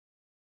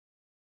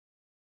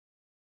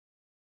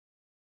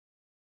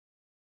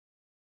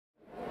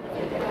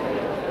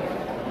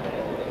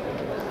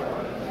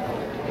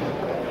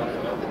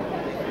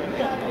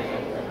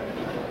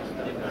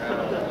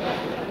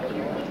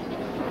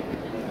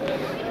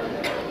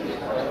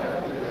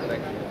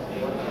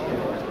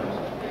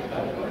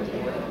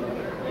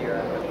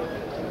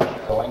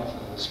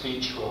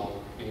speech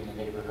will be in the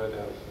neighborhood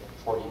of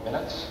 40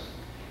 minutes.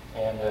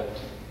 And at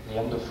the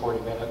end of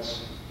 40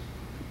 minutes,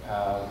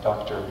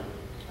 Dr.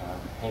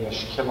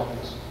 Hamish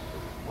Kimmins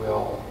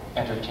will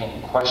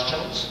entertain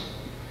questions.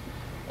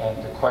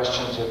 And the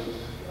questions, if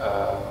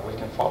we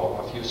can follow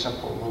a few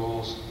simple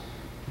rules.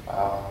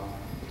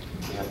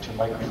 We have 2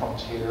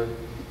 microphones here,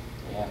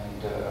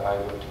 and I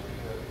would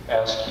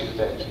ask you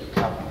that you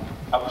come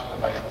up to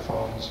the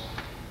microphones,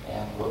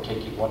 and we'll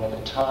take you one at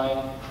a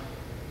time.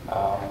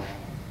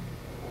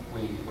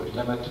 We would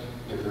limit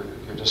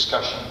your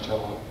discussion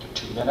to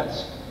 2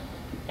 minutes,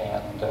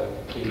 and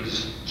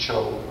please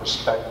show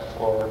respect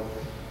for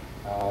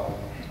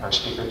our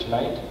speaker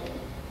tonight.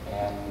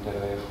 And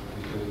if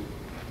we do,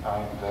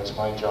 that's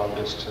my job,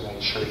 is to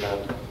make sure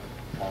that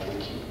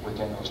we keep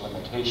within those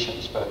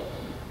limitations. But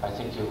I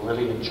think you'll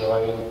really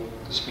enjoy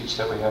the speech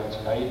that we have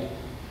tonight,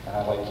 and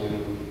I'd like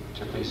you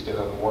to please give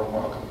a warm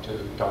welcome to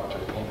Dr.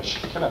 Hamish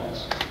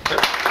Kimmins.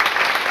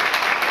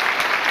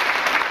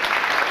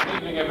 Good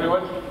evening,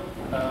 everyone.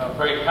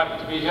 Very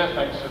happy to be here.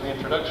 Thanks for the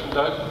introduction,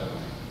 Doug.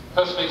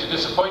 Firstly, to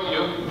disappoint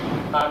you,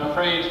 I'm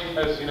afraid,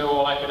 as you know,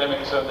 all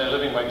academics earn their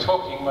living by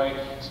talking. My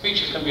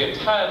speech is going to be a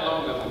tad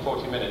longer than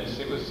 40 minutes.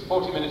 It was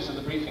 40 minutes in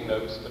the briefing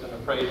notes, but I'm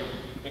afraid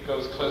it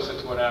goes closer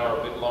to an hour,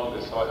 a bit longer,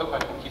 so I hope I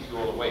can keep you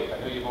all awake. I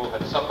know you've all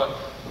had supper.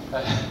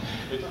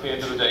 It's the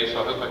end of the day,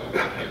 so I hope I can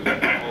keep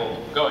you all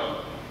going.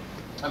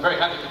 I'm very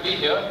happy to be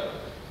here.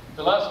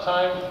 The last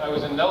time I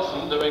was in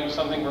Nelson doing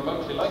something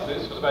remotely like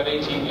this was about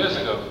 18 years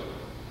ago,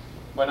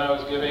 when I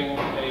was giving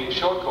a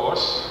short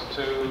course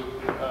to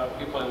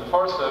people in the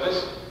Forest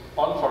Service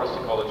on forest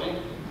ecology.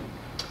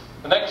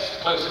 The next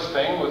closest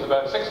thing was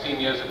about 16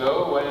 years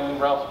ago, when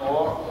Ralph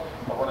Moore,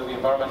 of one of the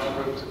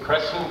environmental groups at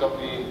Crescent, got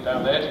me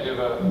down there to give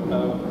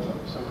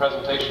some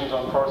presentations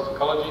on forest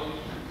ecology.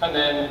 And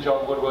then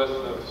John Woodworth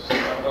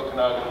of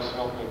Okanagan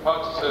Snoqualmie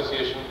Parks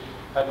Association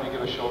had me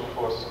give a short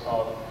course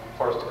on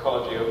forest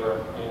ecology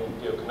over in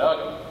the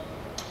Okanagan.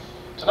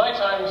 Tonight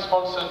I'm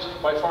sponsored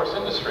by forest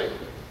industry.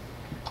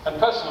 And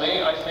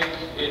personally, I think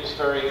it's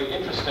very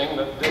interesting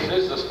that this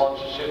is the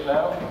sponsorship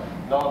now,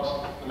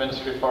 not the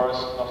Ministry of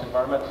Forest, not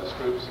environmentalist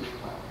groups.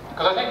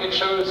 Because I think it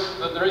shows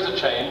that there is a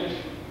change,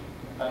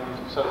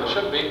 and so there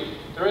should be.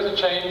 There is a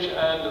change,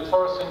 and the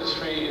forest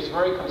industry is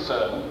very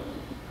concerned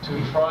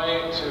to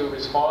try to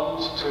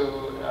respond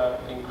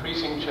to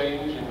increasing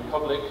change in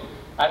public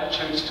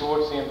attitudes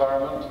towards the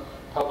environment,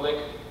 public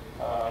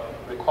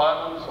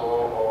requirements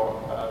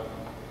or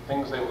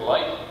things they would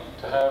like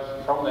to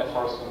have from their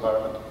forest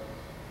environment.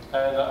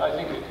 And I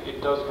think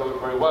it does go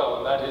very well,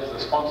 and that is the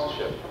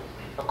sponsorship.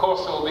 Of course,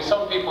 there will be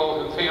some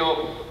people who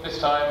feel this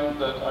time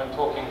that I'm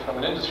talking from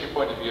an industry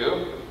point of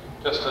view,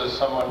 just as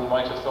someone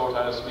might have thought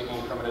I was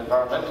speaking from an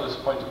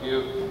environmentalist point of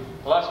view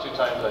the last 2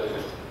 times I did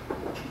it.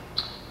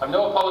 I'm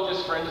no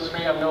apologist for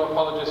industry, I'm no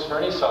apologist for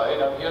any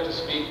side. I'm here to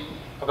speak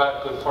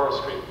about good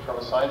forestry from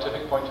a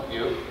scientific point of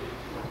view,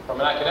 from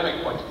an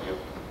academic point of view.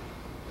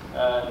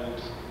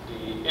 And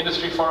the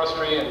industry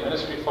forestry and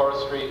ministry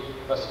forestry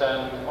must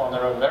stand on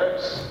their own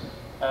merits,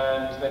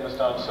 and they must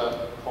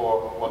answer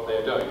for what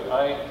they're doing.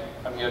 I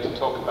am here to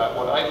talk about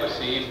what I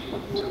perceive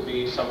to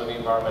be some of the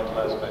environmental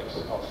aspects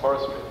of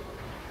forestry.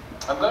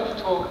 I'm going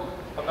to talk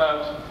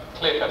about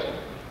clearcutting.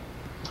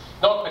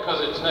 Not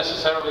because it's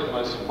necessarily the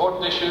most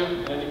important issue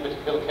in any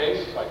particular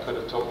case. I could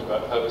have talked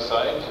about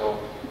herbicides or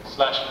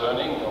slash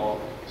burning or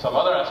some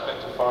other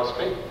aspect of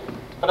forestry.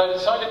 But I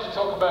decided to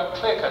talk about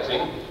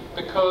clearcutting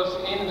because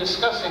in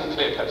discussing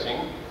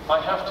clearcutting, I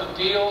have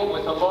to deal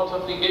with a lot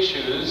of the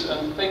issues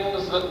and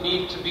things that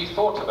need to be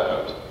thought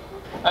about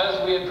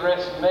as we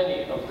address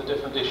many of the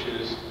different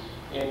issues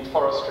in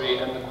forestry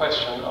and the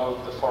question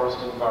of the forest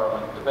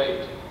environment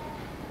debate.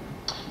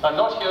 I'm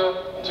not here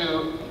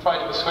to try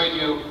to persuade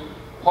you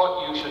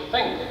what you should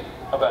think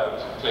about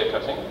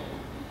clearcutting.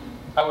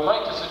 I would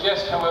like to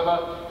suggest,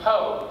 however,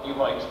 how you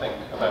might think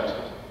about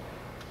it.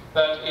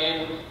 That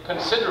in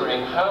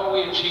considering how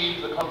we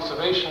achieve the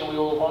conservation we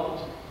all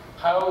want,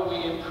 how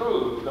we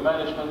improve the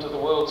management of the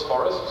world's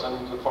forests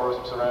and the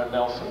forests around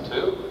Nelson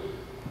too,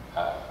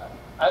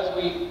 as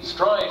we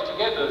strive to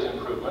get those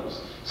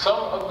improvements, some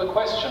of the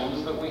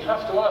questions that we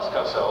have to ask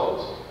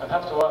ourselves and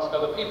have to ask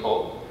other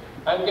people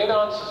and get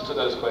answers to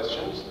those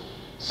questions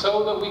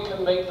so that we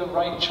can make the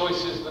right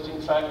choices that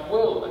in fact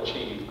will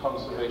achieve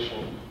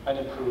conservation and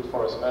improve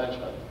forest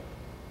management.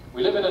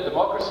 We live in a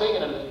democracy,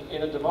 and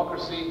in a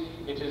democracy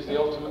it is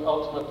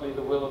ultimately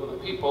the will of the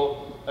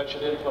people that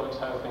should influence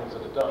how things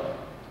are done.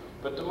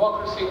 But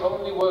democracy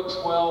only works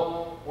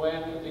well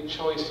when the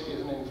choice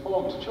is an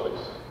informed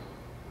choice.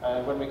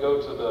 And when we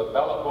go to the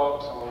ballot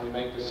box and when we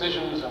make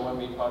decisions and when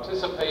we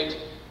participate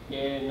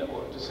in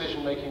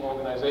decision-making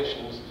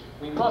organizations,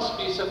 we must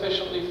be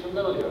sufficiently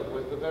familiar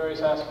with the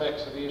various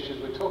aspects of the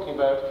issues we're talking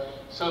about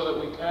so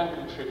that we can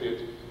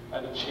contribute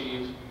and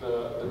achieve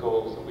the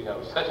goals that we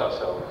have set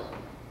ourselves.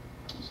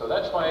 So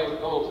that's my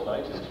goal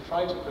tonight, is to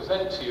try to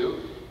present to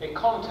you a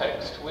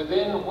context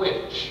within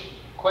which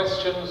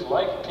questions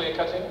like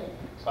clearcutting,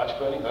 slash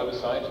burning,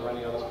 herbicides, or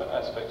any other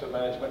aspect of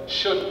management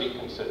should be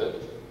considered,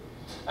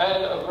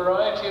 and a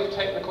variety of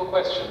technical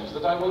questions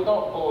that I will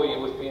not bore you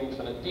with the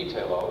infinite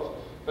detail of,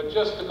 but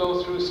just to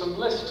go through some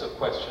lists of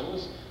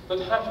questions that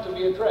have to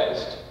be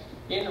addressed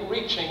in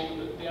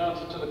reaching the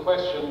answer to the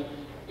question,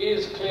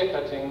 is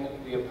clear-cutting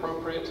the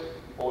appropriate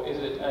or is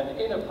it an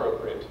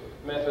inappropriate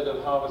method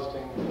of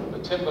harvesting the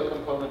timber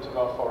component of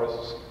our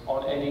forests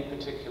on any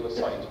particular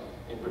site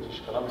in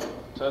British Columbia?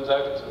 Turns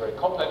out it's a very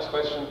complex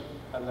question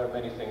and there are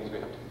many things we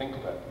have to think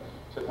about.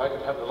 So if I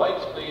could have the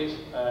lights, please,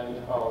 and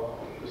I'll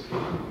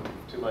proceed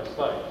to my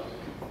slide.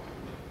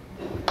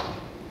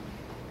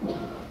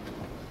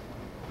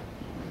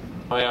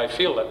 I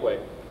feel that way.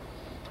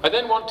 I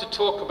then want to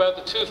talk about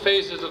the two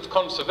phases of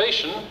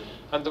conservation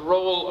and the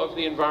role of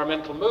the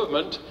environmental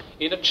movement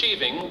in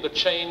achieving the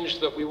change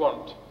that we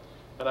want.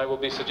 And I will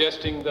be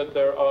suggesting that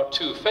there are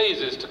two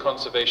phases to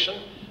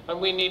conservation, and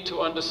we need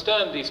to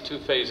understand these two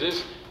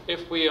phases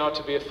if we are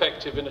to be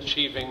effective in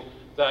achieving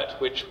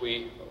that which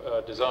we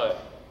desire.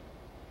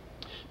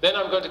 Then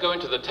I'm going to go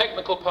into the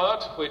technical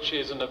part, which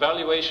is an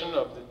evaluation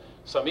of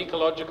some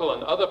ecological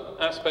and other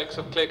aspects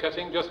of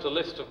clear-cutting, just a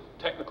list of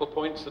technical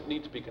points that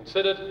need to be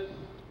considered.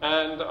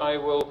 And I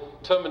will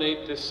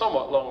terminate this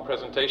somewhat long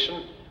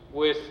presentation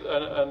with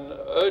an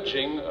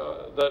urging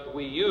that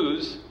we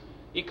use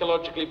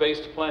ecologically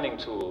based planning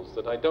tools,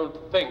 that I don't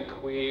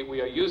think we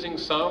are using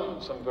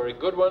some very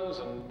good ones,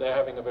 and they're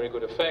having a very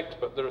good effect,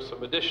 but there are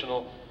some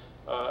additional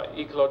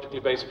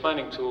ecologically based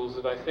planning tools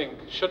that I think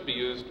should be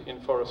used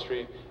in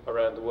forestry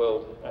around the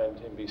world and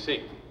in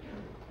BC.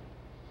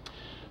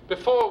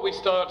 Before we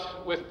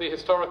start with the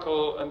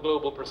historical and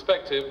global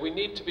perspective, we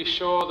need to be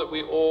sure that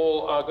we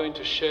all are going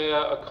to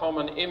share a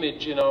common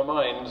image in our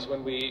minds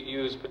when we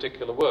use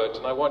particular words.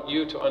 And I want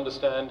you to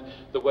understand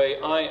the way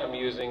I am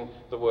using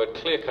the word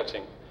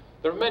clear-cutting.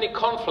 There are many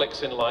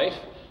conflicts in life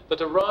that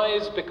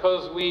arise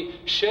because we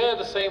share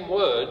the same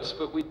words,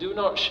 but we do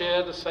not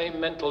share the same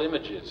mental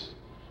images.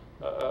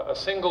 A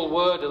single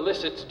word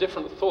elicits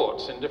different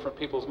thoughts in different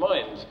people's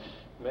minds.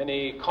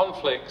 Many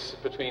conflicts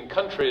between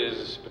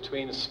countries,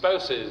 between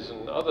spouses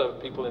and other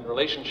people in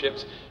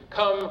relationships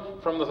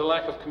come from the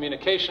lack of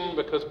communication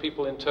because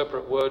people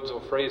interpret words or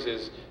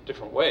phrases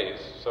different ways.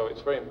 So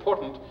it's very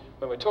important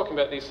when we're talking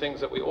about these things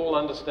that we all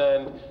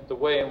understand the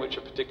way in which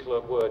a particular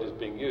word is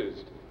being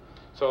used.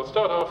 So I'll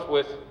start off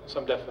with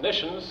some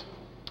definitions.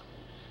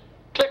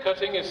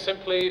 Clear-cutting is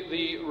simply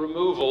the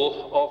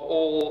removal of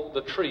all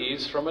the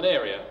trees from an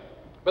area.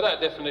 But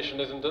that definition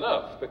isn't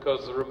enough,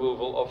 because the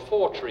removal of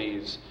 4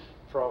 trees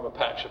from a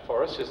patch of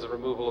forest is the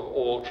removal of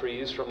all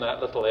trees from that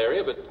little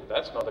area, but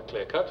that's not a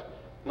clear cut,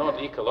 not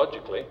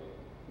ecologically.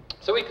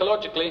 So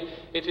ecologically,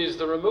 it is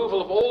the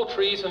removal of all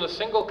trees in a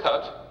single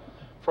cut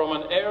from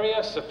an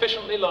area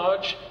sufficiently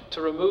large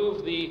to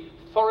remove the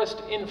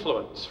forest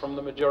influence from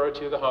the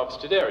majority of the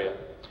harvested area.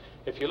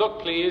 If you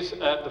look, please,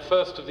 at the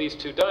first of these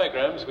two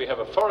diagrams, we have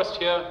a forest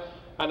here,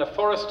 and a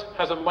forest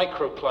has a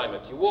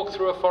microclimate. You walk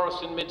through a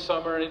forest in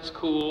midsummer and it's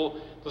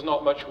cool, there's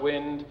not much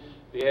wind,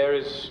 the air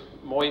is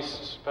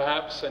moist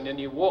perhaps, and then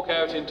you walk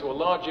out into a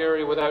large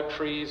area without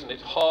trees and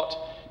it's hot,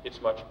 it's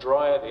much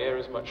drier, the air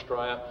is much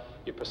drier,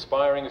 you're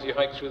perspiring as you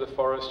hike through the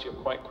forest, you're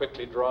quite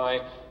quickly dry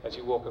as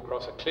you walk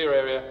across a clear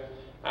area,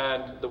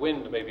 and the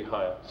wind may be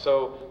higher.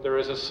 So there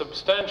is a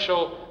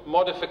substantial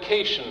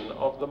modification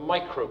of the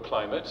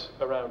microclimate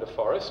around a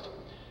forest,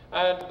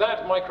 and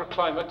that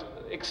microclimate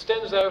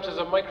extends out as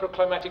a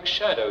microclimatic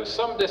shadow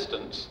some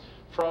distance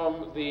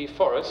from the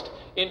forest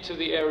into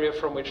the area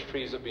from which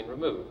trees have been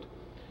removed.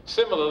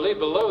 Similarly,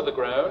 below the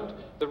ground,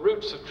 the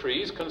roots of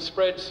trees can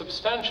spread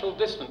substantial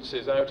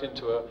distances out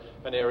into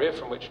an area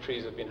from which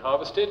trees have been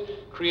harvested,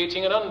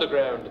 creating an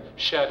underground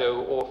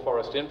shadow or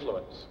forest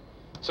influence.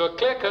 So a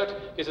clear cut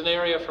is an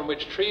area from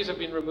which trees have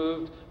been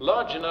removed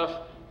large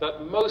enough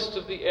that most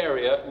of the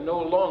area no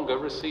longer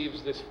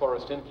receives this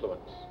forest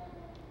influence.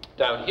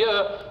 Down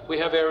here, we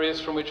have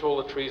areas from which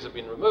all the trees have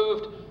been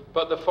removed,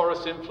 but the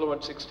forest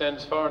influence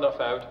extends far enough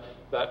out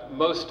that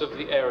most of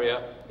the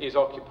area is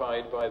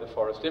occupied by the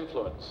forest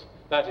influence.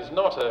 That is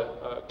not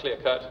a clear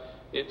cut,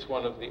 it's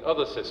one of the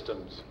other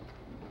systems.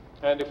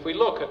 And if we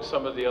look at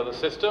some of the other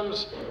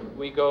systems,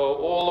 we go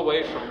all the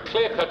way from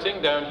clear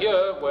cutting down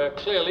here, where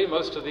clearly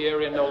most of the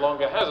area no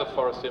longer has a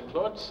forest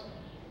influence,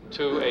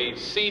 to a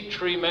seed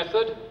tree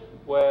method,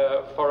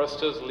 where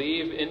foresters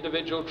leave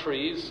individual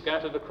trees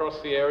scattered across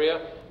the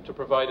area to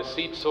provide a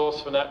seed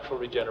source for natural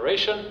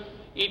regeneration.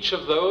 Each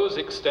of those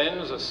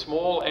extends a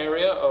small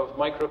area of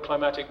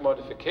microclimatic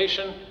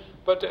modification,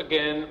 but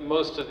again,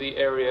 most of the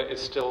area is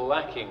still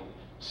lacking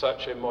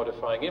such a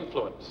modifying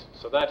influence.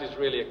 So that is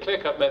really a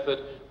clear-cut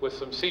method with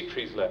some seed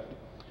trees left.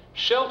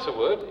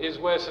 Shelterwood is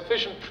where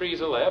sufficient trees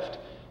are left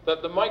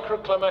that the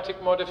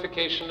microclimatic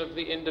modification of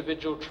the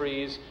individual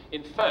trees,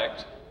 in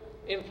fact,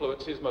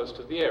 influences most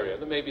of the area.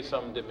 There may be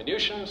some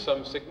diminution,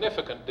 some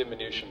significant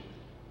diminution,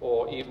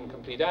 or even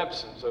complete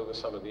absence over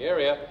some of the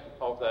area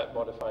of that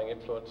modifying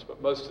influence, but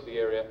most of the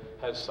area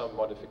has some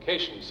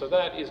modification. So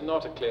that is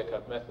not a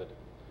clear-cut method.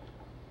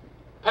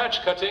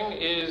 Patch cutting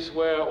is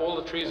where all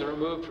the trees are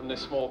removed from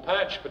this small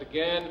patch, but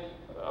again,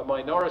 a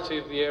minority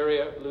of the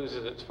area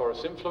loses its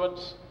forest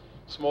influence.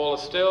 Smaller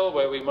still,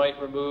 where we might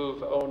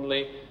remove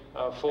only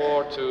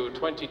 4 to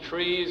 20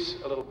 trees,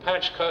 a little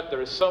patch cut.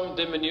 There is some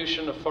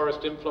diminution of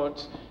forest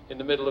influence in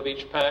the middle of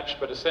each patch,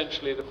 but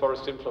essentially the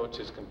forest influence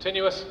is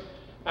continuous.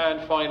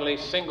 And finally,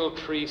 single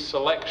tree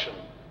selection.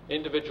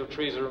 Individual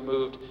trees are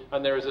removed,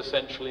 and there is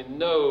essentially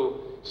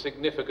no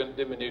significant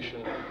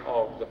diminution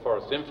of the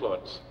forest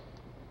influence.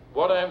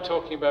 What I am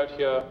talking about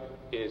here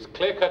is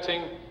clear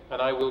cutting,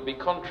 and I will be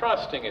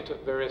contrasting it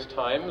at various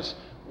times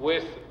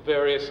with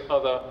various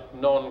other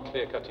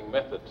non-clear cutting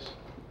methods.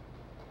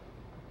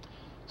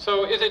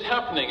 So is it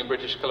happening in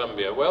British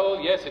Columbia? Well,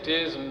 yes it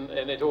is, and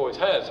it always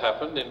has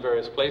happened in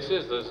various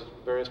places. There's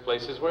various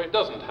places where it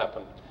doesn't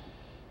happen.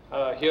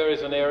 Here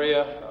is an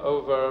area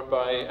over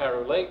by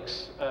Arrow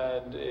Lakes,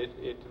 and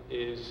it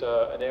is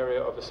an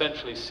area of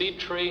essentially seed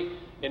tree.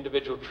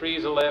 Individual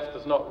trees are left.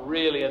 There's not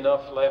really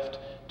enough left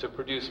to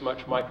produce much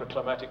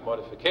microclimatic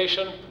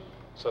modification,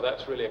 so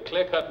that's really a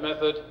clear-cut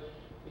method.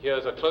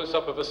 Here's a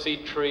close-up of a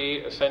seed tree.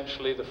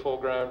 Essentially, the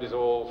foreground is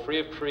all free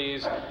of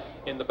trees.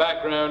 In the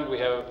background, we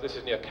have, this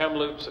is near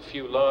Kamloops, a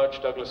few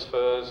large Douglas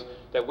firs.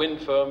 They're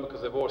wind firm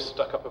because they've always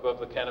stuck up above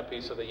the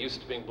canopy, so they're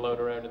used to being blown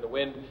around in the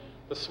wind.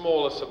 The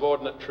smaller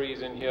subordinate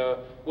trees in here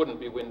wouldn't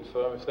be wind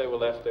firm. If they were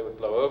left, they would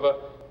blow over.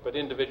 But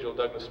individual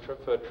Douglas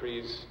fir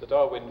trees that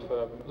are wind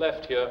firm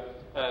left here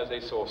as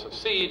a source of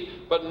seed,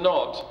 but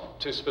not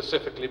to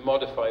specifically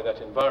modify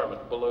that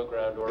environment below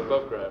ground or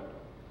above ground.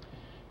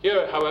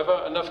 Here,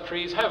 however, enough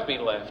trees have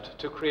been left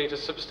to create a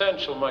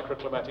substantial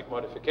microclimatic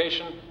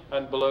modification,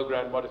 and below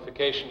ground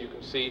modification. You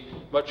can see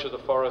much of the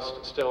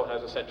forest still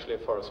has essentially a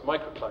forest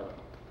microclimate.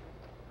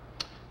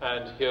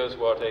 And here's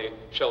what a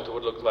shelter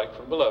would look like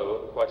from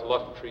below, quite a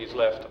lot of trees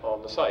left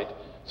on the site.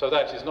 So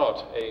that is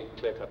not a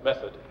clear-cut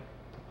method.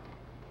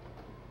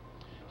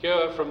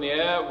 Here from the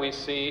air we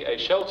see a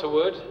shelter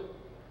wood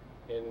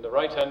in the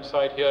right-hand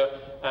side here,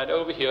 and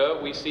over here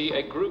we see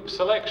a group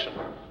selection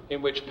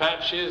in which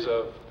patches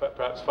of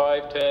perhaps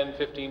 5, 10,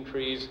 15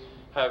 trees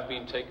have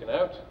been taken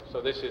out.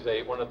 So this is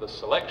one of the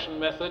selection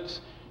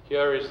methods.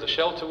 Here is the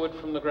shelter wood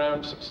from the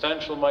ground,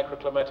 substantial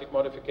microclimatic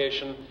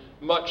modification,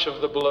 much of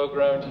the below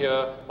ground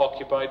here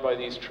occupied by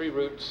these tree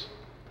roots.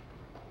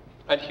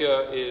 And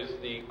here is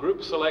the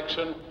group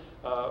selection,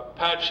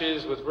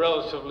 patches with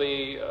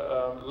relatively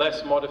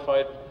less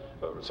modified,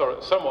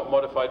 somewhat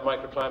modified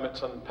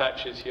microclimates, and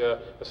patches here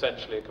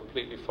essentially a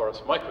completely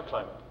forest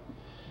microclimate.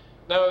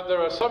 Now, there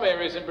are some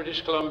areas in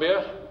British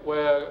Columbia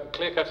where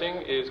clear cutting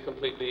is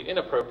completely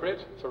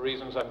inappropriate for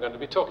reasons I'm going to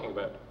be talking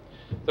about.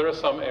 There are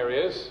some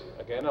areas,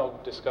 again I'll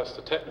discuss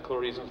the technical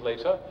reasons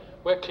later,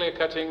 where clear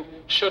cutting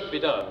should be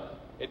done.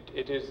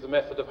 It is the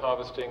method of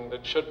harvesting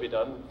that should be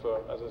done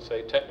for, as I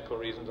say, technical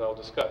reasons I'll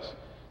discuss,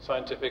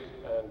 scientific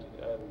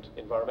and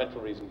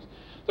environmental reasons.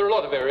 There are a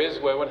lot of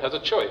areas where one has a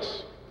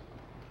choice.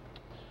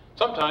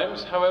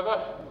 Sometimes,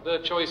 however, the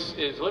choice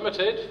is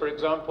limited. For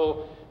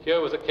example, here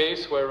was a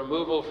case where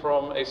removal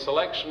from a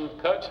selection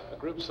cut, a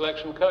group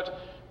selection cut,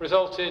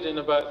 resulted in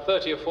about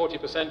 30 or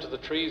 40% of the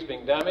trees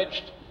being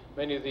damaged.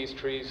 Many of these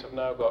trees have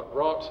now got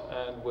rot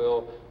and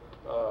will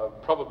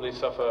probably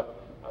suffer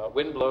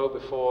wind blow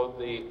before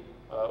the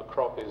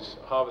crop is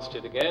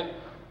harvested again.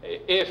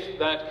 If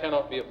that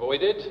cannot be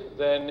avoided,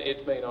 then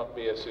it may not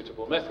be a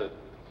suitable method.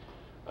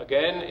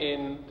 Again,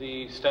 in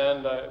the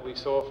stand we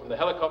saw from the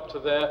helicopter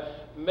there,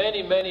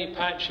 many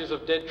patches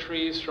of dead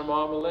trees from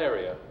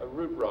armillaria, a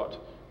root rot,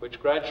 which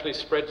gradually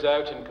spreads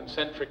out in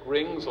concentric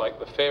rings, like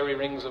the fairy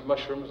rings of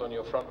mushrooms on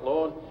your front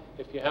lawn,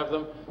 if you have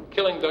them,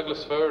 killing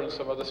Douglas fir and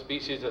some other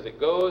species as it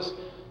goes.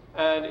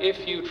 And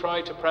if you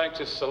try to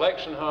practice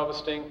selection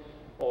harvesting,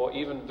 or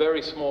even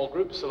very small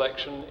group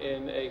selection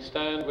in a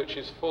stand which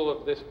is full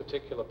of this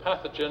particular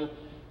pathogen,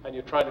 and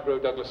you're trying to grow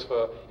Douglas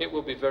fir, it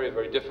will be very,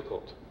 very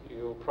difficult.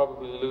 You'll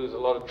probably lose a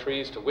lot of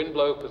trees to wind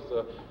blow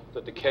because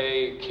the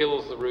decay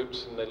kills the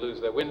roots and they lose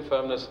their wind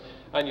firmness,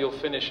 and you'll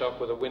finish up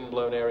with a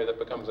wind-blown area that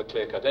becomes a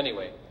clear cut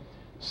anyway.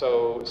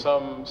 So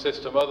some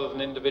system other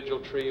than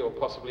individual tree or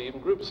possibly even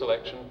group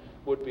selection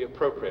would be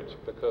appropriate,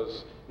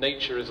 because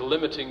nature is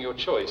limiting your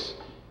choice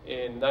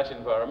in that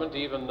environment,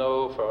 even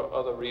though for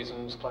other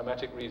reasons,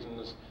 climatic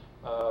reasons,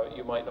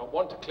 you might not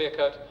want to clear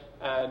cut,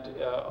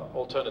 and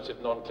alternative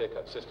non-clear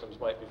cut systems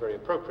might be very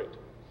appropriate.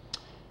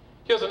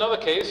 Here's another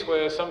case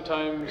where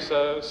sometimes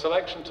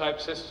selection type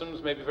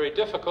systems may be very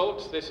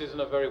difficult. This is in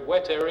a very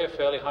wet area,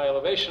 fairly high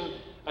elevation,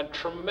 and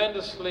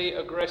tremendously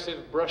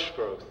aggressive brush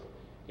growth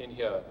in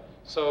here.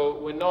 So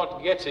we're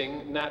not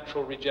getting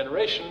natural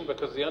regeneration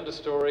because the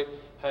understory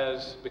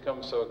has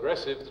become so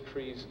aggressive the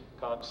trees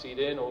can't seed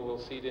in, or will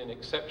seed in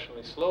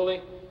exceptionally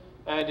slowly.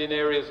 And in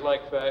areas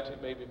like that,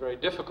 it may be very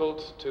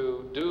difficult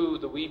to do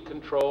the weed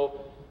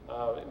control.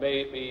 It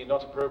may be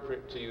not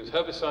appropriate to use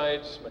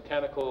herbicides.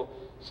 Mechanical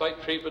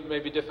site treatment may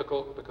be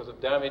difficult because of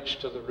damage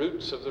to the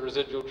roots of the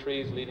residual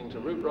trees leading to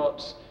root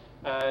rots.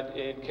 And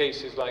in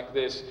cases like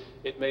this,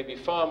 it may be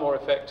far more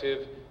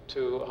effective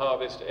to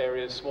harvest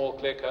areas, small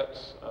clear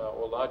cuts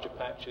or larger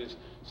patches,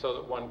 so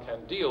that one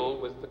can deal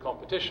with the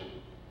competition.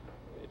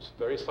 It's a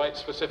very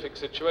site-specific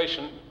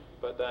situation,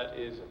 but that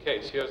is the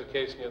case. Here's a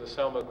case near the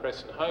Salmo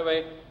Crescent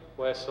Highway,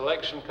 where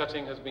selection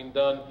cutting has been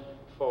done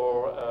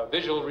for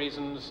visual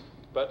reasons,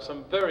 but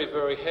some very,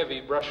 very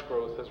heavy brush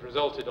growth has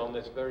resulted on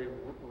this very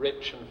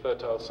rich and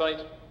fertile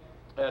site,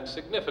 and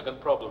significant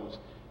problems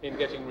in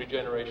getting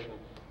regeneration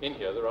in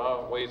here. There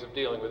are ways of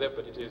dealing with it,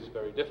 but it is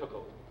very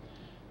difficult.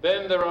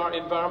 Then there are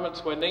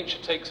environments where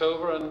nature takes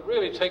over and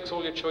really takes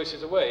all your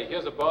choices away.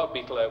 Here's a bark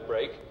beetle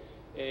outbreak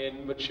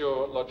in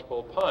mature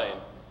lodgepole pine.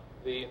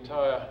 The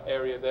entire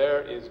area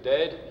there is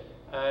dead,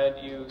 and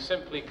you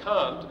simply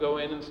can't go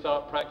in and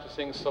start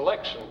practicing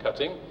selection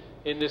cutting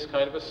in this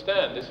kind of a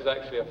stand. This is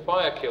actually a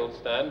fire-killed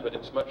stand, but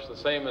it's much the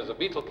same as a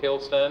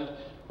beetle-killed stand,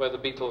 where the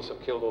beetles have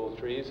killed all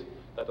the trees.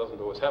 That doesn't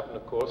always happen,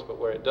 of course, but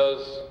where it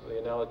does, the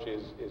analogy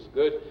is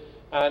good.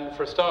 And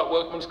for a start,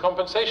 Workmen's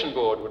Compensation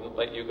Board wouldn't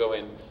let you go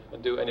in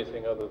and do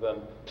anything other than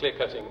clear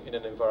cutting in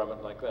an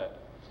environment like that.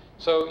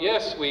 So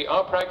yes, we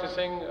are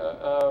practicing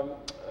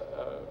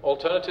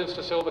alternatives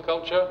to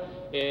silviculture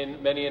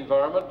in many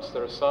environments.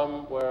 There are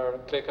some where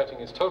clear cutting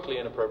is totally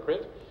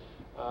inappropriate.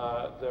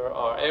 There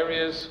are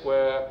areas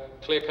where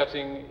clear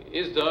cutting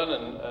is done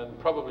and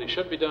probably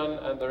should be done,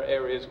 and there are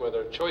areas where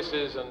there are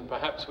choices, and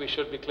perhaps we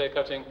should be clear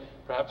cutting,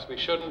 perhaps we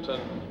shouldn't,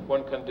 and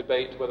one can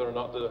debate whether or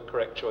not the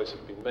correct choice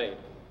has been made.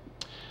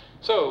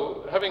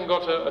 So, having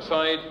got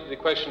aside the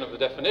question of the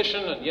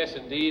definition, and yes,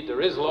 indeed,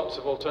 there is lots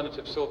of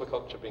alternative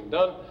silviculture being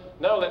done,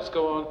 now let's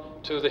go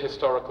on to the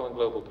historical and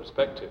global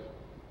perspective.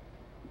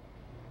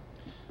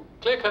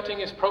 Clear cutting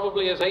is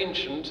probably as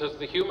ancient as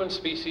the human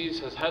species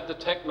has had the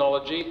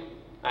technology,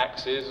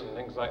 axes and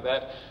things like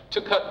that,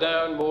 to cut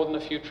down more than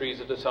a few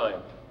trees at a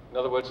time. In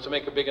other words, to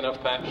make a big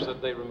enough patch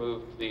that they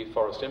remove the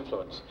forest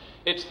influence.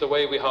 It's the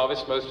way we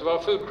harvest most of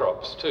our food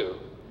crops, too.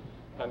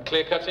 And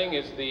clear cutting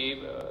is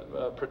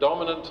the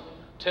predominant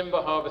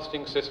timber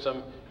harvesting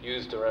system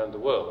used around the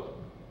world.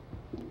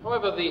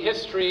 However, the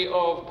history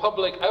of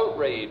public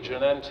outrage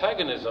and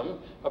antagonism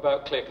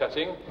about clear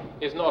cutting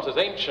is not as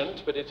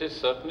ancient, but it is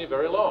certainly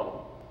very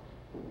long.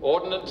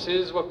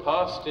 Ordinances were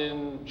passed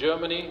in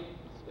Germany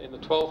in the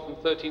 12th and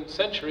 13th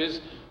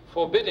centuries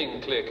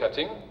forbidding clear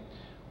cutting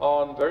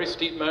on very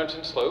steep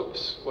mountain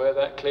slopes, where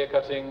that clear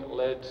cutting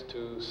led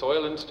to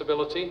soil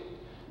instability,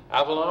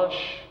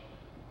 avalanche,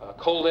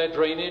 cold air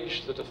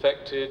drainage that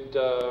affected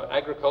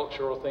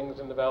agricultural things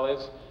in the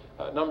valleys,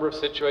 a number of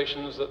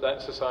situations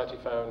that society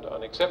found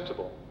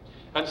unacceptable.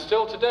 And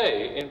still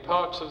today, in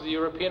parts of the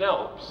European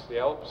Alps, the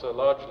Alps are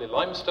largely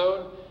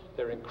limestone,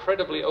 they're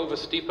incredibly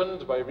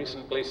oversteepened by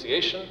recent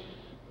glaciation,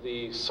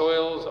 the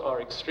soils are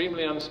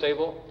extremely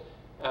unstable,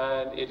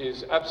 and it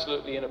is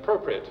absolutely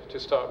inappropriate to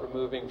start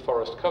removing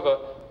forest cover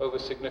over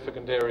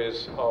significant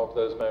areas of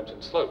those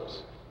mountain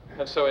slopes.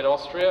 And so in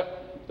Austria,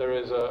 there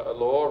is a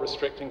law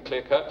restricting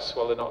clear cuts.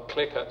 Well, they're not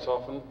clear cuts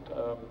often,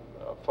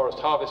 forest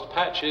harvest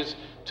patches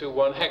to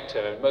 1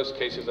 hectare. In most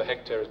cases, a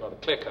hectare is not a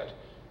clear cut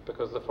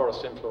because the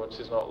forest influence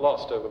is not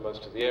lost over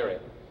most of the area.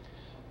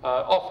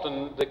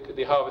 Often,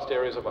 the harvest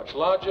areas are much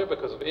larger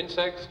because of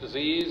insects,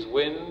 disease,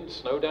 wind,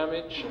 snow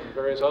damage, and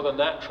various other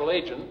natural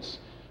agents.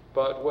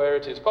 But where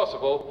it is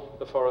possible,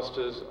 the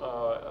foresters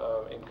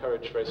are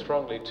encouraged very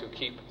strongly to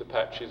keep the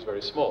patches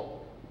very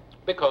small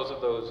because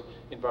of those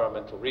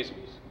environmental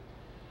reasons.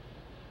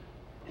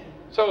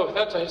 So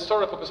that's a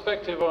historical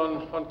perspective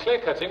on clear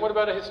cutting. What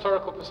about a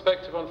historical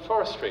perspective on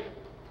forestry?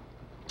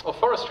 Well,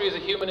 forestry is a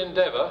human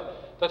endeavor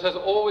that has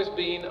always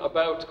been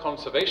about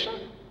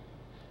conservation,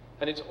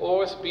 and it's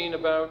always been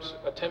about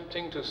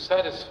attempting to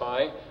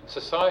satisfy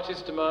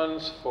society's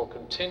demands for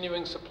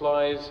continuing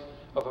supplies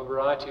of a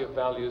variety of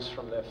values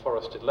from their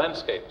forested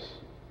landscapes.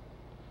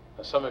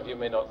 Now, some of you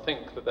may not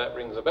think that that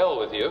rings a bell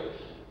with you,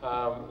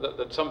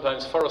 that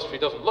sometimes forestry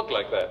doesn't look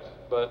like that,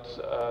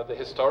 but the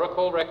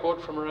historical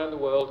record from around the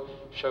world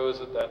shows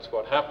that that's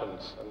what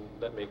happens, and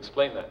let me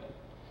explain that.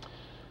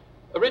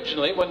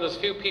 Originally, when there's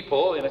few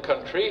people in a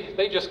country,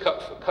 they just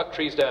cut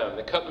trees down.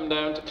 They cut them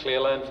down to clear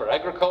land for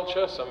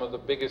agriculture. Some of the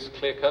biggest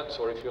clear cuts,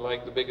 or if you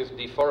like, the biggest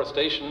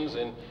deforestations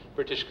in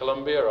British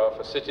Columbia are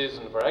for cities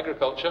and for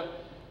agriculture.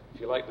 If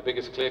you like, the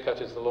biggest clear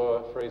cut is the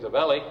Lower Fraser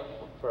Valley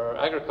for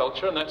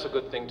agriculture, and that's a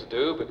good thing to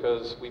do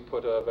because we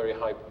put a very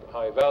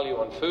high value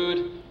on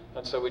food,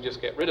 and so we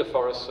just get rid of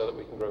forests so that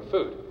we can grow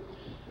food.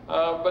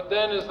 But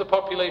then as the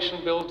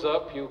population builds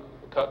up, you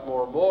cut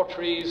more and more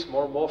trees,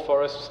 more and more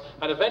forests,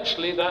 and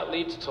eventually that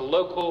leads to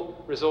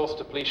local resource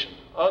depletion.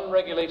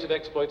 Unregulated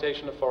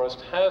exploitation of forest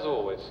has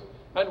always,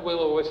 and will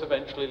always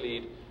eventually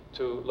lead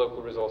to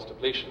local resource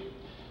depletion.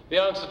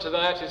 The answer to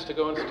that is to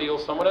go and steal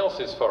someone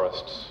else's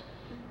forests.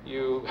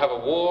 You have a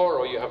war,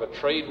 or you have a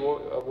trade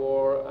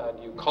war,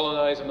 and you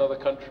colonize another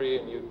country,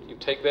 and you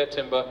take their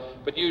timber,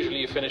 but usually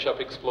you finish up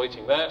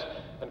exploiting that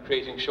and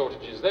creating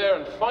shortages there,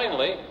 and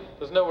finally,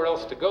 there's nowhere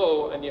else to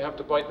go, and you have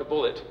to bite the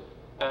bullet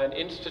and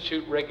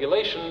institute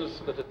regulations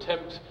that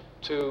attempt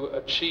to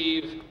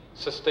achieve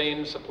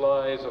sustained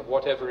supplies of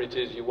whatever it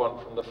is you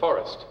want from the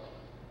forest.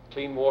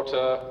 Clean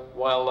water,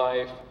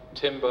 wildlife,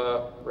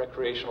 timber,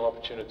 recreational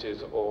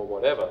opportunities, or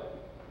whatever.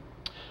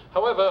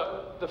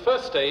 However, the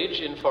first stage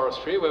in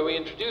forestry, where we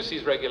introduce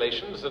these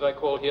regulations that I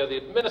call here the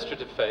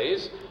administrative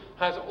phase,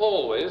 has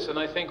always, and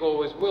I think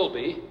always will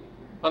be,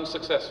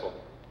 unsuccessful.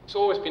 It's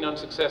always been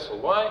unsuccessful.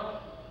 Why?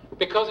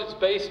 Because it's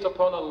based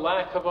upon a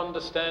lack of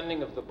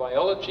understanding of the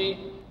biology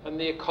and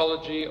the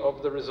ecology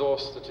of the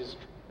resource that is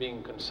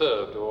being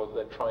conserved or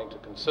they're trying to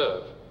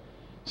conserve.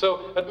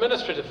 So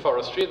administrative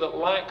forestry that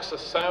lacks a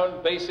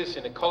sound basis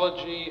in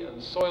ecology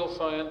and soil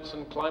science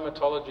and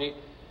climatology,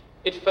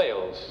 it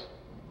fails.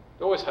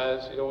 It always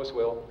has, it always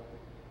will.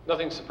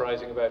 Nothing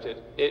surprising about it.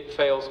 It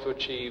fails to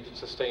achieve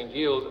sustained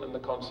yield and the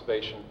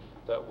conservation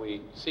that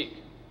we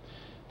seek.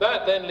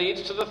 That then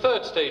leads to the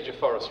third stage of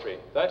forestry.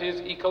 That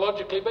is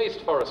ecologically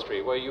based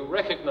forestry, where you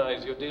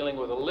recognize you're dealing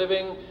with a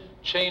living,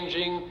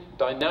 changing,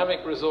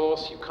 dynamic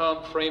resource. You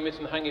can't frame it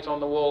and hang it on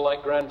the wall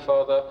like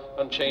grandfather,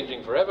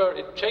 unchanging forever.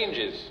 It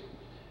changes.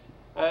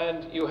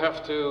 And you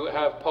have to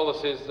have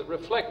policies that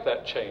reflect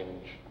that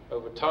change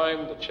over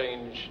time, the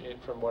change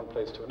from one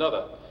place to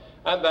another.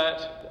 And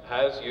that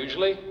has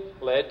usually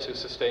led to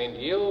sustained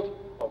yield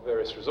of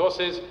various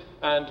resources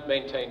and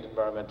maintained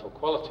environmental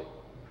quality.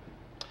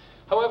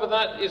 However,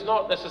 that is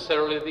not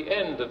necessarily the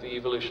end of the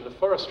evolution of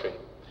forestry,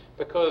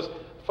 because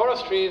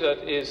forestry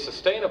that is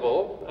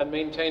sustainable and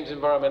maintains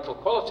environmental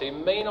quality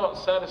may not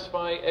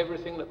satisfy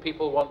everything that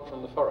people want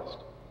from the forest.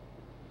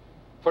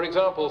 For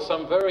example,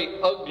 some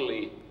very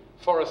ugly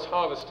forest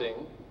harvesting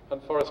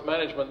and forest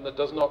management that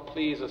does not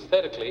please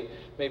aesthetically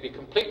may be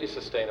completely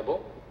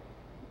sustainable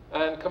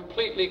and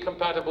completely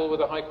compatible with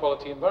a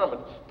high-quality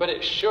environment, but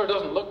it sure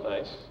doesn't look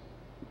nice.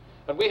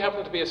 And we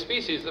happen to be a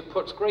species that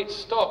puts great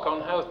stock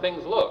on how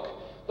things look.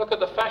 Look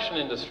at the fashion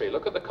industry,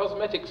 look at the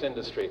cosmetics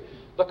industry,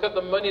 look at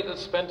the money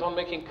that's spent on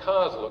making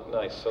cars look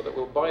nice so that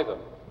we'll buy them.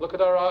 Look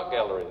at our art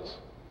galleries.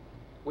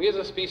 We as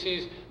a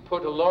species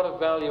put a lot of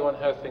value on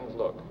how things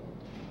look.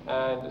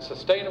 And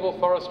sustainable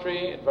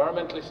forestry,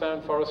 environmentally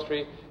sound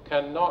forestry,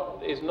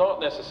 is not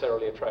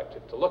necessarily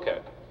attractive to look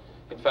at.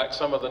 In fact,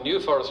 some of the new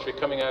forestry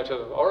coming out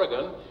of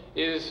Oregon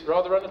is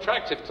rather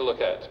unattractive to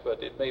look at,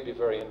 but it may be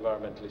very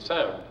environmentally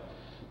sound.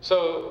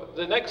 So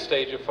the next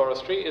stage of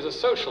forestry is a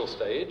social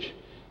stage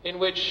in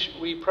which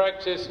we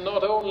practice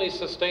not only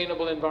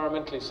sustainable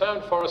environmentally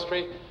sound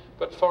forestry,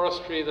 but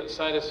forestry that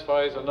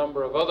satisfies a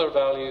number of other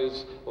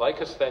values like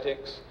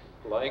aesthetics,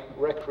 like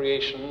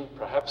recreation,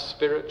 perhaps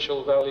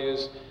spiritual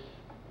values.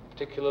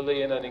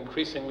 Particularly in an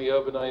increasingly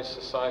urbanized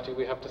society,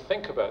 we have to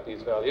think about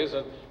these values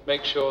and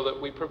make sure that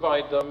we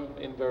provide them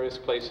in various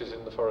places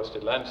in the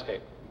forested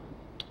landscape.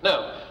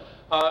 Now,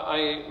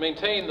 I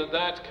maintain that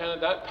that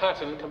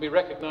pattern can be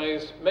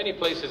recognized many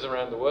places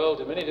around the world,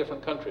 in many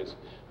different countries.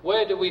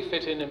 Where do we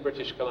fit in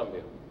British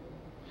Columbia?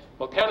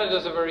 Well,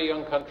 Canada's a very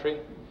young country,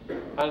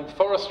 and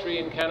forestry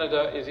in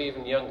Canada is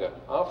even younger.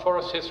 Our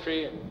forest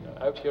history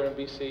out here in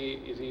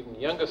BC is even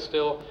younger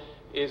still,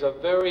 is a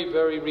very,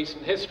 very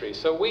recent history.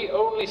 So we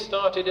only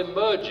started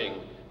emerging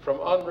from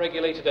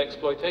unregulated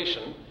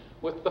exploitation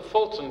with the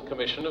Fulton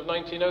Commission of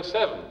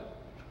 1907,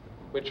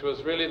 which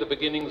was really the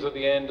beginnings of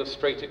the end of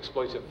straight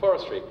exploitive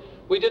forestry.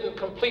 We didn't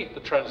complete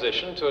the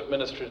transition to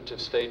administrative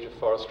stage of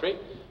forestry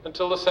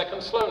until the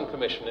Second Sloan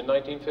Commission in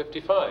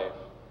 1955.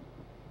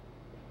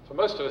 For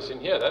most of us in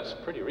here, that's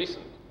pretty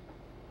recent.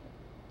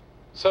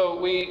 So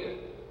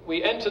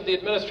we entered the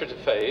administrative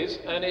phase,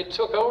 and it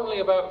took only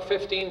about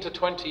 15 to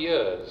 20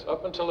 years,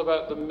 up until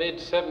about the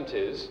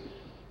mid-70s,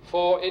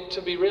 for it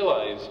to be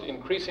realized,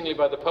 increasingly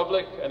by the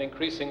public and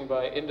increasingly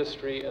by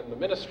industry and the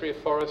Ministry of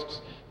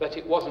Forests, that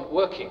it wasn't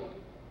working.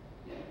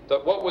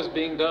 That what was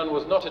being done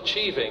was not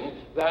achieving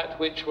that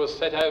which was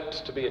set out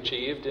to be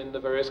achieved in the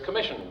various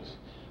commissions.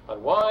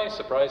 And why?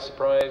 Surprise,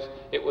 surprise,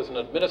 it was an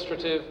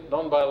administrative,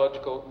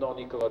 non-biological,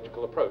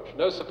 non-ecological approach.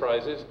 No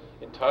surprises,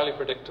 entirely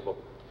predictable.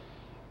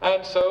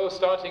 And so,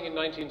 starting in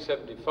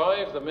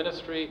 1975, the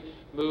ministry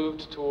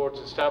moved towards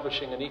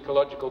establishing an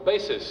ecological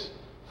basis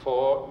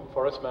for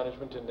forest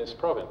management in this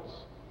province.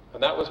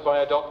 And that was by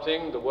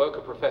adopting the work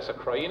of Professor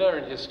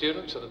Krainer and his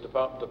students at the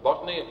Department of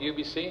Botany at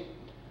UBC,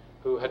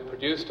 who had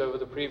produced over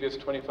the previous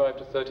 25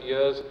 to 30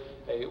 years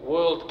a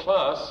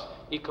world-class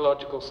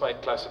ecological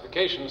site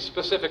classification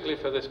specifically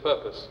for this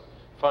purpose.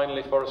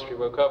 Finally, forestry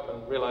woke up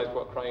and realized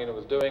what Krainer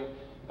was doing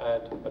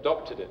and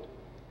adopted it.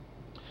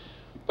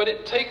 But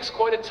it takes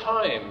quite a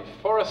time.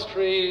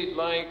 Forestry,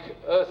 like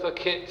Eartha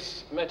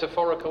Kitt's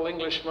metaphorical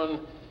Englishman,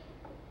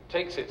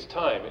 takes its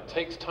time. It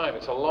takes time.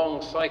 It's a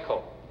long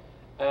cycle.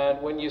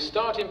 And when you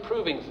start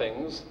improving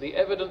things, the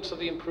evidence of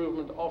the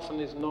improvement often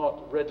is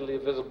not readily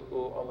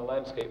visible on the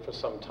landscape for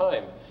some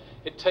time.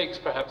 It takes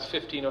perhaps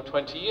 15 or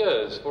 20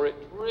 years for it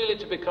really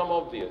to become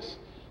obvious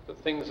that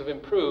things have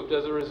improved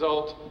as a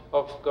result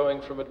of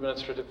going from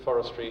administrative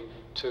forestry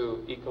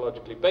to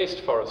ecologically based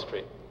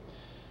forestry.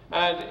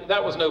 And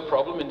that was no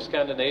problem in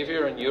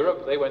Scandinavia and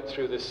Europe. They went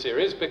through this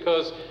series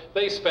because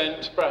they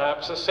spent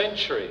perhaps a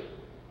century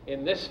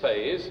in this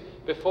phase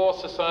before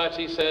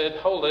society said,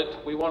 hold it,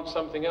 we want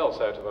something else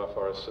out of our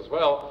forests as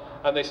well,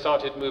 and they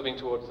started moving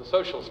towards the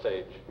social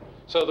stage.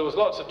 So there was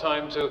lots of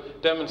time to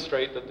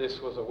demonstrate that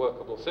this was a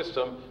workable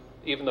system,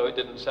 even though it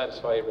didn't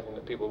satisfy everything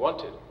that people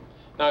wanted.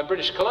 Now, in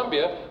British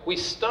Columbia, we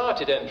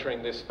started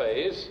entering this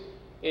phase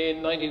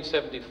in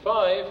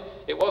 1975.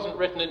 It wasn't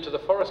written into the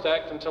Forest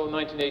Act until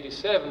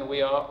 1987.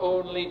 We are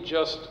only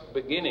just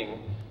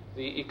beginning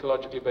the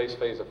ecologically based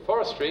phase of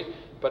forestry,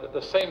 but at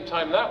the same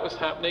time that was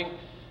happening,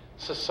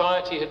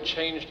 society had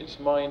changed its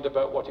mind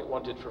about what it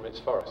wanted from its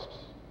forests.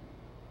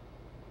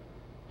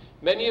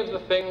 Many of the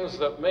things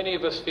that many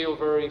of us feel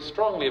very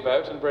strongly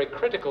about and very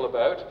critical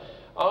about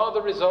are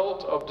the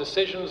result of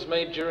decisions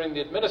made during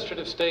the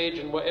administrative stage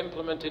and were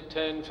implemented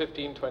 10,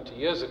 15, 20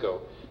 years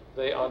ago.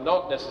 They are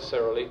not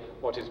necessarily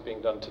what is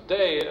being done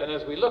today, and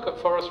as we look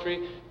at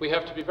forestry, we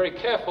have to be very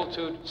careful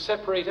to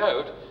separate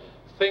out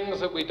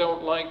things that we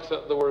don't like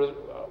that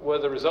were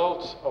the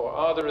result or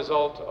are the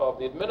result of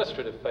the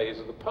administrative phase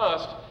of the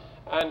past,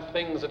 and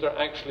things that are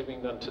actually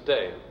being done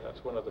today.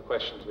 That's one of the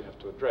questions we have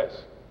to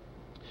address.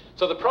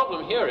 So the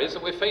problem here is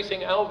that we're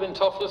facing Alvin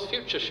Toffler's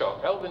future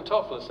shock. Alvin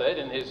Toffler said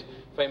in his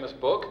famous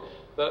book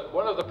that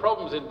one of the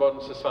problems in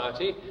modern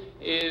society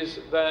is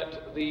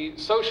that the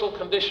social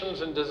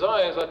conditions and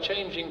desires are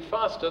changing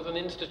faster than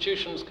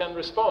institutions can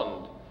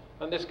respond.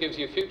 And this gives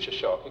you future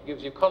shock. It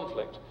gives you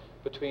conflict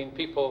between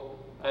people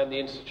and the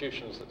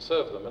institutions that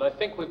serve them. And I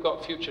think we've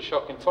got future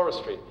shock in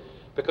forestry,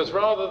 because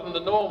rather than the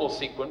normal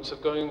sequence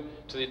of going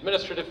to the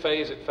administrative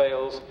phase, it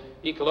fails,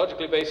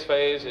 ecologically based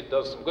phase, it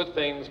does some good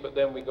things, but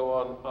then we go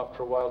on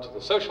after a while to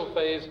the social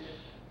phase.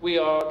 We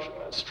are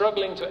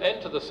struggling to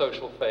enter the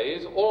social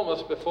phase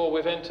almost before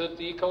we've entered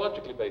the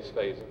ecologically based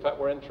phase. In fact,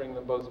 we're entering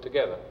them both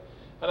together.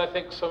 And I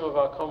think some of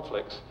our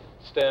conflicts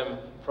stem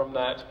from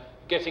that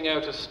getting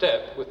out of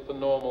step with the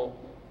normal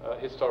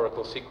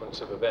historical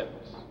sequence of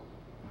events.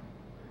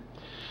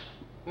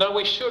 Now,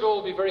 we should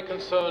all be very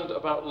concerned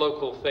about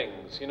local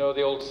things. You know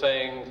the old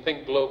saying,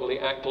 think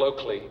globally, act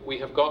locally. We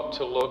have got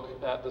to look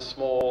at the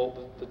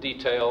small, the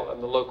detail,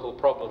 and the local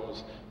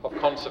problems of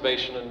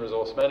conservation and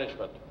resource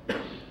management.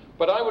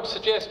 But I would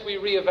suggest we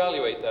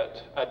reevaluate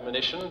that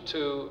admonition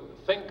to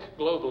think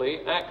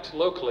globally, act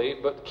locally,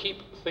 but keep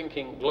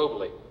thinking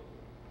globally.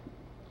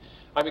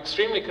 I'm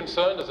extremely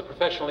concerned as a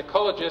professional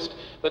ecologist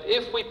that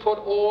if we put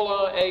all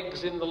our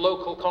eggs in the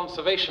local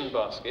conservation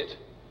basket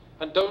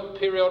and don't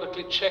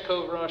periodically check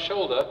over our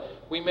shoulder,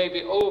 we may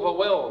be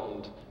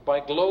overwhelmed by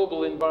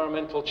global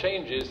environmental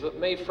changes that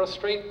may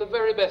frustrate the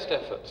very best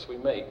efforts we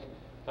make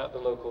at the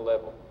local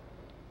level.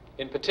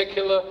 In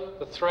particular,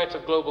 the threat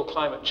of global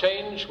climate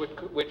change,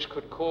 which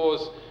could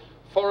cause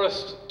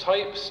forest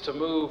types to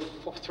move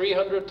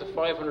 300 to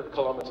 500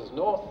 kilometers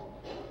north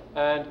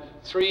and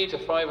 300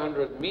 to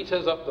 500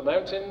 meters up the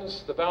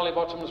mountains. The valley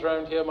bottoms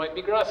around here might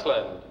be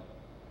grassland.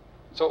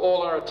 So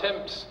all our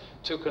attempts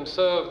to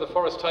conserve the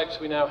forest types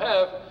we now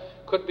have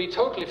could be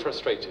totally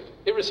frustrated,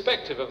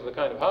 irrespective of the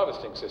kind of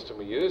harvesting system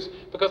we use,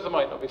 because there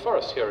might not be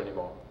forests here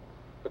anymore,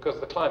 because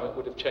the climate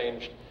would have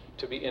changed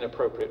to be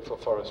inappropriate for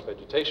forest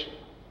vegetation.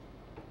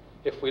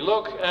 If we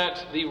look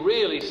at the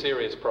really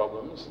serious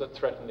problems that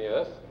threaten the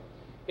Earth,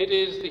 it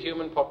is the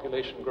human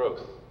population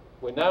growth.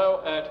 We're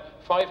now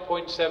at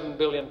 5.7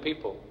 billion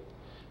people.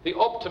 The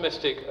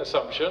optimistic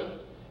assumption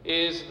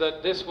is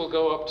that this will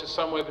go up to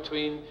somewhere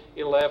between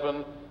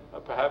 11,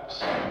 perhaps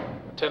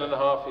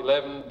 10.5,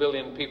 11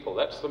 billion people.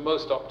 That's the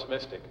most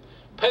optimistic.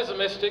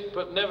 Pessimistic,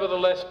 but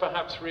nevertheless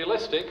perhaps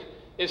realistic,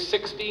 is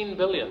 16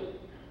 billion.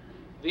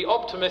 The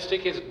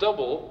optimistic is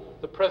double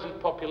the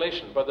present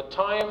population. By the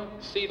time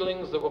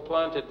seedlings that were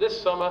planted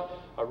this summer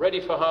are ready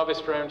for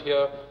harvest around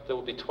here, there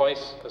will be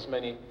twice as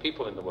many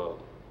people in the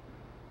world.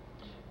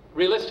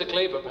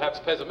 Realistically, but perhaps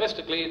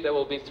pessimistically, there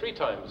will be 3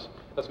 times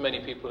as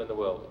many people in the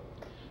world.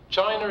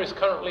 China is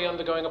currently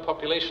undergoing a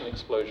population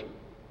explosion.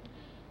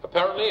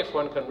 Apparently, if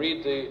one can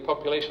read the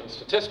population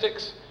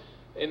statistics,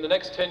 in the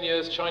next 10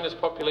 years, China's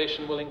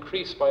population will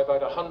increase by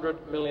about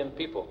 100 million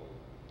people,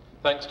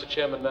 thanks to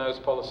Chairman Mao's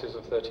policies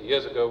of 30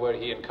 years ago, where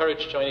he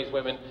encouraged Chinese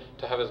women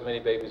to have as many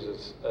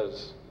babies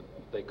as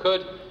they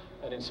could.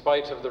 And in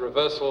spite of the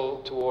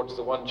reversal towards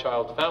the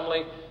one-child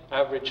family,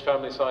 average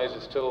family size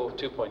is still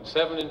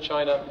 2.7 in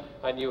China,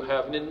 and you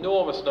have an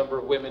enormous number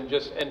of women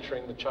just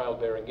entering the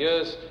childbearing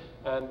years,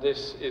 and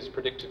this is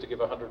predicted to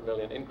give a 100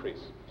 million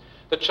increase.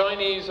 The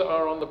Chinese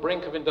are on the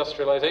brink of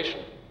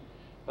industrialization,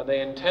 and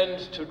they intend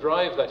to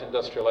drive that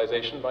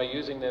industrialization by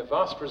using their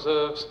vast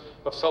reserves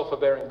of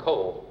sulfur-bearing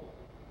coal.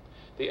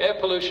 The air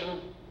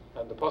pollution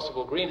and the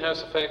possible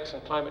greenhouse effects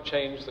and climate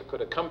change that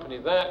could accompany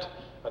that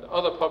and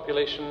other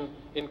population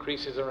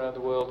increases around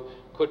the world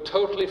could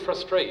totally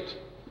frustrate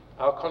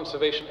our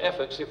conservation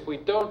efforts if we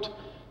don't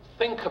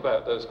think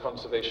about those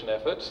conservation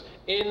efforts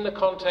in the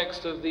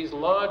context of these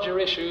larger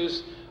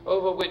issues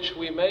over which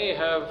we may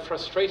have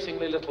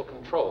frustratingly little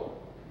control.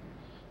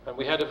 And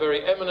we had a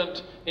very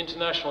eminent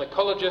international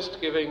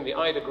ecologist giving the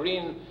Ida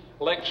Green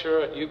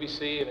lecture at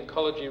UBC in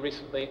ecology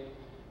recently,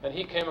 and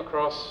he came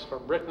across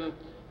from Britain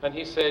and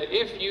he said,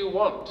 if you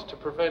want to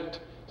prevent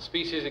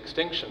species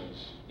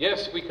extinctions,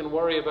 yes, we can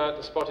worry about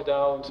the spotted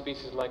owl and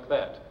species like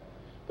that,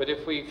 but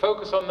if we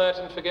focus on that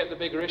and forget the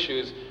bigger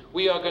issues,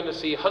 we are going to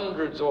see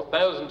hundreds or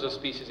thousands of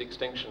species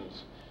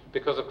extinctions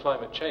because of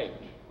climate change.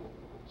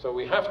 So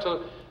we have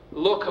to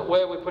look at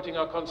where we're putting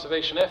our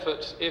conservation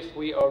efforts. If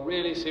we are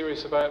really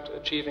serious about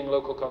achieving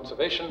local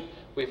conservation,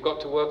 we've got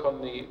to work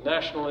on the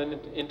national and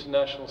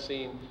international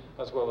scene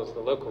as well as the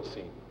local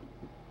scene.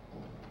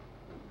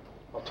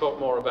 I'll talk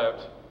more about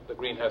the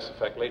greenhouse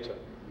effect later.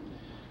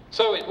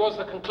 So it was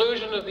the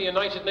conclusion of the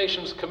United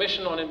Nations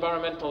Commission on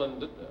Environment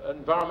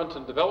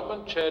and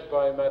Development, chaired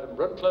by Madam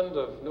Brundtland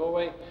of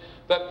Norway,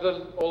 that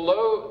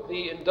although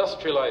the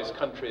industrialized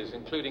countries,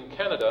 including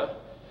Canada,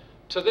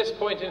 to this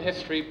point in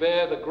history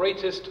bear the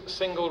greatest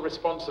single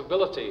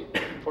responsibility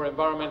for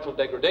environmental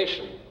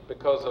degradation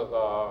because of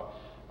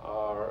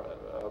our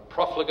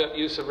profligate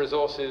use of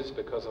resources,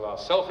 because of our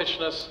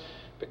selfishness,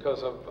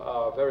 because of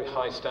our very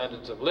high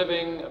standards of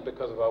living, and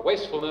because of our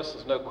wastefulness.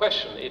 There's no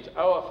question. It's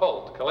our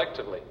fault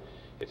collectively.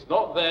 It's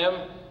not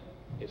them.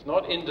 It's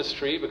not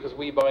industry, because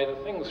we buy the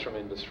things from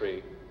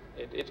industry.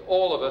 It's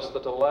all of us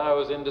that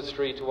allows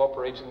industry to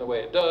operate in the way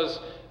it does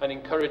and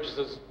encourages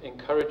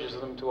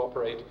them to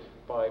operate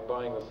by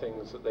buying the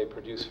things that they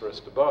produce for us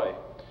to buy.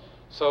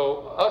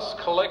 So us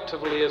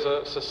collectively as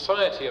a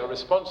society are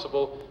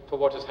responsible for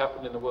what has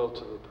happened in the world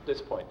to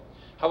this point.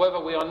 However,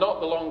 we are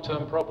not the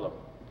long-term problem.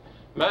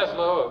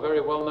 Maslow, a very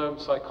well-known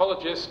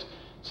psychologist,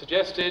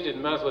 suggested in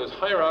Maslow's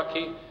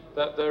hierarchy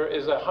that there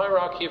is a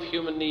hierarchy of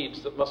human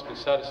needs that must be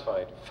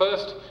satisfied.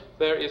 First,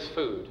 there is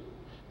food.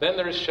 Then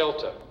there is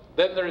shelter.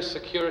 Then there is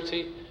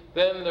security.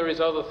 Then there is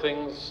other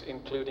things,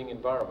 including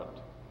environment.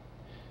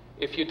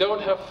 If you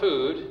don't have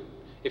food,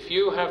 if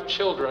you have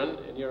children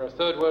and you're a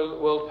third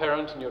world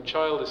parent and your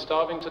child is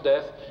starving to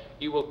death,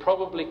 you will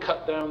probably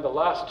cut down the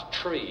last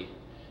tree,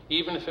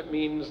 even if it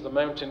means the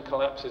mountain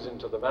collapses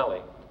into the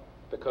valley,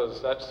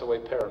 because that's the way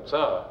parents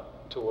are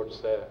towards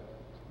their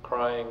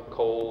crying,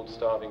 cold,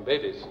 starving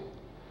babies.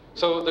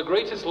 So the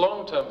greatest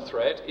long-term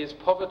threat is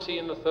poverty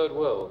in the third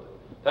world.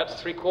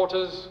 That's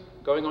 3/4,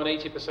 going on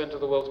 80% of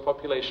the world's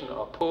population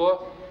are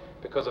poor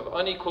because of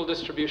unequal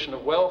distribution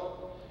of wealth,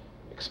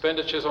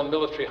 expenditures on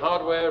military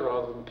hardware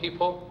rather than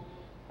people,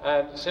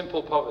 and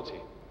simple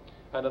poverty.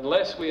 And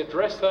unless we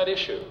address that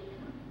issue,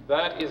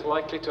 that is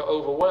likely to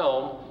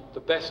overwhelm the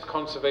best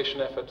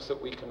conservation efforts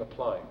that we can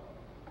apply.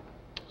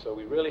 So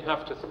we really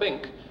have to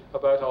think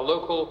about our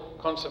local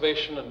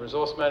conservation and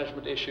resource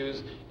management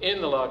issues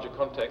in the larger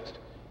context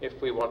if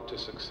we want to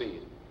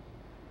succeed.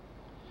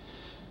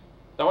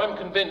 Now, I'm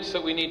convinced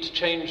that we need to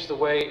change the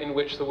way in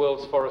which the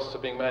world's forests are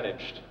being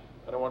managed.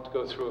 And I want to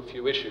go through a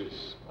few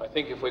issues. I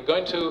think if we're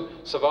going to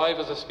survive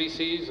as a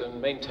species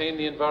and maintain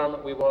the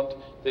environment we want,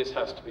 this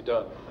has to be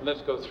done. And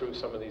let's go through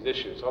some of these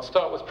issues. I'll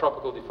start with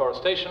tropical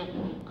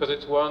deforestation, because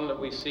it's one that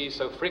we see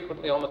so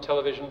frequently on the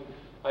television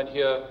and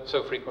hear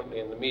so frequently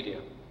in the media.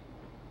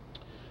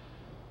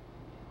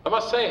 I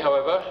must say,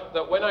 however,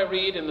 that when I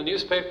read in the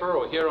newspaper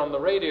or hear on the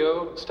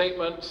radio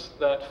statements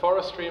that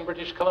forestry in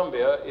British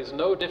Columbia is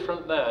no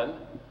different than,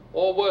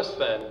 or worse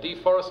than,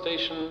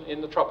 deforestation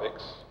in the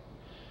tropics,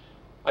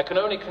 I can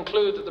only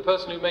conclude that the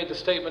person who made the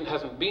statement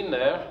hasn't been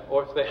there,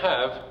 or if they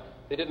have,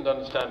 they didn't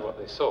understand what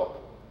they saw.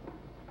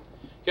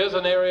 Here's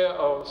an area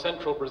of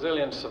central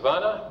Brazilian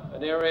savanna,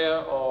 an area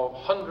of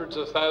hundreds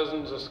of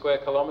thousands of square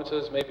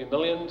kilometers, maybe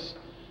millions,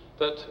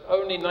 that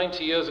only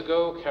 90 years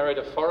ago carried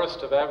a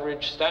forest of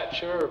average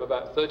stature of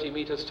about 30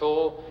 meters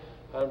tall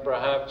and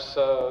perhaps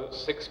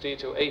 60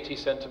 to 80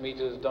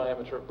 centimeters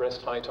diameter at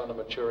breast height on a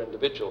mature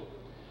individual.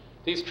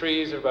 These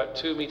trees are about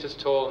 2 meters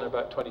tall and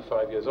about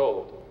 25 years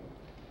old.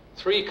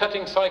 3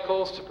 cutting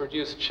cycles to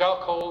produce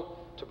charcoal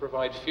to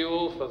provide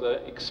fuel for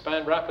the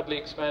rapidly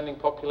expanding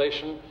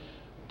population,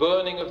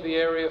 burning of the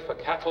area for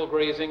cattle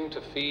grazing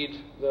to feed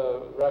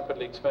the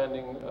rapidly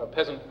expanding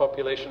peasant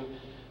population,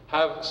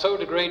 have so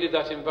degraded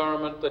that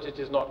environment that it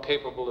is not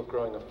capable of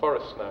growing a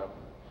forest now.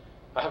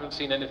 I haven't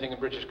seen anything in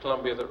British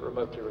Columbia that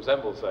remotely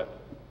resembles that.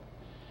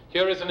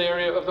 Here is an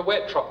area of the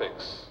wet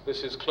tropics.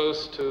 This is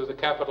close to the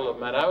capital of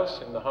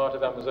Manaus in the heart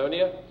of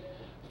Amazonia.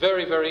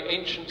 Very, very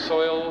ancient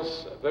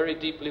soils, very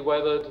deeply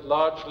weathered,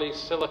 largely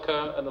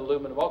silica and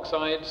aluminum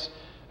oxides,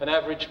 an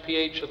average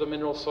pH of the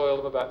mineral soil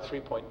of about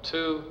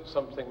 3.2,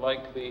 something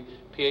like the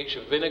pH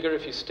of vinegar.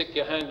 If you stick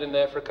your hand in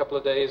there for a couple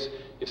of days,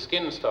 your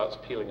skin starts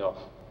peeling off.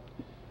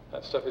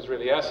 That stuff is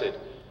really acid.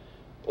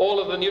 All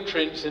of the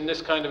nutrients in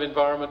this kind of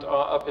environment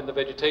are up in the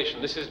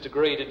vegetation. This is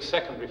degraded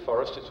secondary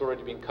forest. It's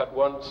already been cut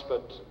once,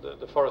 but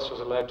the forest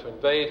was allowed to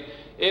invade.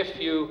 If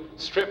you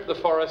strip the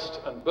forest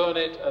and burn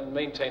it and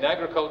maintain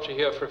agriculture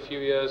here for a few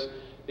years,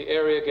 the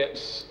area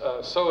gets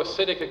so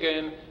acidic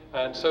again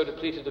and so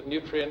depleted of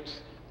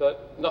nutrients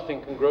that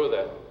nothing can grow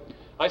there.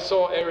 I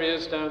saw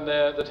areas down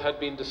there that had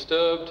been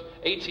disturbed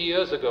 80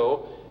 years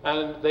ago,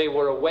 and they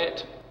were a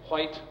wet,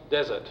 white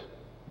desert.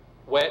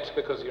 Wet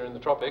because you're in the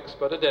tropics,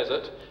 but a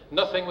desert.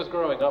 Nothing was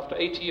growing. After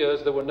 80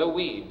 years, there were no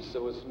weeds.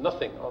 There was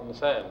nothing on the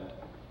sand.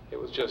 It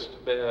was just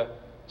bare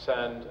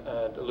sand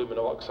and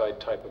aluminum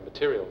oxide type of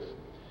materials.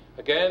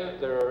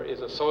 Again, there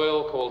is a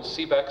soil called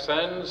Seaback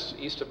Sands,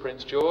 east of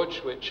Prince George,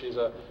 which is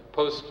a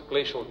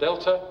post-glacial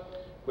delta,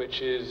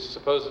 which is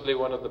supposedly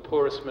one of the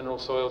poorest mineral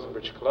soils in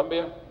British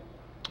Columbia.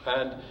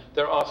 And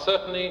there are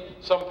certainly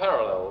some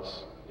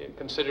parallels.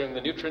 considering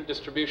the nutrient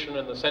distribution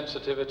and the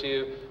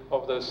sensitivity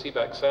of those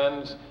seaback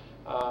sands,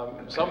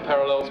 some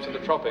parallels to the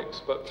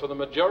tropics. But for the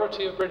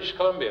majority of British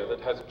Columbia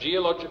that has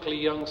geologically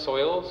young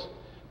soils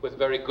with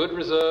very good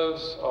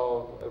reserves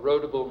of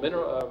erodible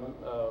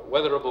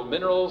weatherable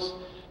minerals,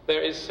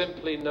 there is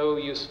simply no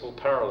useful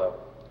parallel.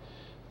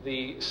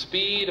 The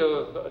speed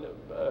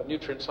of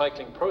nutrient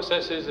cycling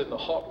processes in the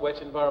hot,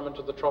 wet environment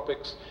of the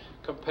tropics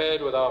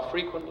compared with our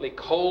frequently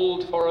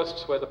cold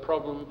forests where the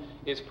problem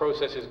is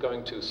processes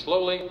going too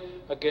slowly,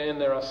 again,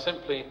 there are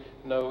simply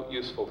no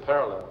useful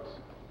parallels.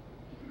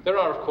 There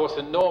are, of course,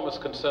 enormous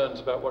concerns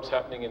about what's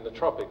happening in the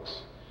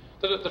tropics.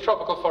 The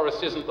tropical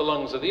forest isn't the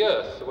lungs of the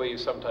earth, the way you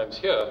sometimes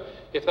hear.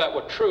 If that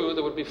were true,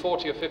 there would be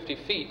 40 or 50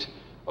 feet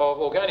of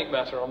organic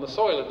matter on the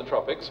soil in the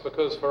tropics,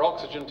 because for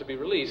oxygen to be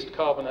released,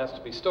 carbon has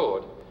to be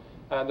stored.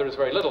 And there is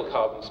very little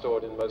carbon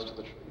stored in most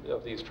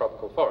of these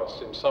tropical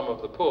forests. In some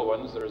of the poor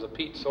ones, there is a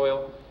peat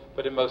soil,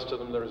 but in most of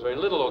them, there is very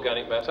little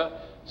organic matter.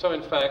 So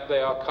in fact, they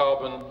are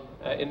carbon,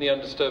 in the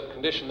undisturbed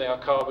condition, they are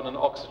carbon and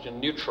oxygen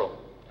neutral.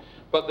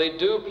 But they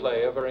do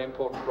play a very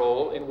important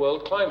role in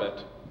world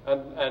climate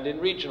and in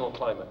regional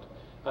climate.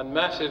 And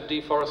massive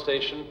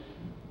deforestation,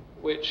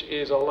 which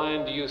is a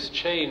land use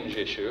change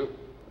issue,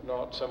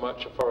 not so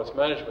much a forest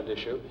management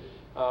issue,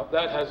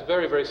 that has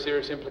very, very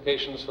serious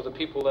implications for the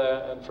people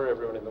there and for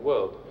everyone in the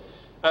world.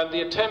 And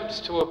the attempts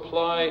to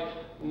apply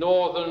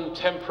northern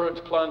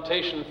temperate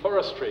plantation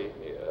forestry,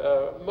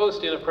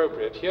 most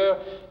inappropriate. Here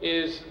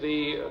is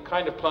the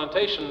kind of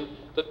plantation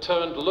that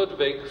turned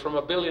Ludwig from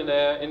a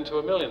billionaire into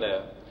a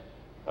millionaire.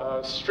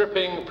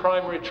 Stripping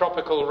primary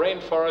tropical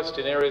rainforest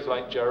in areas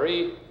like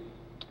Jari,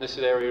 this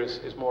area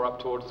is more up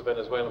towards the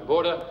Venezuelan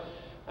border,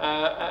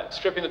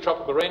 stripping the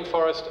tropical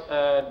rainforest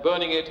and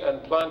burning it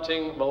and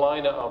planting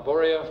Melina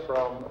arborea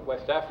from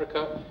West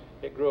Africa.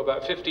 It grew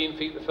about 15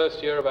 feet the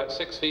first year, about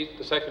 6 feet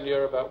the second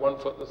year, about 1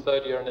 foot the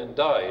third year, and then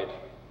died.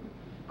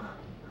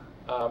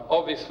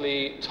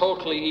 Obviously,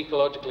 totally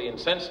ecologically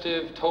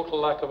insensitive, total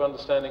lack of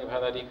understanding of how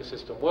that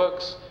ecosystem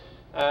works,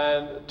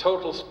 and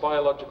total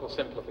biological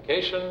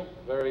simplification,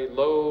 very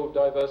low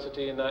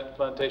diversity in that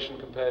plantation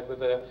compared with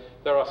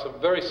there are some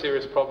very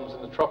serious problems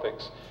in the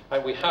tropics,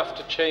 and we have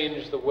to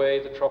change the way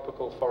the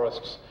tropical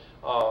forests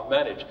are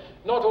managed.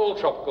 Not all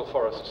tropical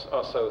forests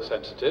are so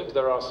sensitive.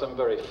 There are some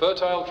very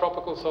fertile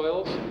tropical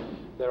soils.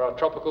 There are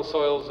tropical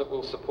soils that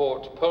will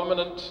support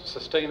permanent,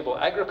 sustainable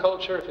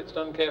agriculture if it's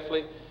done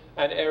carefully,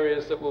 and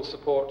areas that will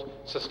support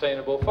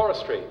sustainable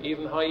forestry,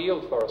 even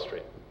high-yield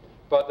forestry.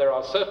 But there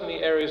are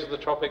certainly areas of the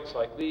tropics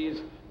like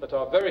these that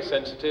are very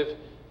sensitive,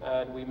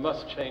 and we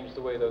must change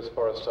the way those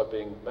forests are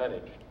being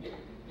managed.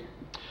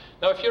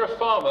 Now, if you're a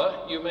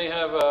farmer, you may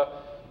have a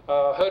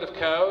herd of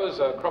cows,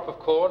 a crop of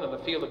corn, and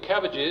a field of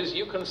cabbages.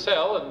 You can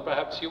sell, and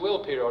perhaps you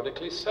will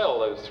periodically sell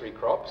those 3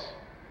 crops,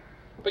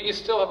 but you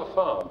still have a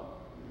farm.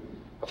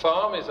 A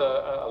farm is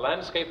a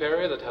landscape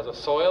area that has a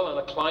soil and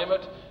a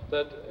climate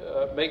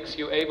that makes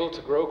you able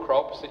to grow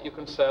crops that you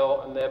can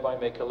sell and thereby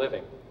make a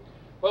living.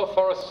 Well,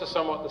 forests are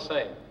somewhat the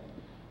same.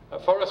 A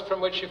forest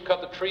from which you've cut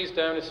the trees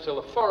down is still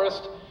a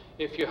forest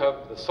if you have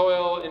the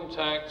soil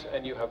intact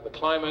and you have the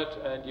climate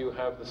and you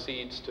have the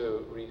seeds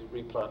to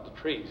replant the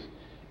trees.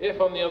 If,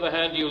 on the other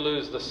hand, you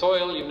lose the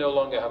soil, you no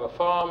longer have a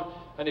farm,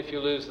 and if you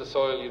lose the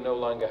soil, you no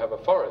longer have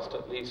a forest,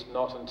 at least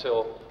not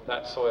until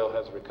that soil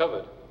has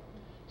recovered.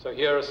 So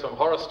here are some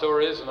horror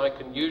stories, and I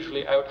can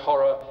usually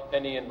out-horror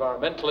any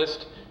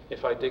environmentalist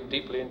if I dig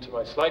deeply into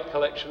my slide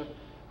collection.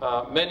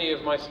 Many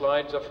of my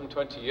slides are from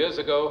 20 years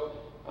ago.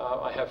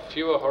 I have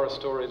fewer horror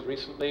stories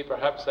recently.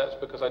 Perhaps that's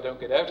because I don't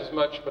get out as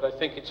much, but I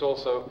think it's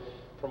also,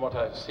 from what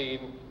I've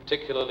seen,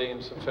 particularly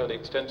in some fairly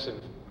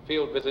extensive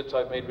field visits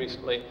I've made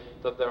recently,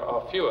 that there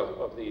are fewer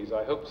of these.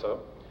 I hope so.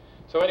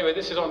 So anyway,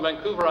 this is on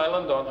Vancouver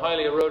Island on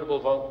highly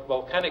erodible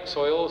volcanic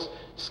soils,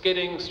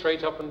 skidding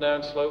straight up and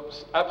down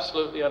slopes,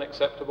 absolutely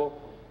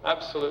unacceptable,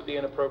 absolutely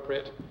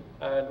inappropriate,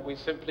 and we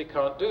simply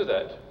can't do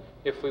that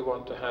if we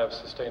want to have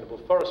sustainable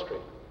forestry.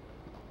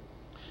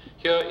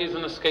 Here is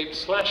an escaped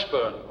slash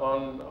burn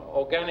on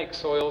organic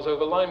soils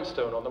over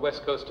limestone on the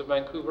west coast of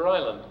Vancouver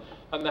Island.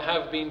 And there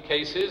have been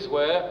cases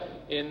where,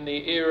 in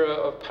the era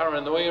of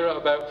paranoia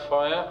about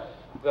fire,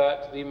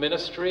 that the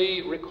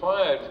ministry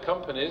required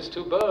companies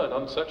to burn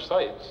on such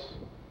sites.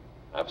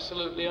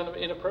 Absolutely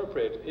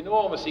inappropriate.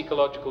 Enormous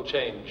ecological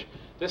change.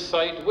 This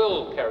site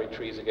will carry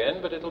trees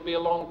again, but it'll be a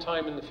long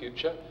time in the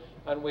future,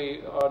 and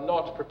we are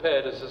not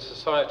prepared as a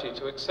society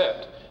to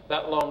accept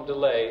that long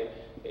delay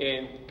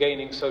in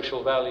gaining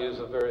social values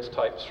of various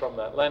types from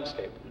that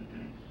landscape.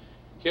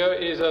 Here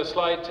is a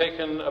slide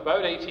taken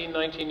about 18,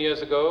 19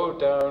 years ago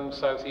down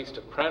southeast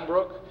of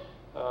Cranbrook.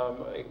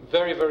 A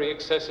very, very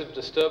excessive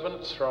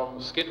disturbance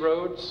from skid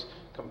roads,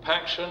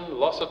 compaction,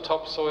 loss of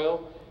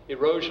topsoil,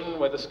 erosion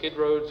where the skid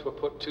roads were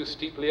put too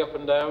steeply up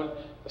and down,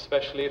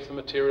 especially if the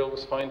material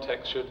was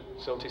fine-textured,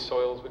 silty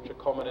soils, which are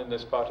common in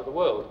this part of the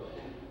world.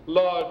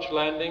 Large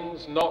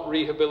landings, not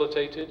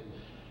rehabilitated,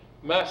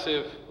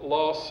 massive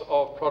loss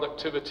of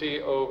productivity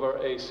over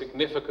a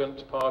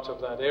significant part of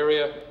that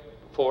area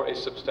for a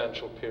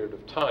substantial period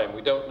of time.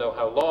 We don't know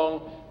how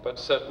long. but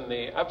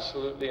certainly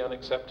absolutely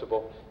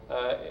unacceptable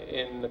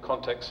in the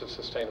context of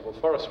sustainable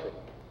forestry.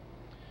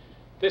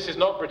 This is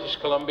not British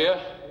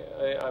Columbia,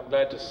 I'm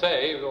glad to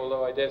say,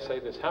 although I dare say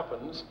this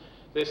happens.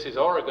 This is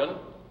Oregon.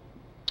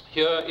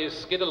 Here is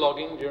skidder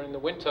logging during the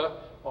winter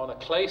on a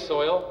clay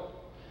soil.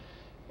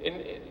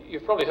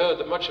 You've probably heard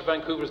that much of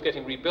Vancouver is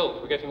getting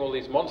rebuilt. We're getting all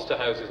these monster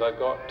houses. I've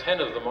got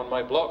 10 of them on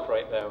my block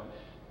right now.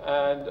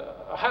 And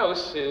a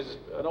house is,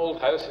 an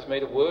old house is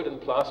made of wood and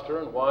plaster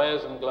and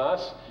wires and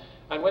glass.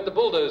 And when the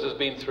bulldozer's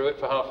been through it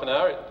for half an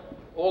hour,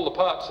 all the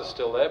parts are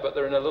still there, but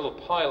they're in a little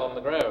pile on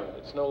the ground.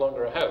 It's no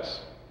longer a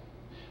house.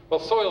 Well,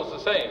 soil's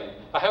the same.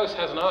 A house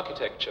has an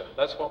architecture.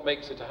 That's what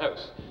makes it a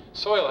house.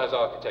 Soil has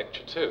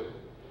architecture too.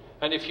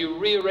 And if you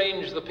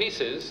rearrange the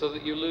pieces so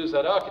that you lose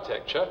that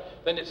architecture,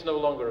 then it's no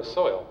longer a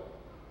soil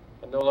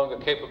and no longer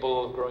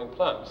capable of growing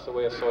plants the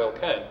way a soil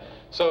can.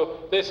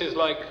 So this is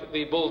like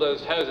the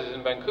bulldozed houses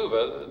in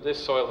Vancouver.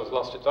 This soil has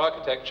lost its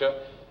architecture,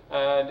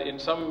 and in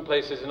some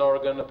places in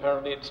Oregon,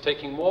 apparently it's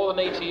taking more than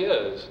 80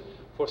 years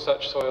for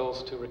such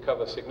soils to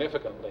recover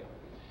significantly.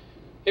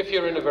 If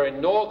you're in a very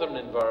northern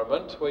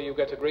environment where you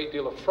get a great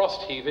deal of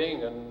frost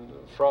heaving and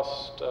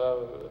frost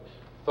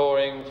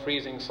thawing,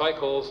 freezing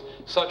cycles,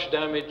 such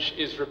damage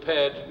is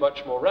repaired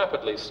much more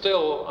rapidly.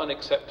 Still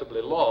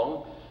unacceptably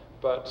long,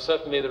 but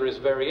certainly there is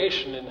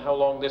variation in how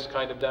long this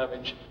kind of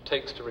damage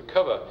takes to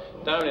recover.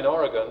 Down in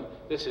Oregon,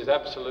 this is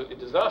absolutely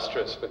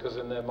disastrous because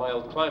in their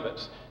mild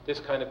climates, this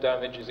kind of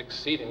damage is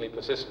exceedingly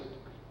persistent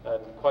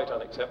and quite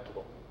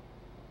unacceptable.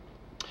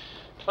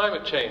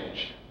 Climate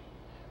change.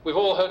 We've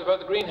all heard about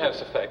the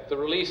greenhouse effect, the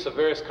release of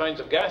various kinds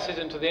of gases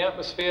into the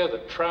atmosphere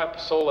that trap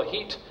solar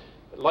heat.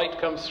 Light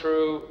comes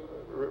through,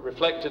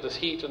 reflected as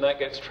heat, and that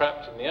gets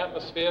trapped in the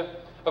atmosphere.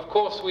 Of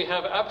course, we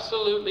have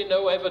absolutely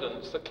no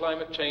evidence that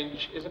climate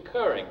change is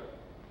occurring.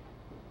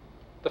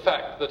 The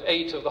fact that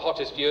 8 of the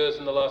hottest years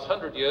in the last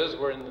 100 years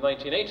were in the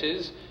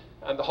 1980s,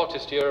 and the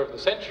hottest year of the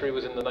century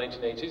was in the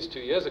 1980s,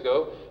 2 years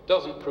ago,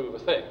 doesn't prove a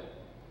thing,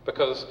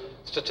 because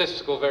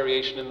statistical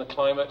variation in the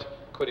climate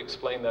could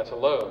explain that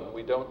alone.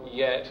 We don't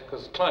yet,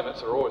 because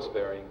climates are always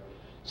varying.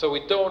 So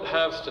we don't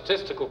have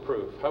statistical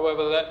proof.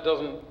 However, that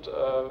doesn't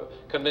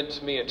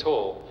convince me at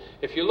all.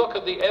 If you look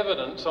at the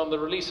evidence on the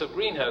release of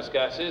greenhouse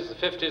gases, the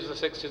 50s,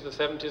 the 60s, the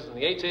 70s, and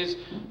the 80s,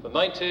 the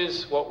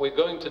 90s, what we're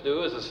going to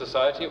do as a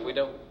society if we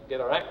don't get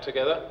our act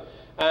together,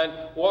 and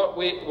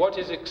what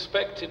is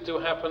expected to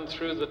happen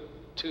through the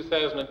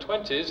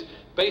 2020s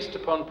based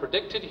upon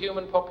predicted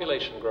human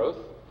population growth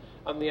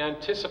and the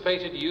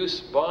anticipated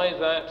use by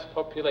that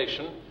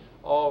population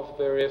of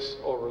various,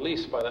 or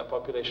released by that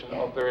population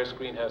of various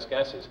greenhouse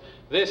gases.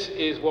 This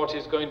is what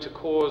is going to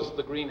cause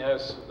the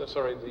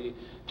the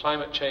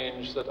climate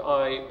change that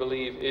I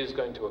believe is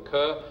going to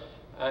occur,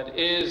 and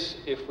is,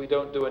 if we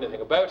don't do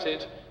anything about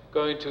it,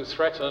 going to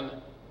threaten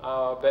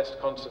our best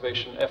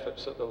conservation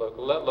efforts at the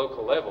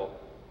local level.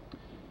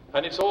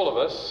 And it's all of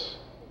us.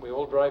 We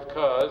all drive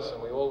cars,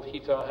 and we all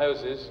heat our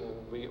houses,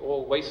 and we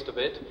all waste a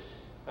bit,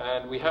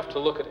 and we have to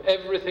look at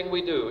everything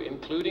we do,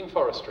 including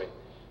forestry,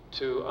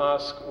 to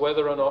ask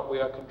whether or not we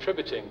are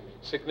contributing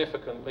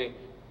significantly,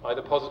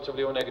 either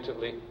positively or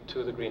negatively,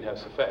 to the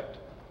greenhouse effect.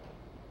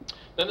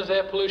 Then there's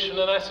air pollution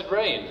and acid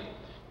rain.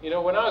 You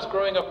know, when I was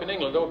growing up in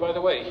England, oh, by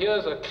the way,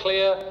 here's a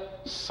clear,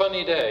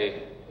 sunny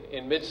day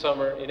in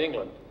midsummer in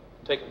England,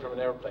 taken from an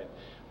aeroplane.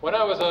 When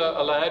I was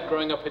a lad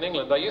growing up in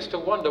England, I used to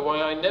wonder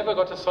why I never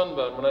got a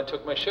sunburn when I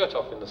took my shirt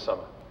off in the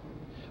summer.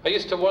 I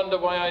used to wonder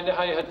why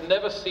I had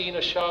never seen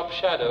a sharp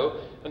shadow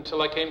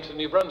until I came to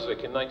New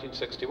Brunswick in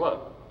 1961.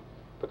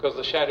 Because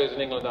the shadows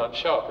in England aren't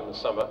sharp in the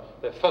summer,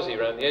 they're fuzzy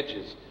around the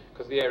edges,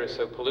 because the air is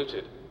so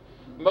polluted.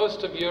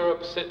 Most of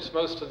Europe sits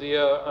most of the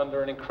year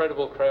under an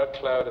incredible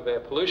cloud of air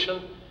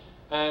pollution,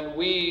 and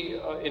we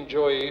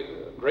enjoy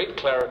great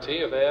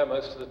clarity of air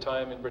most of the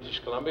time in British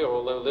Columbia,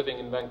 although living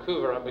in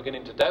Vancouver, I'm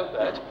beginning to doubt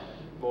that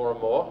more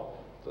and more.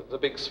 The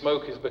big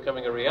smoke is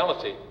becoming a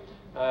reality.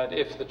 And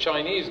if the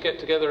Chinese get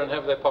together and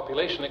have their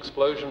population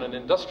explosion and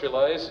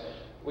industrialize,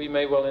 we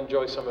may well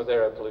enjoy some of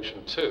their air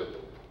pollution too,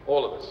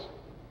 all of us.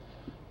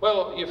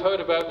 Well, you've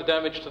heard about the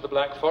damage to the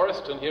Black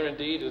Forest, and here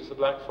indeed is the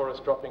Black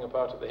Forest dropping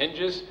apart at the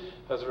hinges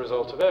as a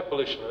result of air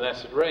pollution and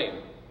acid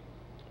rain.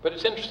 But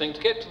it's interesting,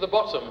 to get to the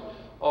bottom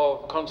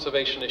of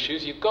conservation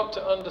issues, you've got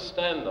to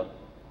understand them.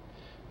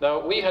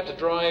 Now, we had to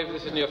drive,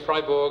 this is near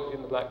Freiburg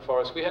in the Black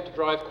Forest, we had to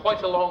drive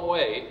quite a long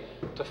way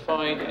to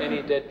find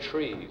any dead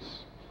trees.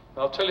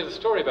 And I'll tell you the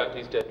story about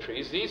these dead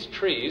trees. These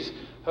trees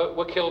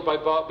were killed by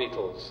bark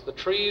beetles. The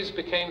trees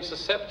became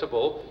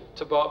susceptible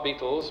to bark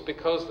beetles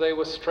because they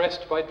were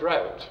stressed by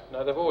drought.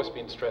 Now, they've always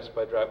been stressed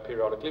by drought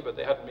periodically, but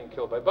they hadn't been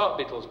killed by bark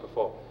beetles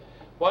before.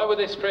 Why were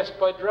they stressed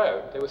by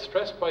drought? They were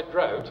stressed by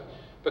drought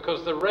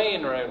because the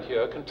rain around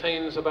here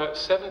contains about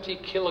 70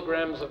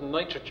 kilograms of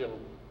nitrogen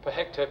per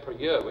hectare per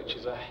year, which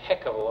is a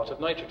heck of a lot of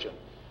nitrogen.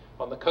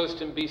 On the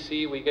coast in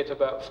BC, we get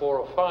about 4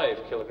 or 5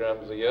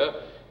 kilograms a year.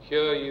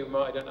 Here,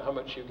 I don't know how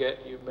much you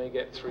may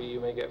get 3, you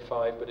may get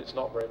 5, but it's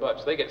not very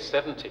much. They get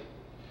 70.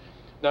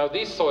 Now,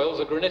 these soils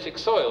are granitic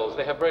soils.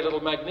 They have very little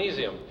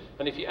magnesium.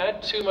 And if you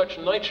add too much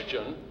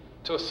nitrogen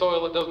to a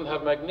soil that doesn't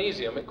have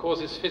magnesium, it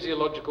causes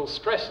physiological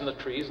stress in the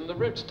trees and the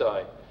roots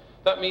die.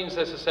 That means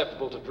they're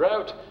susceptible to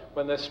drought.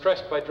 When they're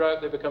stressed by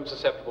drought, they become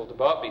susceptible to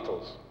bark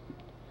beetles.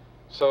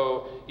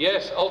 So,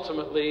 yes,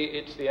 ultimately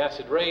it's the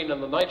acid rain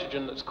and the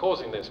nitrogen that's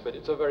causing this, but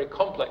it's a very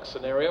complex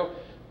scenario.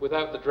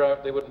 Without the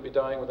drought, they wouldn't be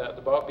dying. Without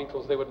the bark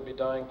beetles, they wouldn't be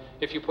dying.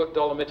 If you put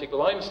dolomitic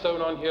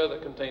limestone on here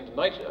that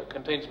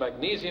contains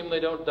magnesium, they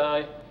don't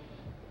die.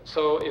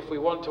 So if we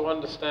want to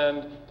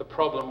understand the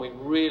problem, we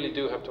really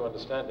do have to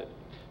understand it.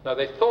 Now,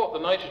 they thought the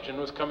nitrogen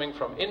was coming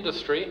from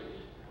industry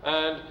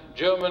and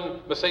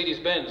German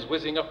Mercedes-Benz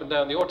whizzing up and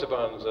down the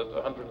autobahns at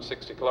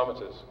 160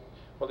 kilometers.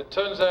 Well, it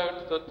turns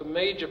out that the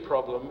major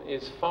problem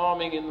is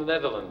farming in the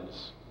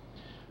Netherlands,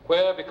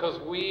 where, because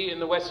we in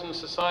the Western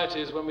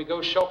societies, when we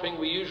go shopping,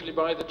 we usually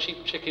buy the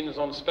cheap chickens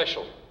on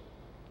special.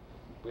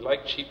 We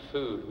like cheap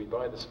food, we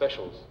buy the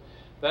specials.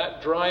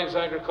 That drives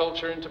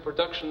agriculture into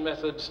production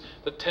methods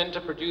that tend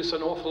to produce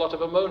an awful lot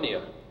of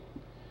ammonia.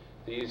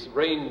 These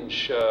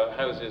range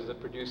houses that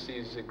produce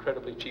these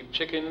incredibly cheap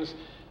chickens,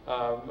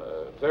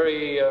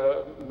 very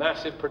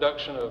massive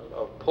production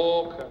of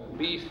pork and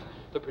beef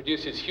that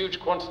produces huge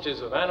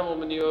quantities of animal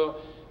manure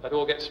that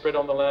all gets spread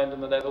on the land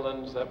in the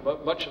Netherlands.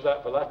 Much of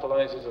that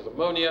volatilizes as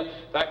ammonia.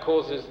 That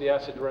causes the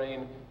acid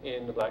rain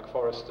in the Black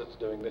Forest that's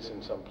doing this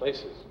in some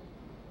places.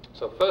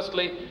 So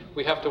firstly,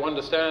 we have to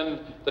understand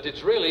that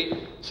it's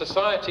really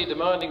society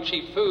demanding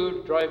cheap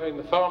food, driving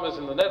the farmers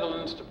in the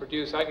Netherlands to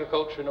produce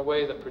agriculture in a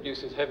way that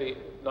produces heavy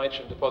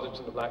nitrogen deposits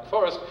in the Black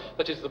Forest.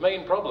 That is the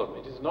main problem.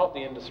 It is not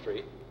the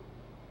industry,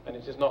 and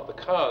it is not the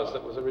cars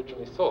that was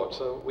originally thought.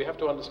 So we have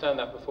to understand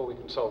that before we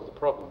can solve the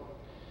problem.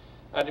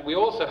 And we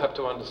also have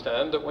to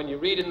understand that when you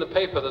read in the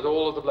paper that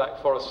all of the Black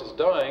Forest is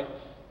dying,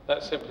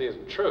 that simply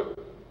isn't true.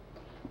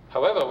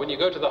 However, when you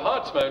go to the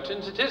Harz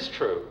Mountains, it is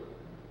true.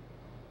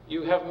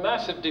 You have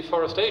massive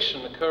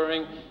deforestation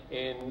occurring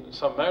in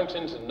some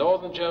mountains in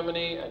northern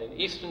Germany and in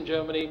eastern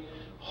Germany.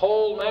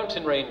 Whole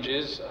mountain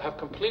ranges have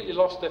completely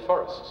lost their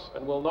forests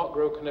and will not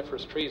grow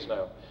coniferous trees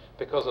now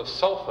because of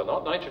sulfur,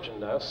 not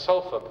nitrogen now,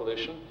 sulfur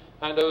pollution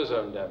and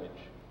ozone damage.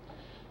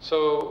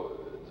 So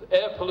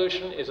air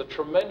pollution is a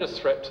tremendous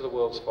threat to the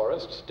world's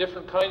forests.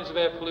 Different kinds of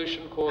air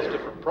pollution cause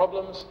different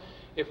problems.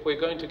 If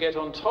we're going to get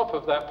on top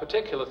of that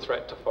particular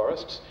threat to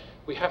forests,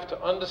 we have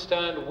to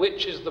understand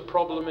which is the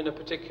problem in a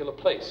particular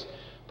place.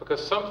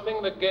 Because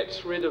something that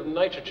gets rid of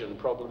nitrogen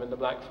problem in the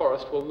Black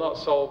Forest will not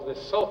solve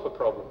this sulfur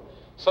problem.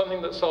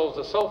 Something that solves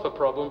the sulfur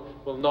problem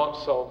will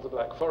not solve the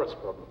Black Forest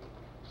problem.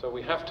 So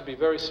we have to be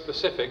very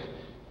specific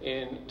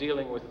in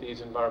dealing with these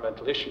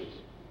environmental issues.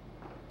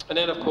 And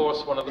then, of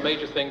course, one of the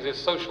major things is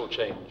social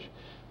change.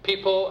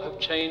 People have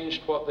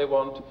changed what they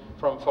want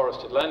from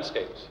forested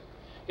landscapes.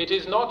 It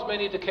is not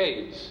many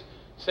decades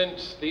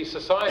since the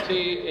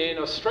society in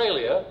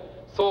Australia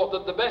thought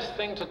that the best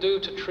thing to do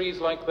to trees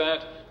like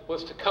that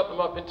was to cut them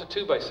up into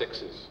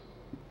 2x6s.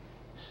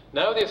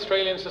 Now the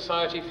Australian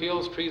society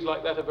feels trees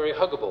like that are very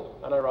huggable,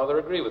 and I rather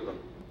agree with them.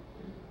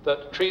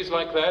 That trees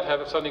like that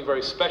have something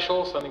very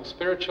special, something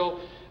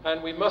spiritual,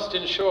 and we must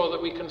ensure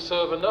that we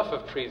conserve enough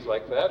of trees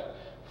like that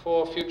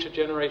for future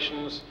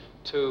generations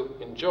to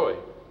enjoy.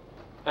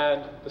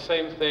 And the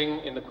same thing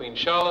in the Queen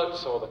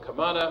Charlotte's or the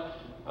Kamana.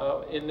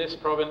 In this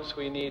province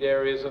we need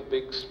areas of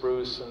big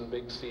spruce and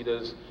big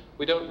cedars.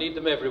 We don't need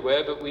them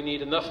everywhere, but we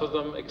need enough of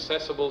them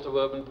accessible to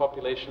urban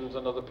populations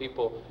and other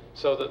people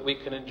so that we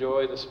can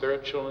enjoy the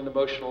spiritual and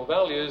emotional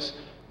values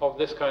of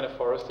this kind of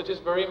forest that is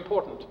very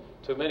important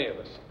to many of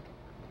us.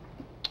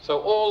 So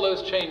all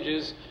those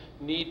changes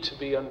need to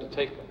be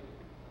undertaken.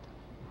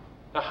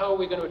 Now, how are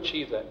we going to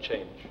achieve that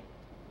change?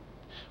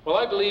 Well,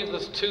 I believe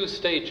there's two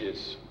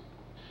stages.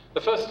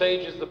 The first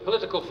stage is the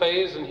political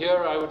phase, and here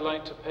I would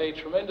like to pay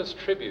tremendous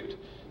tribute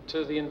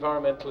to the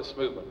environmentalist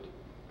movement.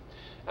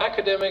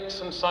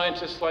 Academics and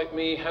scientists like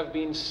me have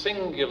been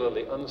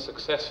singularly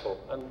unsuccessful,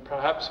 and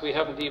perhaps we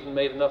haven't even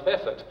made enough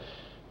effort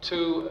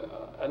to,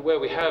 and where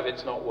we have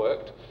it's not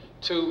worked,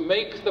 to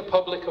make the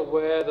public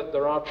aware that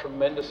there are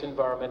tremendous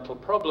environmental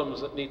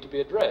problems that need to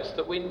be addressed,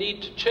 that we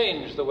need to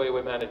change the way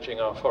we're managing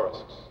our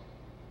forests.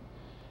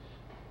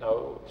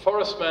 Now,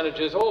 forest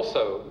managers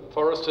also,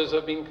 foresters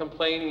have been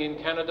complaining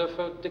in Canada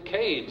for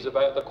decades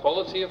about the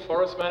quality of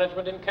forest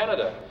management in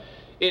Canada.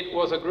 It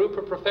was a group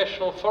of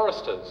professional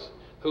foresters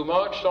who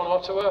marched on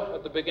Ottawa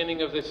at the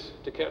beginning of this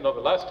decade, not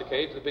the last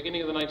decade, the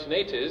beginning of the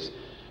 1980s,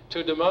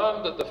 to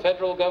demand that the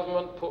federal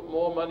government put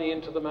more money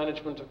into the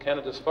management of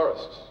Canada's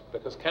forests,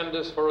 because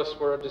Canada's forests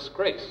were a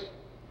disgrace.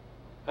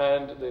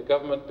 And the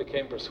government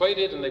became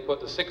persuaded, and they put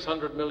the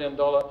 $600 million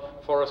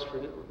Forest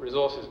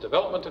Resources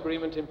Development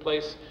Agreement in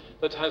place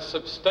that has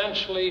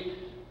substantially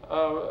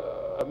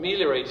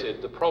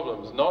ameliorated the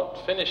problems.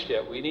 Not finished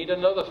yet. We need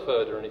another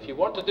further. And if you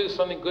want to do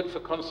something good for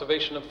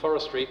conservation and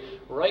forestry,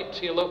 write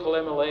to your local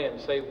MLA and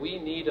say, we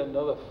need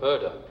another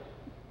further,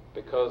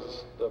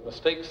 because the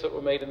mistakes that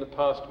were made in the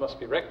past must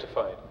be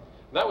rectified.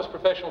 And that was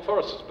professional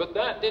foresters, but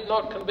that did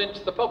not convince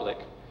the public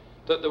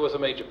that there was a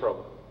major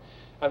problem.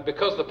 And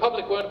because the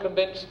public weren't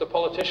convinced, the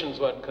politicians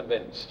weren't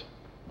convinced.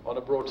 on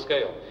a broad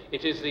scale.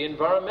 It is the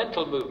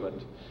environmental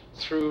movement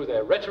through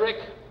their rhetoric,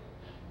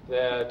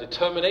 their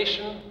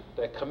determination,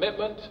 their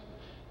commitment,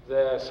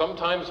 their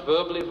sometimes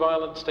verbally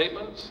violent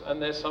statements,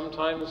 and their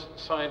sometimes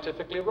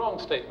scientifically wrong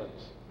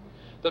statements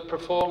that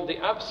perform the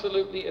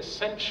absolutely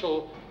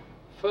essential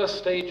first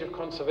stage of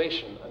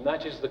conservation, and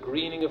that is the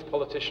greening of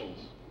politicians.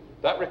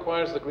 That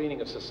requires the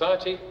greening of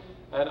society,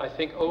 and I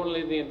think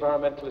only the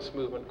environmentalist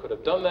movement could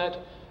have done that,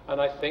 and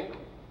I think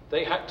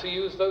they had to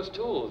use those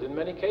tools in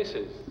many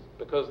cases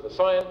because the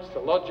science, the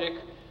logic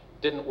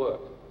didn't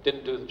work,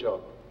 didn't do the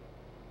job.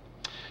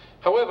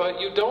 However,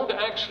 you don't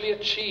actually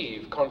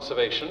achieve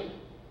conservation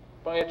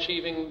by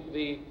achieving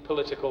the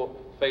political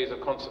phase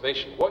of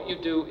conservation. What you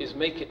do is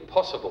make it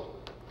possible.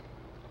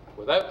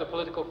 Without the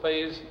political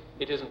phase,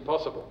 it isn't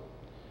possible.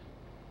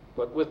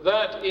 But with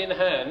that in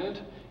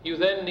hand, you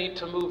then need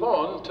to move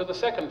on to the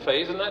second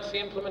phase, and that's the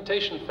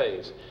implementation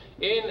phase.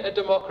 In a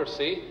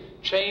democracy,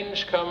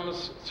 change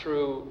comes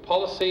through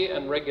policy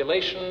and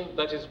regulation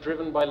that is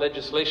driven by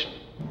legislation.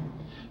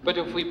 But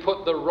if we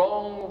put the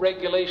wrong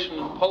regulation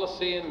and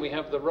policy and we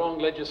have the wrong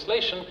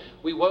legislation,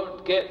 we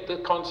won't get the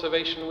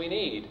conservation we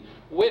need.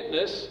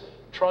 Witness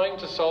trying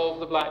to solve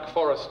the Black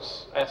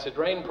Forest's acid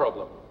rain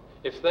problem.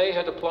 If they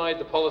had applied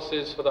the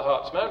policies for the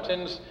Harz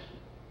Mountains,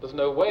 there's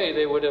no way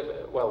they would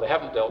have, well, they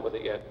haven't dealt with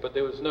it yet, but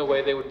there was no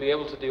way they would be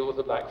able to deal with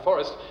the Black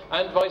Forest,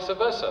 and vice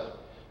versa.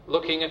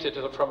 Looking at it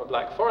from a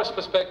Black Forest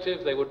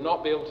perspective, they would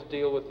not be able to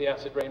deal with the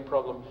acid rain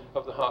problem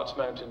of the Harz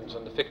Mountains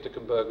and the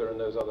Fichtelgebirge and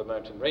those other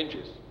mountain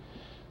ranges.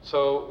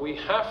 So we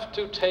have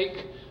to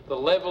take the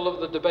level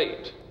of the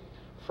debate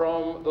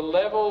from the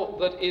level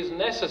that is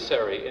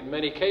necessary in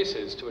many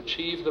cases to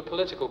achieve the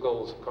political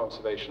goals of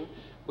conservation.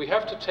 We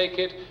have to take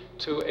it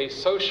to a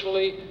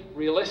socially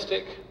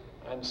realistic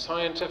and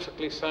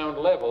scientifically sound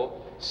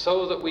level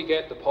so that we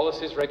get the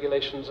policies,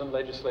 regulations, and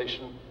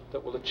legislation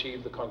that will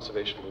achieve the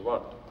conservation we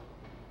want.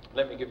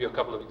 Let me give you a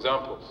couple of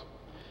examples.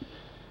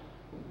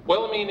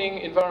 Well-meaning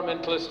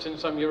environmentalists in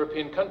some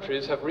European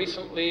countries have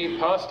recently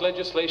passed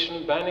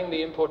legislation banning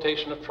the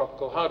importation of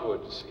tropical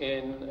hardwoods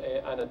in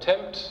an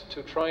attempt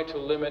to try to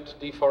limit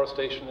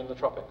deforestation in the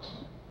tropics.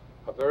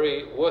 A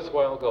very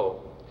worthwhile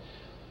goal.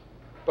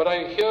 But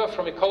I hear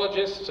from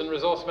ecologists and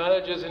resource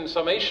managers in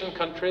some Asian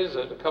countries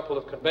at a couple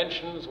of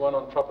conventions, one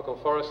on tropical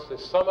forests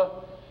this summer,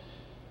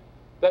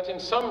 that in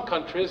some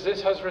countries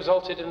this has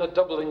resulted in a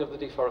doubling of the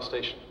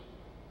deforestation.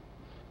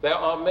 There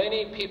are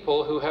many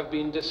people who have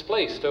been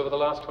displaced over the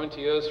last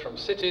 20 years from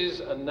cities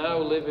and now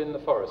live in the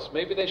forests.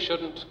 Maybe they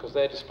shouldn't because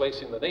they're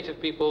displacing the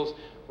native peoples.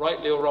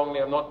 Rightly or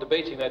wrongly, I'm not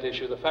debating that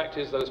issue. The fact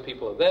is those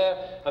people are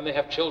there and they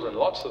have children,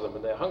 lots of them,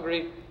 and they're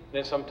hungry and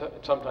they're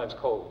sometimes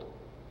cold.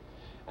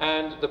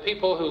 And the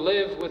people who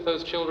live with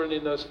those children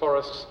in those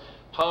forests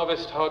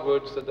harvest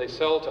hardwoods that they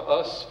sell to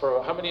us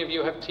for, how many of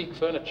you have teak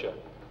furniture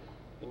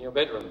in your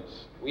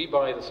bedrooms? We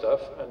buy the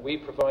stuff and we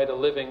provide a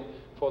living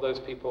for those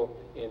people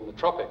in the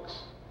tropics.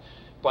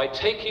 By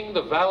taking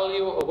the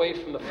value away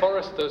from the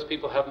forest, those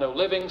people have no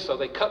living, so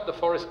they cut the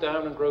forest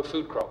down and grow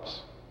food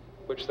crops,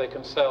 which they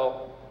can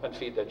sell and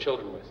feed their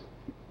children with.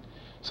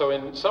 So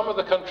in some of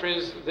the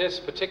countries, this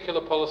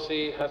particular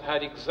policy has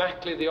had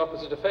exactly the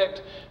opposite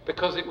effect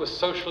because it was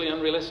socially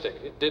unrealistic.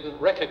 It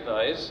didn't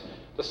recognize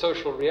the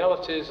social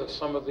realities of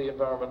some of the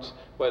environments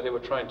where they were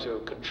trying to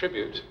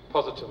contribute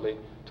positively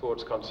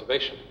towards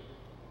conservation.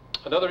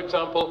 Another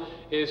example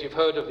is you've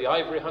heard of the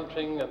ivory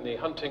hunting and the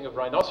hunting of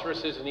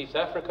rhinoceroses in East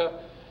Africa.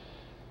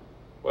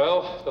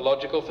 Well, the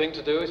logical thing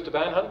to do is to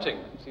ban hunting.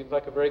 Seems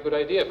like a very good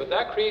idea, but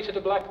that created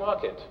a black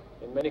market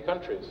in many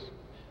countries.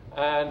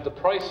 And the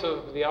price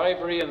of the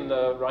ivory and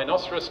the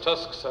rhinoceros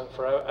tusks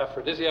for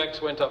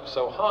aphrodisiacs went up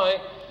so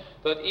high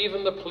that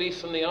even the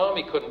police and the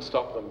army couldn't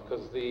stop them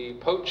because the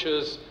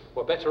poachers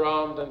were better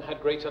armed and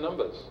had greater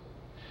numbers.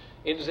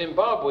 In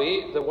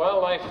Zimbabwe, the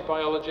wildlife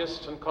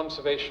biologists and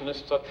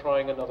conservationists are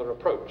trying another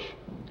approach.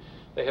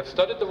 They have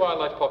studied the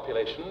wildlife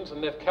populations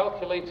and they've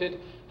calculated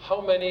how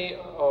many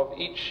of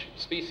each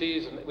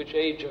species and which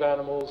age of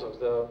animals, of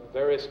the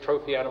various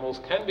trophy animals,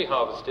 can be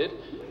harvested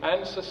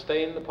and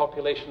sustain the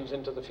populations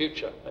into the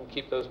future and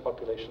keep those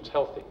populations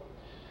healthy.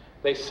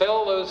 They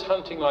sell those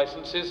hunting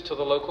licenses to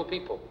the local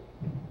people.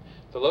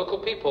 The local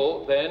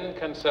people then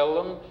can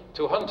sell them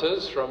to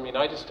hunters from the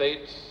United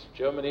States,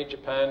 Germany,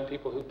 Japan,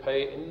 people who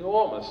pay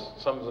enormous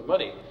sums of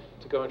money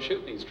to go and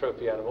shoot these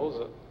trophy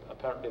animals.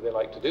 Apparently they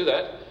like to do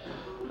that.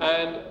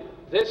 And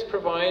this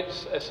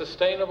provides a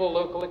sustainable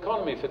local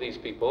economy for these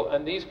people,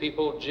 and these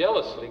people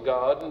jealously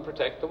guard and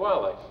protect the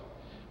wildlife.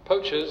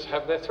 Poachers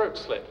have their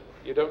throats slit.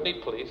 You don't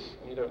need police,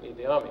 and you don't need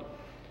the army.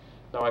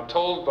 Now, I'm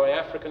told by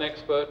African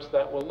experts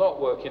that will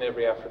not work in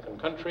every African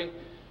country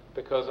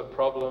because of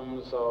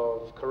problems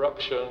of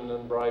corruption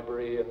and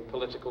bribery and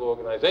political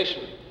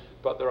organization.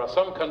 But there are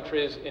some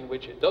countries in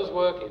which it does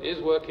work, it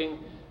is working,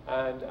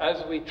 and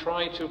as we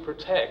try to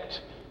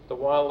protect the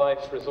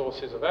wildlife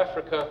resources of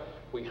Africa,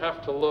 we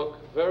have to look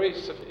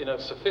in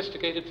a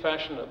sophisticated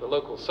fashion at the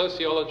local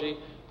sociology,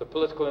 the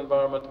political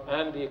environment,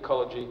 and the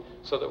ecology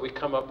so that we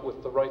come up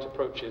with the right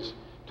approaches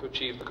to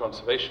achieve the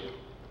conservation.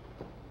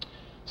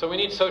 So we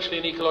need socially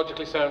and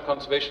ecologically sound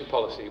conservation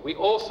policy. We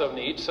also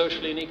need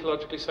socially and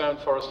ecologically sound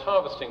forest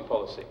harvesting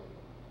policy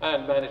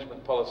and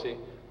management policy,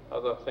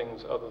 other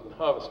things other than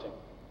harvesting.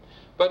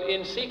 But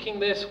in seeking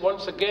this,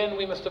 once again,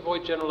 we must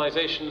avoid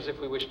generalizations if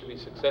we wish to be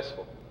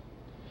successful.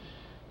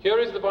 Here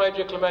is the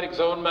biogeoclimatic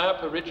zone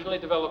map, originally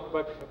developed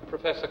by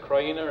Professor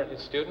Krainer and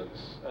his students,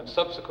 and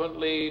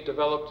subsequently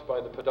developed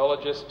by the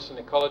podologists and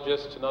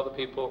ecologists and other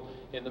people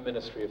in the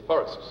Ministry of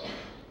Forests.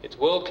 It's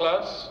world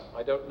class.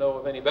 I don't know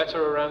of any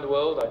better around the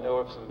world. I know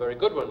of some very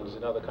good ones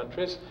in other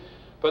countries.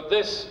 But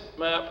this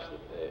map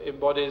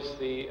embodies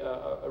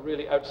a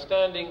really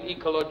outstanding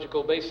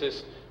ecological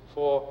basis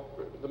for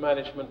the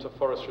management of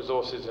forest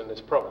resources in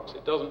this province.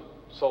 It doesn't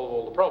solve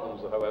all the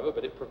problems, however,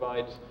 but it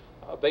provides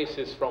a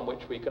basis from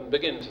which we can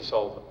begin to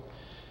solve them.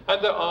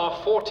 And there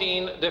are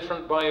 14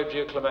 different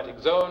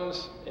biogeoclimatic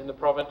zones in the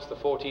province, the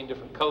 14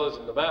 different colors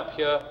in the map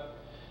here,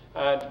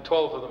 and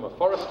 12 of them are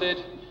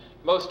forested.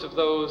 Most of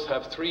those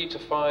have 3 to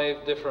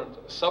 5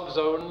 different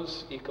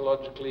subzones,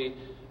 ecologically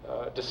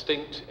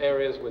distinct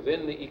areas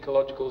within the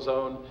ecological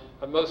zone,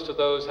 and most of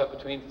those have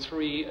between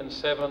 3 and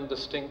 7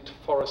 distinct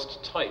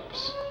forest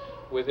types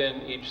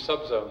within each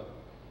subzone.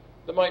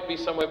 There might be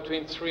somewhere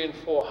between 300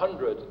 and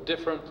 400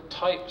 different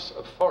types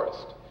of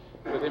forest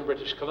within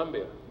British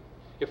Columbia.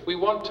 If we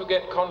want to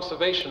get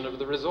conservation of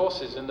the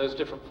resources in those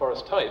different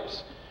forest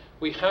types,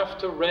 we have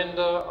to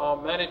render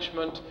our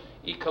management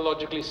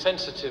ecologically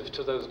sensitive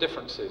to those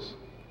differences.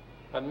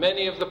 And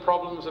many of the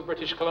problems of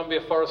British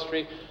Columbia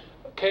forestry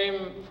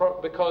came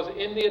because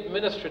in the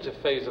administrative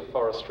phase of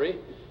forestry,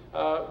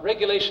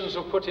 regulations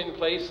were put in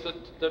place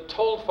that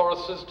told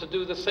foresters to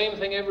do the same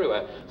thing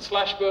everywhere,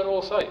 slash burn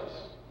all sites.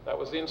 That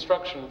was the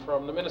instruction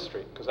from the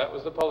ministry, because that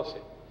was the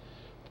policy.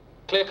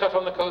 Clear cut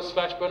on the coast,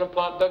 slash burn and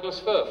plant Douglas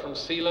fir from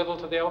sea level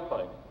to the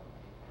alpine.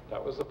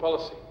 That was the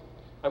policy.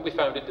 And we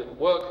found it didn't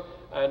work,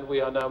 and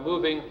we are now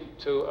moving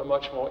to a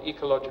much more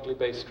ecologically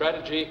based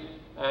strategy,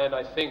 and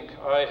I think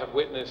I have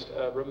witnessed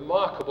a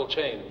remarkable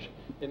change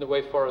in the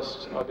way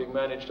forests are being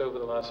managed over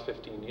the last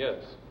 15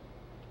 years.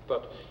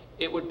 But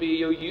it would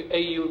be a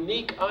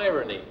unique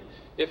irony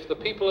if the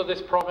people of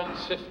this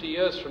province 50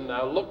 years from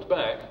now looked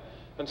back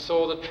and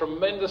saw the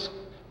tremendous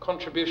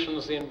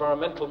contributions the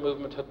environmental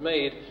movement had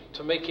made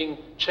to making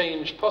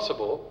change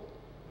possible,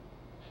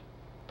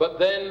 but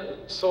then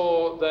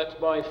saw that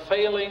by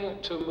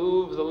failing to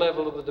move the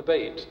level of the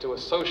debate to a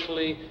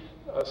socially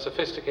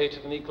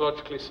sophisticated and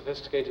ecologically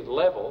sophisticated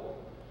level,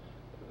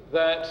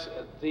 that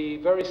the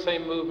very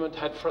same movement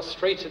had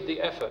frustrated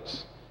the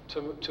efforts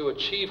to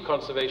achieve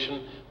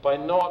conservation by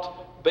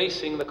not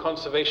basing the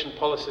conservation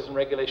policies and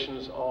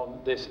regulations on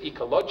this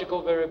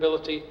ecological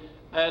variability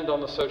and on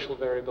the social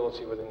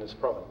variability within this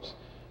province.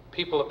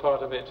 People are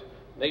part of it,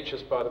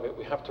 nature's part of it.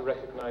 We have to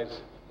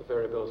recognize the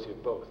variability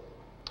of both.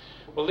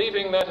 Well,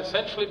 leaving that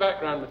essentially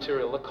background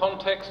material, the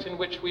context in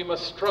which we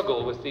must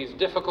struggle with these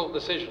difficult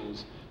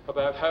decisions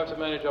about how to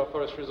manage our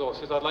forest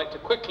resources, I'd like to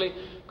quickly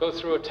go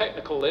through a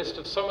technical list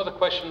of some of the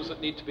questions that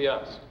need to be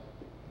asked.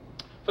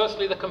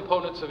 Firstly, the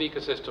components of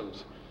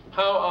ecosystems.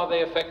 How are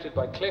they affected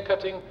by clear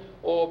cutting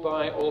or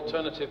by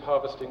alternative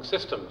harvesting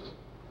systems?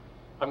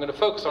 I'm going to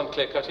focus on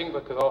clear cutting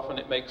because often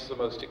it makes the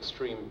most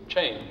extreme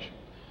change.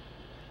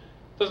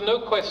 There's no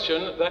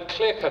question that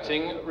clear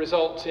cutting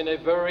results in a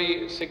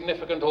very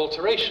significant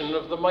alteration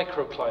of the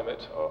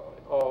microclimate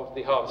of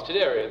the harvested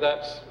area.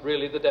 That's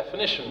really the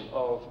definition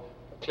of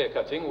clear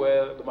cutting,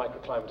 where the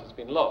microclimate has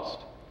been lost.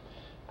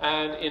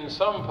 And in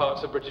some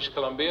parts of British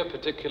Columbia,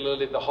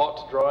 particularly the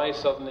hot, dry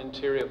southern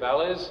interior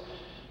valleys,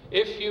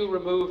 if you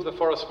remove the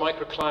forest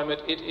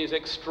microclimate, it is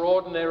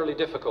extraordinarily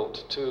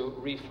difficult to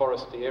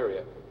reforest the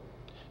area.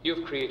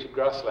 You've created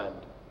grassland,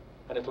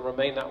 and it'll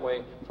remain that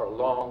way for a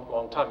long,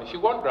 long time. If you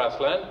want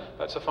grassland,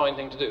 that's a fine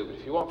thing to do, but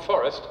if you want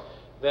forest,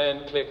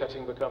 then clear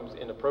cutting becomes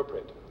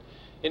inappropriate.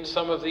 In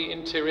some of the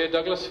interior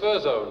Douglas fir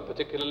zone,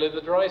 particularly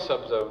the dry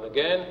subzone,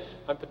 again,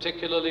 and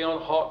particularly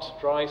on hot,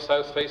 dry,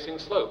 south-facing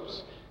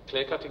slopes,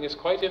 clear cutting is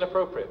quite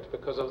inappropriate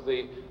because of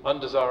the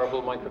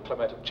undesirable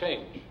microclimatic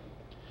change.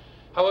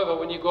 However,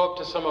 when you go up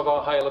to some of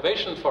our high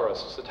elevation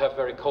forests that have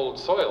very cold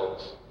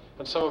soils,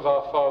 and some of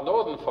our far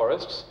northern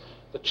forests,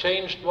 the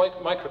changed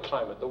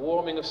microclimate, the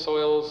warming of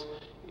soils,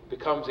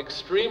 becomes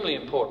extremely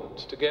important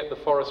to get the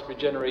forest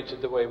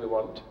regenerated the way we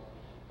want.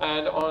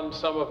 And on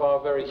some of our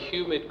very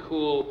humid,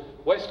 cool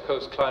west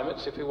coast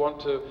climates, if we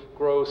want to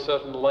grow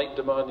certain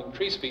light-demanding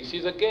tree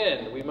species,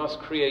 again, we must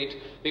create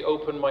the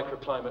open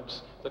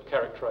microclimates that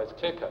characterize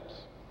clear cuts.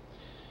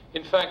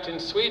 In fact, in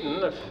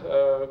Sweden,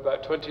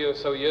 about 20 or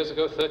so years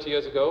ago, 30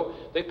 years ago,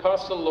 they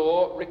passed a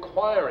law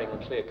requiring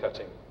clear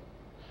cutting.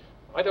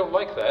 I don't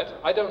like that.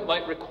 I don't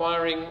like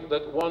requiring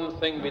that one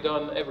thing be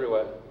done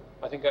everywhere.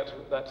 I think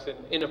that's an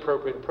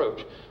inappropriate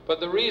approach. But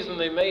the reason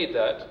they made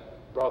that,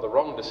 rather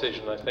wrong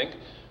decision, I think,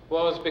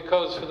 was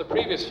because for the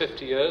previous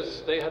 50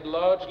 years, they had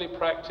largely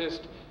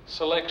practiced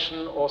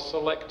selection or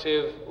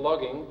selective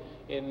logging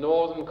in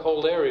northern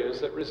cold areas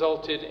that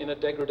resulted in a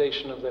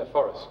degradation of their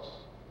forests.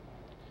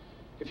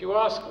 If you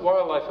ask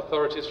wildlife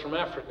authorities from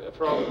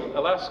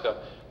Alaska,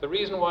 the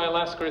reason why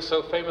Alaska is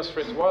so famous for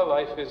its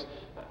wildlife is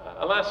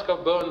Alaska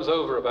burns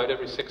over about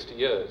every 60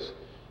 years.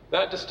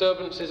 That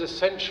disturbance is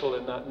essential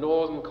in that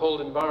northern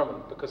cold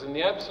environment because in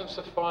the absence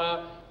of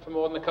fire for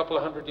more than a couple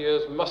of hundred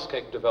years,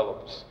 muskeg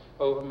develops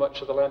over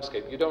much of the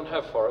landscape. You don't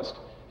have forest,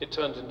 it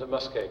turns into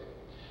muskeg.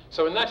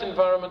 So in that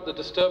environment, the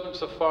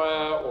disturbance of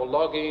fire or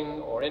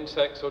logging or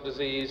insects or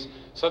disease,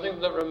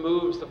 something that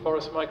removes the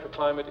forest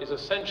microclimate is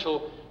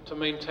essential to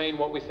maintain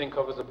what we think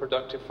of as a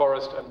productive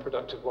forest and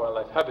productive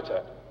wildlife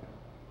habitat.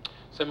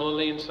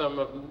 Similarly, in some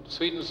of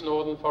Sweden's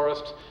northern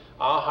forests,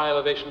 our high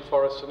elevation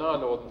forests and our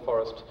northern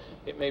forests,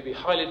 it may be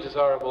highly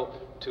desirable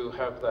to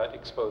have that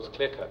exposed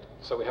clear cut.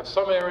 So we have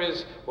some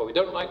areas where we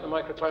don't like the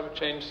microclimate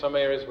change, some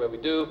areas where we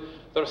do.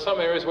 There are some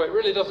areas where it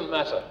really doesn't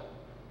matter.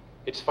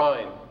 It's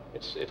fine.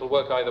 It'll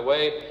work either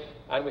way,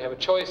 and we have a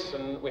choice,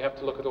 and we have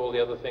to look at all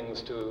the other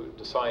things to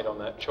decide on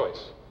that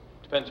choice.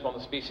 Depends upon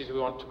the species we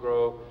want to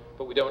grow,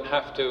 but we don't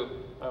have to,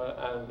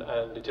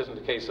 and it isn't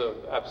a case of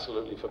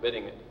absolutely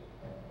forbidding it.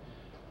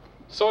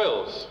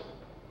 Soils.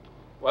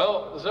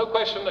 Well, there's no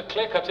question that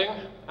clear cutting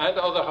and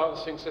other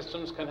harvesting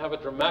systems can have a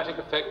dramatic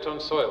effect on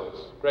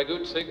soils. Greg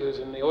Utzig, who's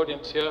in the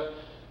audience here,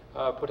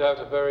 put out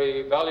a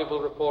very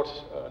valuable report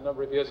a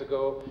number of years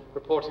ago,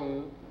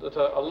 reporting that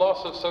a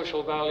loss of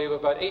social value of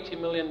about $80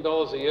 million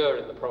a year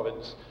in the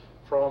province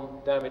from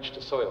damage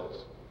to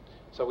soils.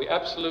 So we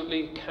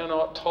absolutely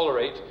cannot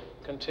tolerate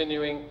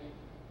continuing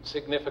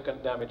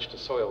significant damage to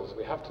soils.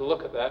 We have to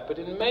look at that, but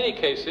in many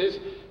cases,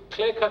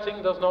 clear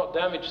cutting does not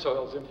damage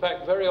soils. In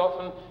fact, very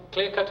often,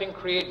 clear cutting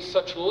creates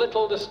such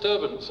little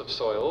disturbance of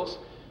soils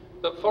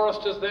that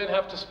foresters then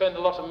have to spend a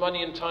lot of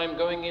money and time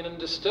going in and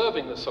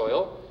disturbing the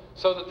soil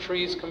so that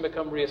trees can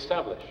become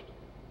re-established.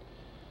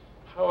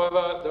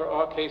 However, there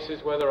are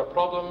cases where there are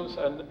problems,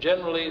 and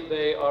generally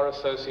they are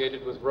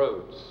associated with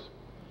roads.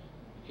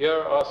 Here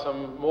are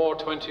some more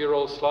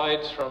 20-year-old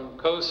slides from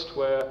coast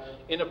where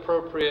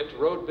inappropriate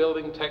road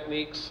building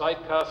techniques, side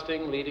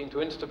casting leading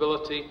to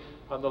instability,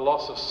 and the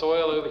loss of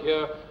soil over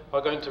here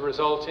are going to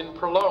result in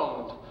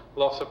prolonged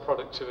loss of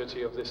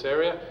productivity of this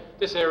area.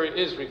 This area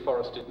is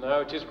reforested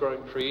now, it is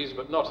growing trees,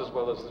 but not as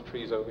well as the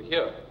trees over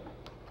here.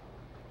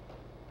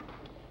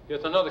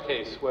 Here's another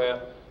case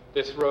where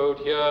this road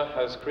here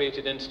has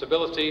created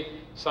instability,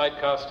 side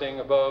casting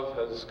above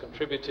has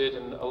contributed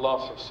in a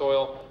loss of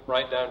soil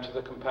right down to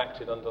the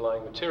compacted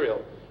underlying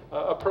material.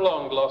 A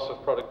prolonged loss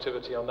of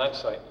productivity on that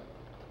site.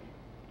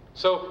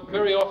 So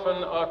very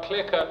often our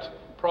clear-cut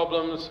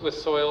problems with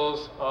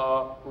soils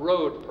are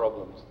road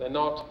problems. They're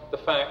not the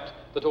fact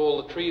that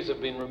all the trees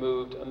have been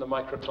removed and the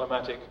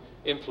microclimatic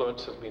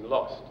influence has been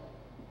lost.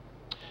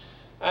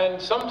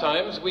 And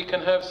sometimes we can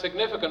have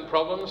significant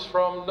problems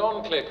from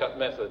non-clear-cut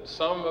methods.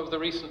 Some of the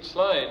recent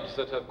slides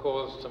that have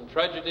caused some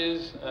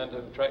tragedies and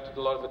have attracted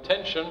a lot of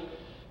attention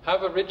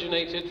have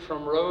originated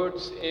from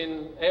roads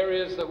in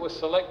areas that were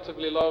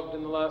selectively logged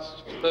in the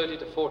last 30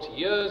 to 40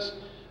 years,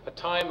 a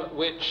time at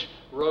which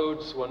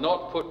roads were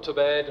not put to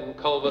bed and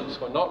culverts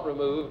were not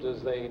removed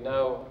as they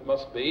now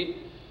must be,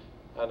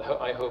 and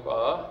I hope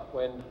are,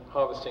 when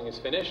harvesting is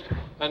finished.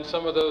 And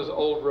some of those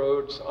old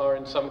roads are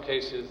in some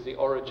cases the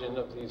origin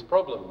of these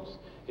problems.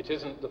 It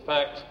isn't the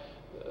fact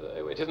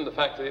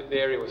that the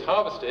area was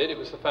harvested, it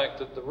was the fact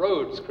that the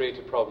roads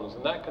created problems,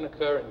 and that can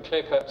occur in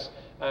clear cuts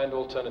and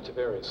alternative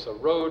areas. So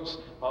roads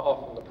are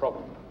often the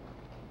problem.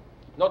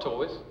 Not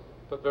always,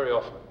 but very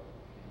often.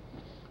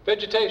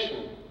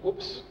 Vegetation.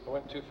 Whoops, I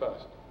went too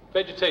fast.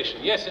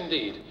 Vegetation, yes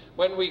indeed.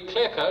 When we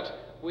clear cut,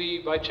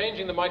 by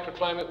changing the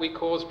microclimate, we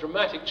cause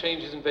dramatic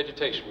changes in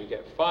vegetation. We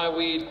get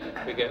fireweed,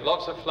 we get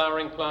lots of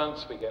flowering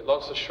plants, we get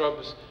lots of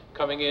shrubs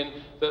coming in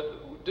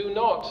that do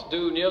not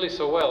do nearly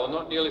so well,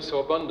 not nearly so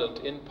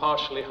abundant in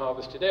partially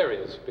harvested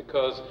areas,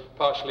 because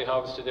partially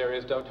harvested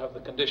areas don't have the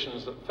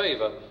conditions that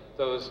favor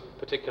those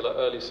particular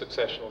early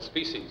successional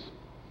species.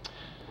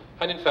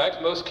 And in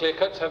fact, most clear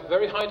cuts have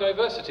very high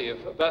diversity of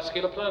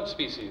vascular plant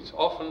species,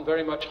 often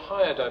very much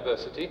higher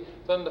diversity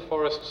than the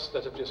forests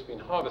that have just been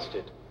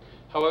harvested.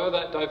 However,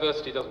 that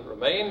diversity doesn't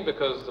remain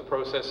because the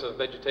process of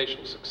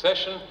vegetation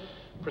succession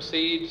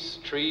proceeds.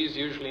 Trees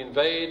usually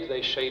invade,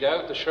 they shade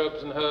out the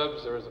shrubs and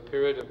herbs, there is a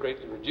period of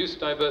greatly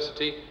reduced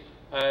diversity,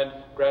 and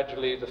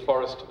gradually the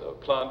forest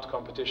plant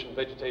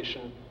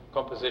vegetation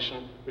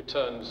composition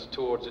returns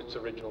towards its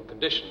original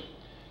condition.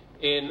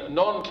 In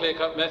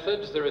non-clear-cut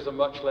methods, there is a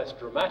much less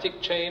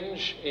dramatic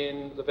change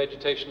in the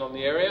vegetation on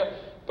the area,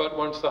 but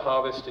once the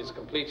harvest is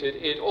completed,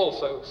 it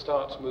also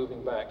starts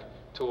moving back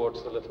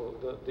towards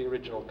the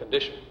original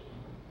condition.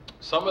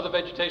 Some of the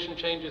vegetation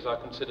changes are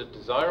considered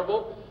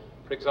desirable.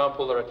 For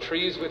example, there are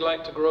trees we'd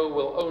like to grow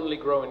will only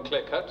grow in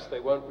clear cuts. They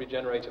won't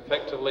regenerate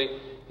effectively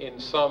in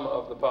some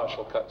of the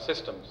partial cut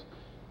systems.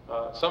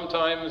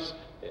 Sometimes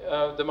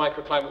the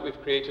microclimate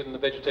we've created and the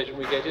vegetation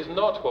we get is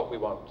not what we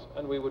want,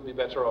 and we would be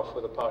better off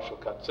with a partial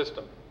cut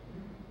system.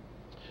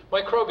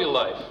 Microbial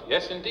life.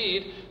 Yes,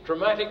 indeed,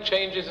 dramatic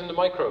changes in the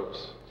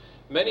microbes.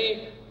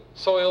 Many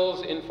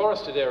soils in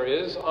forested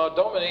areas are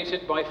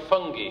dominated by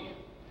fungi.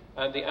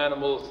 and the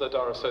animals that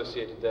are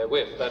associated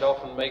therewith. That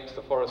often makes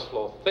the forest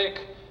floor thick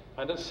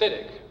and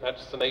acidic.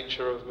 That's the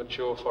nature of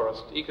mature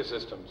forest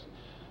ecosystems.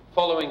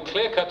 Following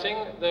clear cutting,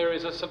 there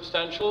is a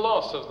substantial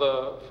loss of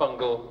the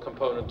fungal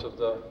component of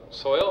the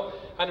soil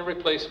and a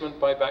replacement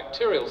by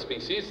bacterial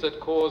species that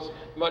cause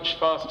much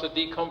faster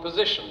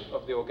decomposition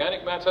of the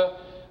organic matter,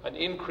 an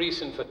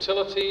increase in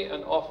fertility,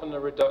 and often a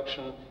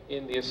reduction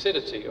in the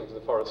acidity of the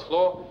forest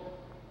floor,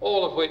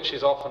 all of which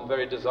is often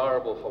very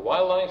desirable for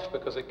wildlife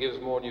because it gives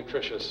more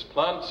nutritious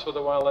plants for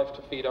the wildlife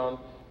to feed on,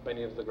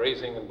 many of the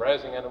grazing and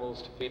browsing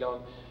animals to feed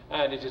on,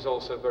 and it is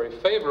also very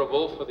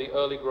favorable for the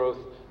early growth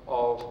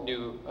of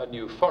a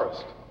new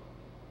forest.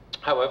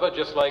 However,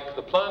 just like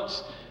the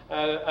plants,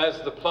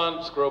 as the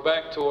plants grow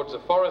back towards the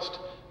forest,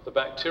 the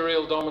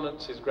bacterial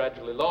dominance is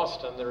gradually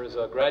lost and there is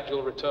a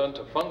gradual return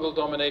to fungal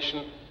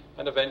domination,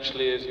 and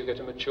eventually as you get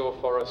a mature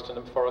forest and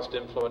a forest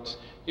influence,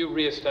 you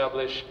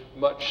re-establish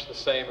much the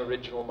same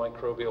original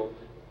microbial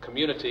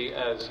community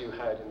as you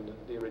had in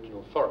the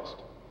original forest.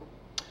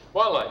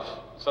 Wildlife,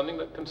 something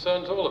that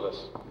concerns all of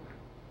us.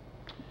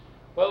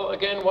 Well,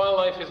 again,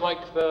 wildlife is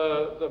like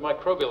the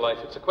microbial life.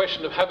 It's a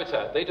question of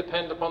habitat. They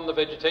depend upon the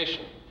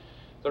vegetation.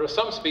 There are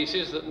some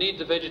species that need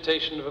the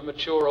vegetation of a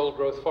mature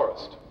old-growth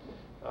forest.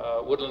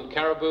 Woodland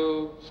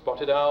caribou,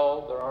 spotted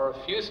owl. There are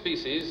a few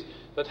species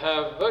that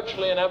have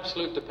virtually an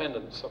absolute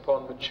dependence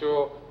upon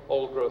mature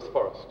old-growth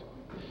forest.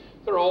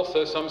 There are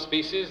also some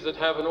species that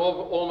have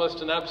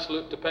almost an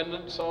absolute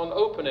dependence on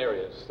open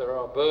areas. There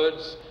are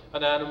birds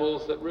and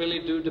animals that really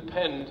do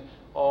depend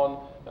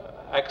on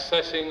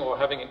accessing or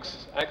having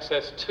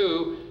access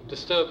to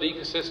disturbed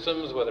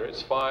ecosystems, whether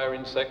it's fire,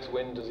 insects,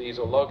 wind, disease,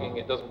 or logging,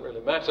 it doesn't really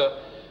matter.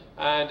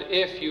 And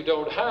if you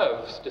don't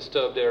have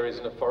disturbed areas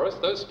in a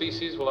forest, those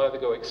species will either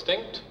go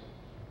extinct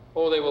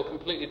or they will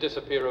completely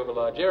disappear over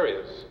large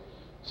areas.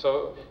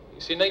 So, you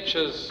see,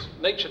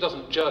 nature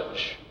doesn't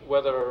judge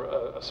whether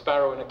a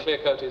sparrow in a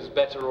clear-cut is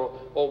better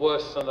or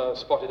worse than a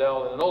spotted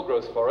owl in an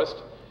old-growth forest.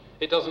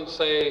 It doesn't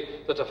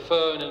say that a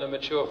fern in a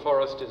mature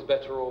forest is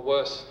better or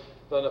worse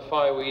than a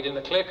fireweed in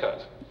a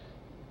clear-cut.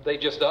 They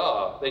just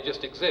are. They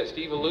just exist.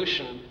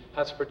 Evolution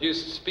has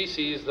produced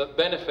species that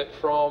benefit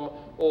from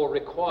or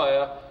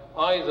require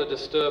either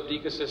disturbed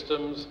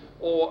ecosystems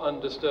or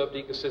undisturbed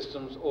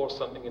ecosystems or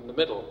something in the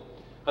middle.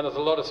 And there's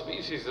a lot of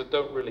species that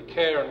don't really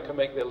care and can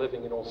make their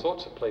living in all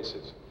sorts of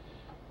places.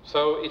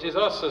 So it is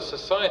us as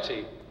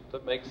society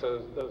that makes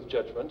those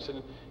judgments.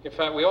 And in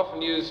fact, we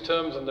often use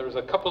terms, and there's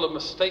a couple of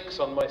mistakes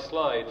on my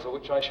slide for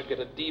which I should get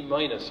a D-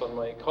 on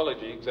my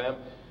ecology exam,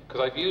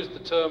 because I've used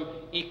the term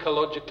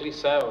ecologically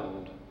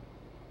sound.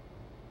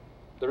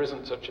 There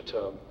isn't such a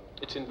term.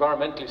 It's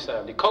environmentally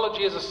sound.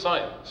 Ecology is a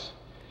science.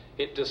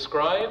 It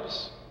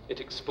describes, it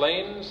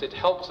explains, it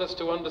helps us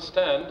to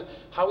understand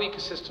how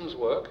ecosystems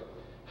work,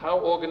 how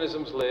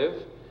organisms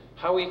live,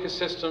 how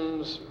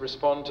ecosystems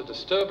respond to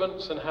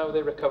disturbance, and how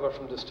they recover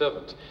from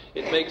disturbance.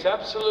 It makes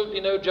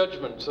absolutely no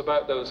judgments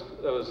about those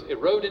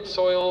eroded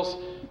soils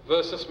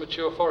versus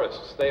mature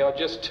forests. They are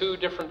just two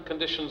different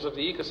conditions of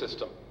the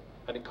ecosystem.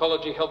 And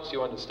ecology helps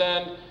you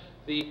understand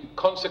the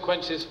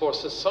consequences for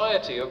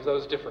society of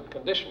those different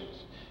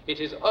conditions. It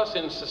is us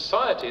in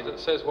society that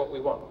says what we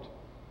want.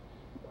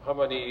 How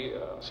many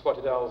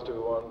spotted owls do we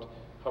want?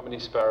 How many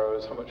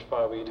sparrows? How much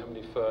fireweed? How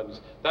many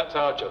ferns? That's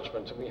our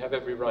judgment, and we have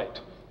every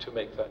right to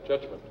make that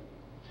judgment.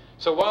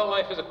 So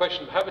wildlife is a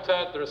question of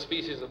habitat. There are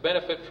species that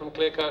benefit from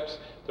clear cuts.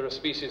 There are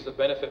species that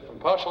benefit from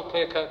partial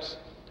clear cuts.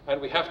 And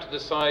we have to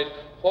decide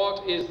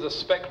what is the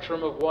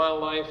spectrum of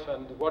wildlife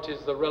and what is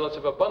the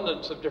relative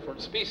abundance of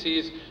different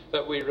species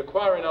that we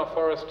require in our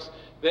forests.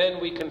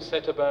 Then we can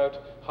set about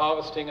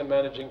harvesting and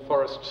managing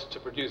forests to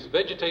produce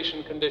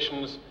vegetation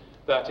conditions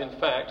that, in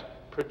fact,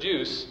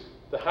 produce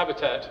the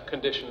habitat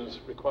conditions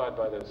required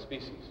by those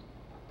species.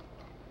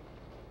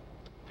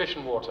 Fish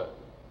and water.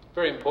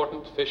 Very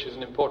important. Fish is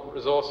an important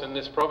resource in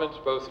this province,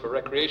 both for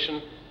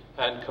recreation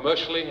and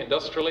commercially,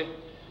 industrially.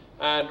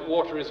 And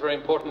water is very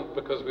important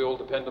because we all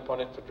depend upon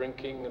it for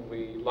drinking, and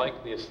we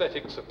like the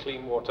aesthetics of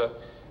clean water,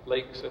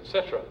 lakes,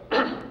 etc.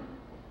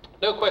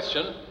 No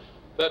question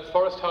that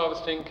forest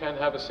harvesting can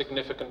have a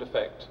significant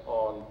effect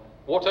on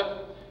water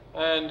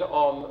and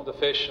on the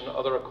fish and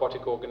other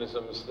aquatic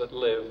organisms that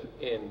live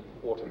in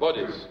water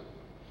bodies.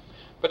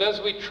 But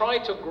as we try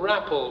to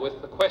grapple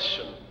with the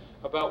question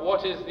about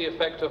what is the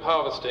effect of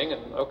harvesting,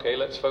 and okay,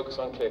 let's focus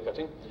on clear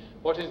cutting,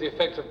 what is the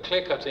effect of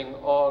clear cutting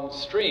on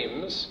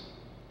streams?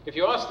 If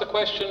you ask the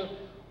question,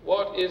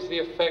 what is the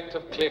effect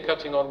of clear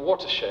cutting on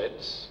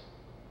watersheds?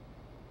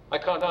 I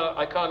can't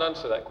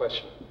answer that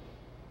question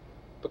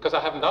because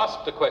I haven't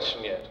asked the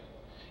question yet.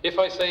 If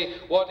I say,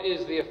 what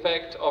is the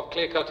effect of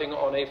clear cutting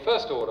on a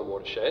first order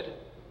watershed?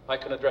 I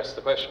can address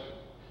the question.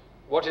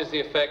 What is the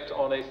effect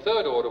on a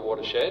third order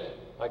watershed?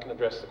 I can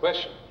address the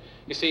question.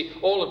 You see,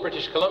 all of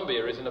British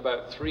Columbia is in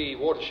about 3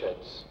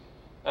 watersheds.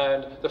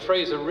 And the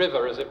Fraser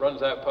River, as it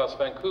runs out past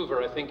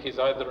Vancouver, I think is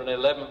either an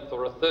 11th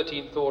or a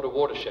 13th order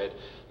watershed.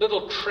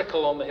 Little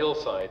trickle on the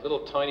hillside,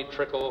 little tiny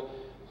trickle,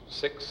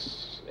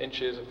 6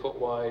 inches, a foot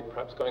wide,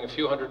 perhaps going a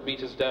few hundred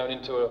meters down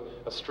into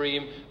a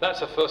stream,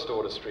 that's a first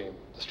order stream.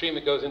 The stream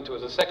it goes into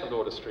is a second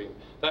order stream.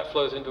 That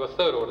flows into a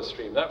third order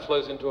stream. That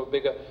flows into a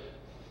bigger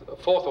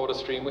fourth order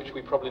stream, which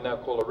we probably now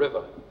call a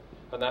river.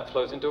 And that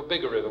flows into a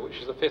bigger river, which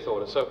is the fifth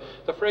order. So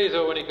the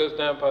Fraser, when it goes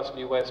down past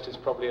New West, is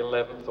probably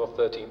 11th or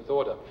 13th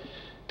order.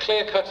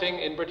 Clear cutting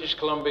in British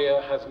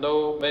Columbia has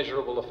no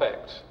measurable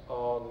effect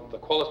on the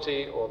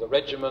quality or the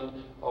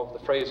regimen of the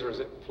Fraser as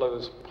it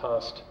flows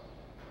past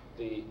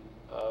the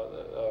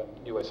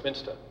New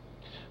Westminster.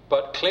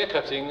 But clear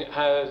cutting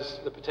has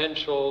the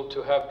potential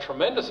to have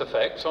tremendous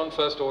effects on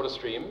first order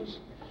streams.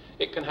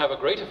 It can have a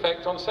great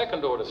effect on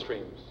second order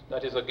streams,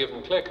 that is a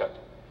given clear cut.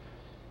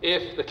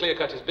 If the clear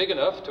cut is big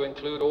enough to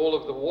include all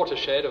of the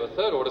watershed of a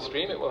third order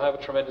stream, it will have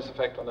a tremendous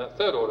effect on that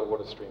third order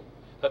water stream,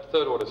 that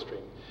third order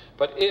stream.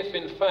 But if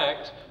in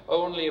fact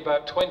only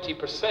about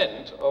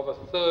 20% of a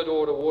third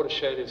order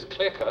watershed is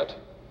clear cut,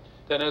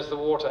 then as the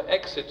water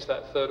exits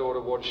that third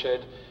order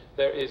watershed,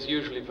 there is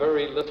usually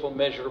very little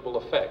measurable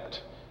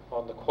effect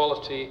on the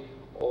quality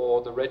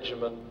or the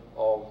regimen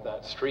of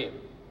that stream.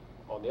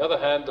 On the other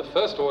hand, the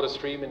first order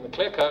stream in the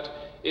clear cut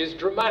is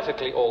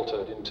dramatically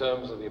altered in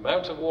terms of the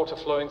amount of water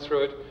flowing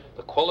through it,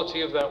 the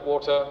quality of that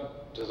water,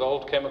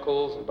 dissolved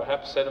chemicals and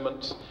perhaps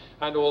sediments,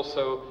 and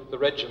also the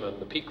regimen,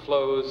 the peak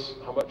flows,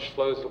 how much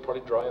flows will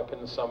probably dry up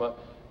in the summer,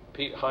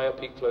 higher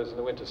peak flows in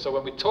the winter. So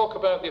when we talk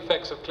about the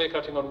effects of clear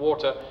cutting on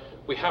water,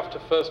 we have to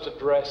first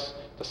address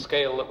the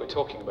scale that we're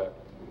talking about.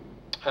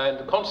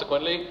 And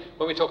consequently,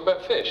 when we talk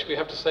about fish, we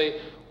have to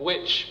say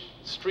which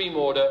stream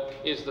order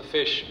is the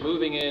fish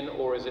moving in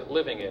or is it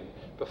living in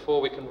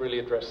before we can really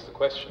address the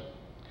question.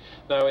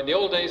 Now, in the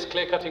old days,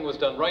 clear cutting was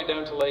done right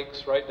down to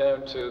lakes, right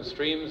down to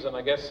streams, and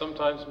I guess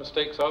sometimes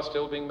mistakes are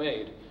still being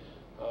made.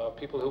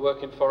 People who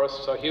work in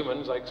forests are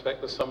humans. I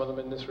expect there's some of them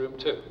in this room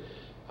too.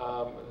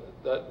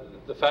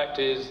 The fact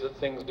is that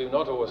things do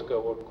not always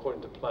go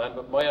according to plan,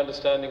 but my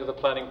understanding of the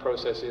planning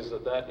process is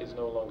that that is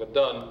no longer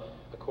done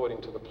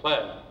according to the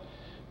plan.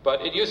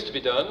 But it used to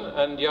be done,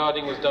 and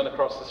yarding was done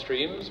across the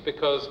streams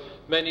because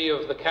many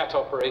of the cat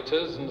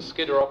operators and the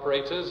skidder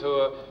operators, who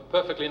are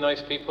perfectly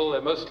nice people,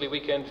 they're mostly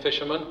weekend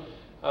fishermen,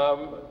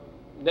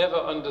 never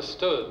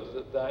understood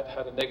that that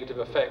had a negative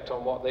effect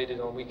on what they did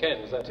on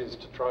weekends, that is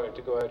to try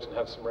to go out and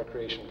have some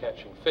recreation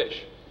catching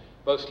fish.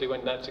 Mostly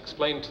when that's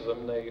explained to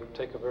them, they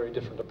take a very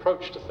different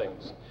approach to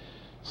things.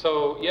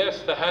 So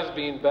yes, there has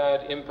been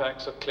bad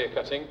impacts of clear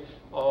cutting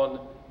on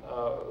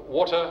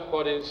water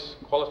bodies,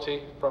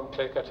 quality from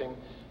clear cutting.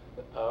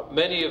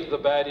 Many of the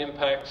bad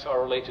impacts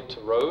are related to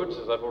roads,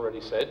 as I've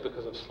already said,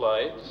 because of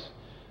slides.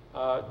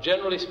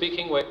 Generally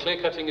speaking, where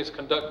clear cutting is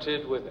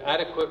conducted with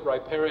adequate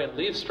riparian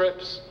leaf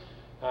strips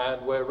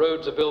and where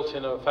roads are built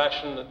in a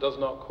fashion that does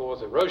not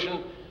cause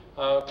erosion,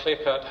 clear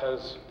cut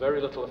has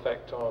very little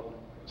effect on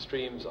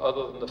streams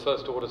other than the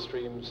first order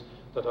streams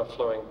that are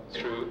flowing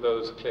through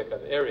those clear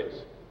cut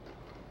areas.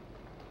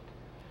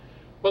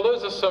 Well,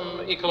 those are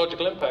some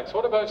ecological impacts.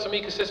 What about some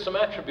ecosystem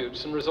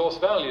attributes and resource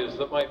values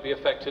that might be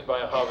affected by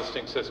a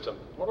harvesting system?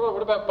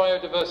 What about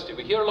biodiversity?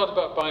 We hear a lot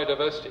about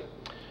biodiversity.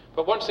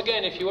 But once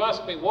again, if you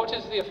ask me what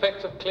is the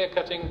effect of clear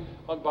cutting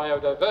on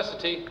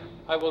biodiversity,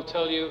 I will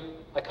tell you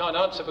I can't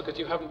answer because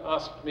you haven't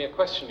asked me a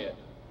question yet.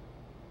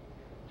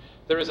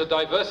 There is a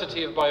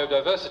diversity of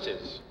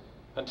biodiversities.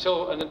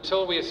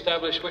 Until we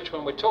establish which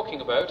one we're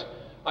talking about,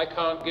 I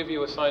can't give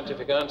you a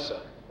scientific answer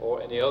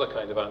or any other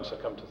kind of answer,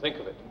 come to think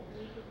of it.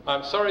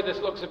 I'm sorry this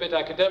looks a bit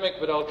academic,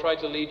 but I'll try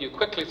to lead you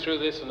quickly through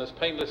this and as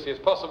painlessly as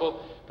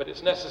possible, but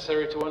it's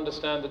necessary to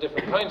understand the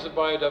different kinds of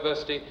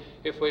biodiversity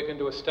if we're going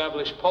to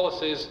establish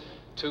policies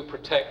to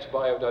protect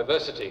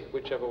biodiversity,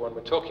 whichever one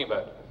we're talking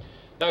about.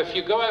 Now, if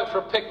you go out for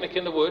a picnic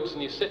in the woods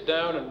and you sit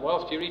down and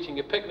whilst you're eating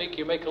your picnic,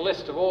 you make a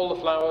list of all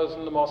the flowers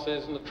and the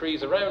mosses and the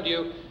trees around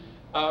you,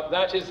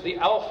 that is the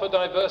alpha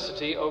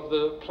diversity of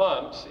the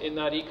plants in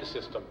that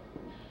ecosystem.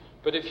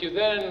 But if you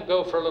then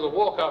go for a little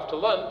walk after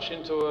lunch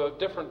into a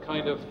different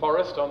kind of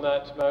forest on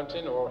that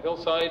mountain or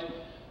hillside,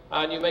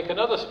 and you make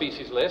another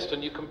species list,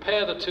 and you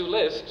compare the two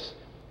lists,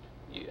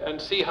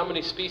 and see how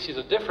many species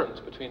are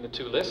different between the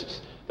two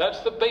lists,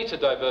 that's the beta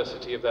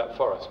diversity of that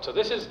forest. So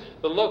this is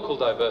the local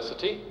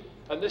diversity,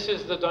 and this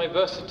is the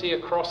diversity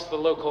across the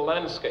local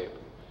landscape.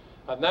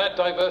 And that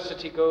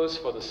diversity goes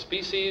for the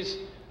species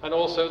and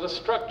also the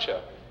structure.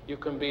 You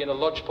can be in a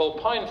lodgepole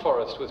pine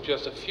forest with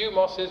just a few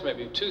mosses,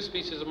 maybe 2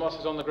 species of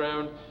mosses on the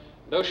ground,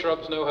 no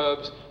shrubs, no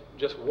herbs,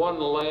 just one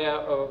layer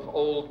of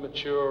old,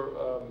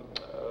 mature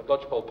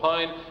lodgepole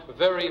pine,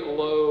 very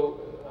low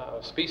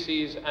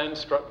species and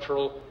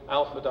structural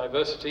alpha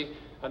diversity,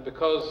 and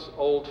because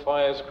old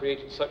fires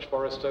created such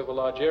forest over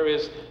large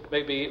areas,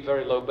 maybe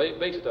very low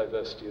beta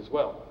diversity as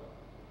well.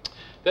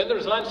 Then there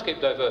is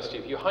landscape diversity.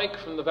 If you hike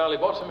from the valley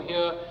bottom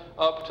here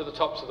up to the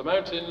tops of the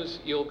mountains,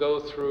 you'll go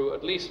through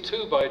at least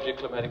 2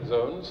 biogeoclimatic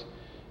zones.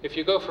 If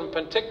you go from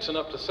Penticton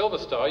up to Silver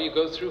Star, you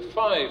go through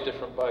 5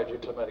 different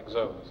biogeoclimatic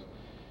zones.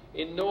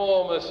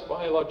 Enormous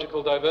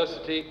biological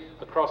diversity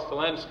across the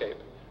landscape.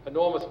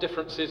 Enormous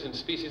differences in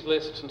species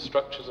lists and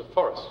structures of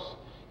forests.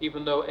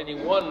 even though any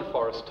one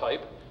forest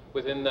type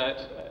within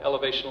that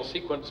elevational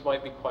sequence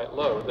might be quite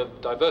low. The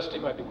diversity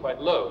might be quite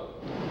low.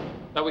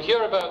 Now we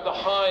hear about the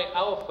high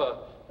alpha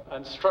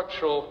and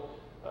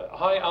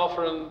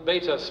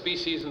beta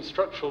species and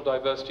structural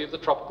diversity of the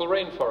tropical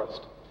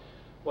rainforest.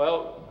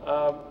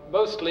 Well,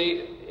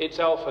 mostly it's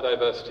alpha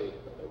diversity.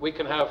 We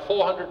can have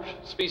 400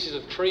 species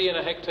of tree in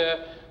a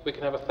hectare, we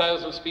can have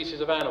 1,000 species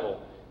of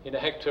animal in a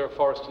hectare of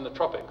forest in the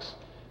tropics.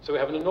 So we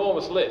have an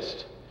enormous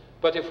list.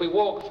 But if we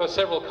walk for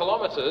several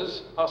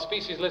kilometers, our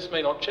species list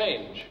may not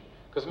change,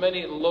 because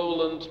many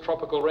lowland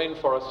tropical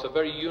rainforests are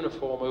very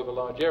uniform over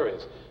large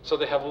areas. So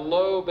they have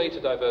low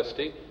beta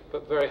diversity,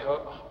 but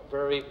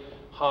very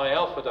high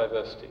alpha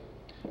diversity.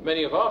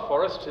 Many of our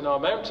forests in our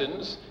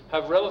mountains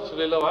have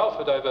relatively low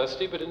alpha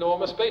diversity, but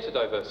enormous beta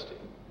diversity.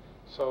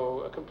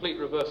 So a complete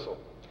reversal.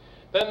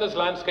 Then there's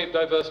landscape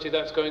diversity,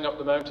 that's going up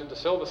the mountain to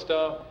Silver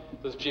Star.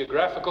 There's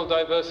geographical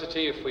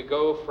diversity. If we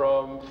go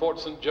from Fort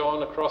St.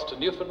 John across to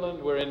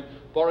Newfoundland, we're in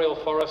boreal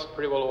forest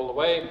pretty well all the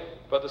way,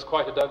 but there's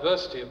quite a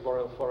diversity of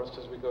boreal forest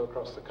as we go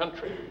across the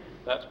country.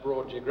 That's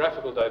broad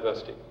geographical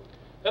diversity.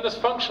 Then there's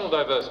functional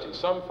diversity.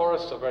 Some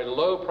forests are very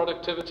low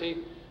productivity,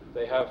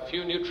 they have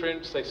few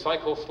nutrients, they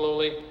cycle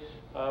slowly.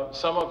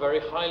 Some are very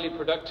highly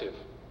productive.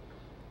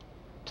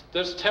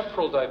 There's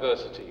temporal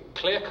diversity.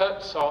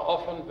 Clearcuts are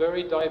often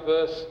very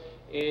diverse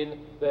in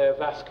their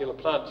vascular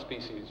plant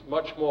species,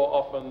 much more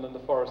often than the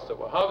forests that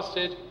were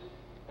harvested.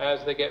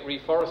 As they get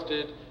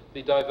reforested,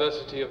 the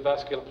diversity of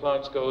vascular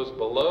plants goes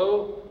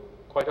below,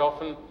 quite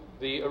often,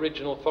 the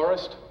original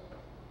forest.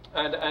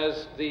 And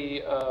as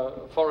the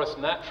forest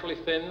naturally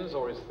thins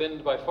or is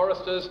thinned by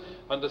foresters,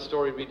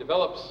 understory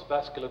redevelops,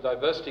 vascular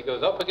diversity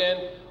goes up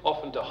again,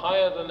 often to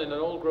higher than in an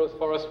old-growth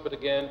forest, but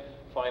again,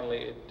 finally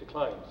it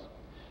declines.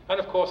 And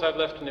of course, I've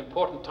left an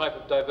important type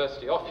of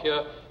diversity off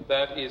here,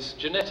 that is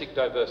genetic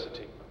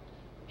diversity.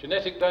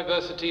 Genetic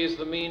diversity is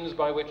the means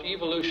by which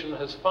evolution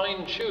has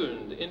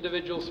fine-tuned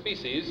individual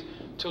species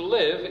to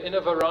live in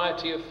a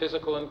variety of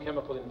physical and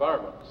chemical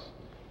environments,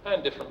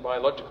 and different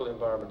biological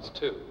environments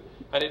too.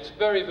 And it's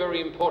very,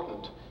 very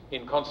important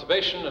in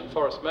conservation and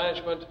forest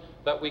management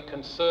that we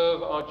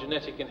conserve our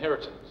genetic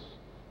inheritance.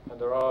 And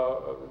there are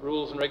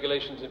rules and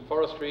regulations in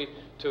forestry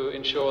to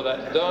ensure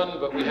that's done,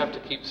 but we have to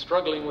keep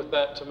struggling with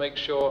that to make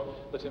sure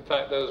that in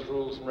fact those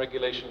rules and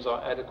regulations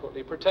are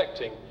adequately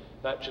protecting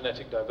that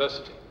genetic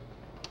diversity.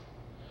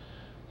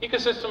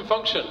 Ecosystem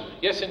function.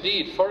 Yes,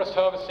 indeed, forest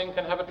harvesting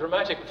can have a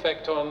dramatic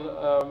effect on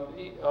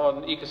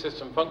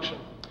ecosystem function,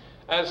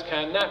 as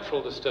can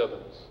natural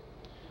disturbance.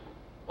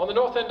 On the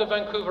north end of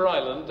Vancouver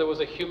Island, there was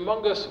a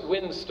humongous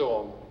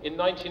windstorm in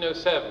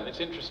 1907.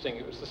 It's interesting,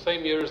 it was the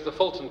same year as the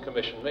Fulton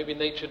Commission. Maybe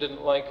nature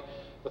didn't like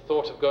the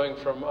thought of going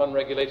from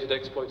unregulated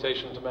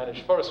exploitation to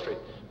managed forestry,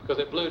 because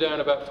it blew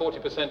down about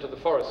 40% of the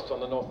forests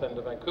on the north end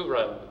of Vancouver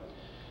Island.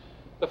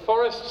 The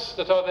forests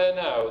that are there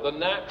now, the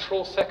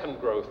natural second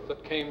growth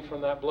that came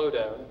from that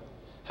blowdown,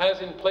 has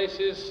in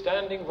places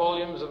standing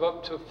volumes of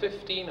up to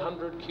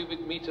 1,500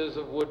 cubic meters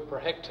of wood per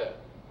hectare.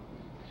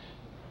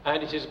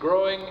 And it is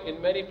growing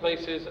in many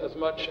places as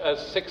much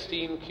as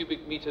 16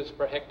 cubic meters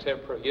per hectare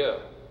per year.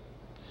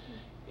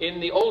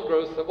 In the old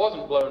growth that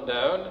wasn't blown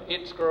down,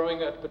 it's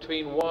growing at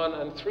between 1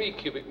 and 3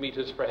 cubic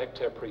meters per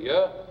hectare per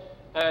year,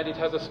 and it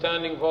has a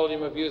standing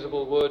volume of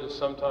usable wood of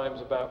sometimes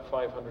about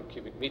 500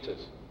 cubic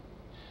meters.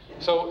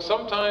 So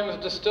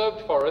sometimes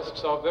disturbed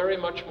forests are very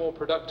much more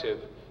productive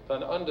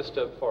than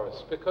undisturbed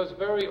forests, because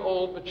very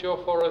old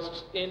mature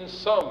forests in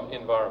some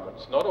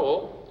environments, not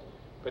all,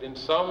 but in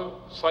some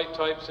site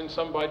types, in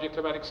some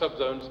bioclimatic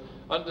subzones,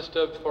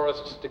 undisturbed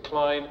forests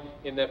decline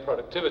in their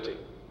productivity.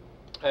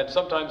 And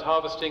sometimes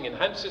harvesting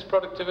enhances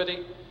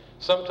productivity,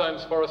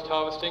 sometimes forest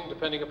harvesting,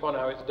 depending upon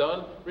how it's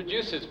done,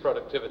 reduces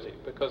productivity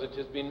because it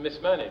has been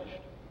mismanaged.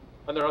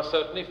 And there are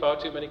certainly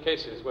far too many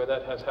cases where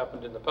that has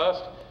happened in the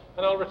past,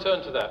 and I'll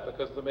return to that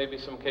because there may be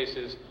some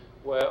cases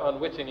where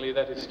unwittingly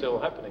that is still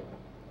happening.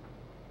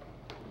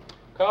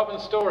 Carbon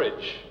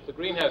storage, the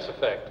greenhouse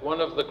effect,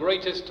 one of the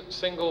greatest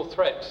single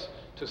threats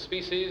to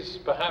species.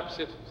 Perhaps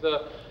if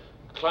the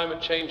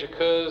climate change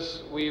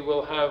occurs, we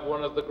will have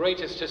one of the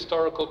greatest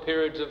historical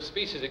periods of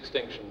species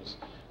extinctions,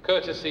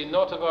 courtesy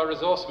not of our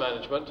resource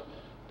management,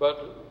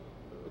 but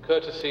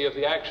courtesy of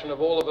the action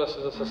of all of us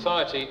as a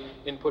society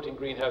in putting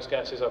greenhouse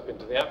gases up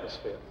into the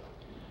atmosphere.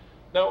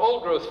 Now,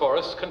 old-growth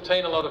forests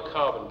contain a lot of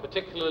carbon,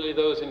 particularly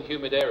those in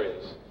humid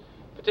areas,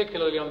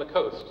 particularly on the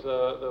coast.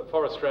 The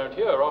forests around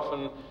here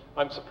often,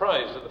 I'm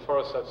surprised at the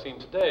forests I've seen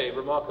today,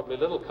 remarkably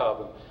little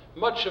carbon.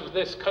 Much of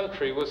this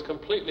country was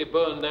completely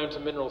burned down to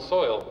mineral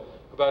soil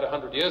about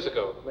 100 years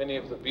ago. Many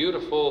of the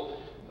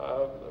beautiful,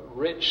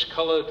 rich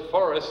colored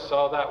forests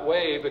are that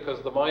way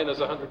because the miners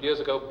 100 years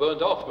ago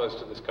burned off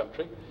most of this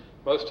country.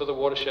 Most of the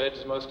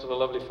watersheds, most of the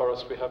lovely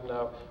forests we have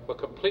now were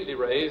completely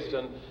razed,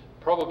 and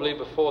probably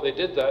before they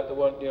did that there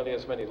weren't nearly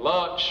as many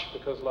larch,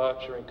 because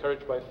larch are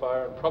encouraged by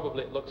fire, and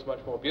probably it looks much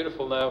more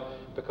beautiful now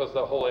because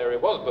the whole area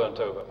was burnt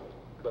over.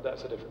 But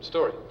that's a different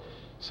story.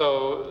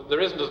 So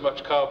there isn't as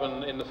much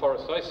carbon in the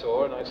forest I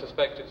saw, and I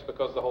suspect it's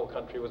because the whole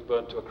country was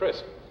burnt to a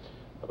crisp.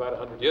 about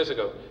 100 years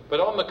ago. But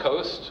on the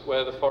coast,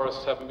 where the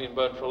forests haven't been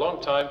burnt for a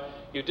long time,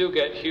 you do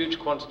get huge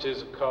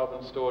quantities of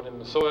carbon stored in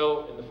the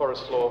soil, in the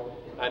forest floor,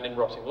 and in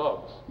rotting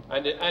logs,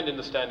 and in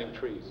the standing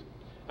trees.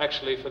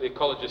 Actually, for the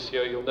ecologists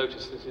here, you'll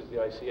notice this is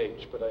the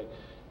ICH, but I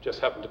just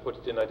happened to put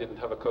it in. I didn't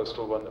have a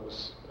coastal one that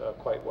was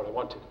quite what I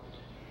wanted.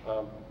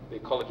 The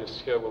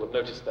ecologists here will have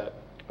noticed that.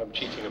 I'm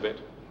cheating a bit.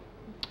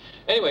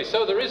 Anyway,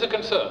 so there is a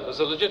concern. There's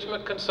a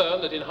legitimate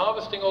concern that in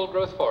harvesting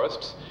old-growth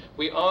forests,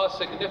 we are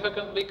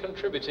significantly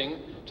contributing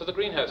to the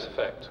greenhouse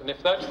effect. And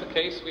if that's the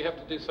case, we have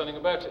to do something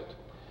about it.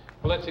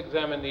 Well, let's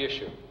examine the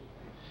issue.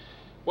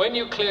 When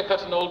you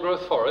clear-cut an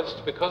old-growth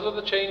forest, because of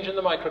the change in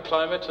the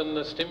microclimate and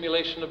the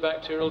stimulation of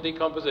bacterial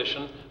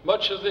decomposition,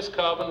 much of this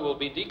carbon will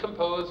be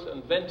decomposed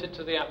and vented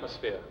to the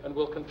atmosphere and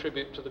will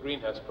contribute to the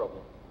greenhouse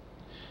problem.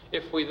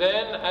 If we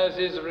then, as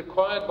is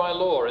required by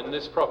law in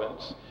this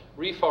province,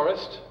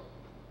 reforest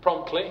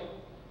promptly,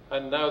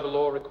 and now the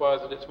law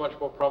requires that it's much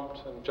more prompt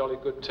and jolly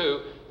good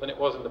too than it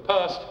was in the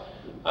past,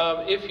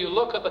 if you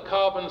look at the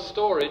carbon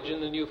storage in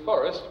the new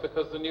forest,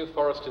 because the new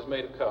forest is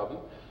made of carbon,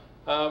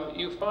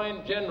 you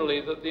find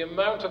generally that the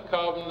amount of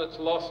carbon that's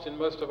lost in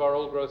most of our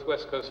old-growth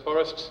West Coast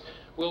forests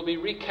will be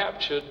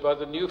recaptured by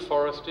the new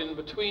forest in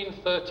between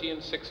 30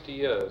 and 60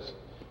 years,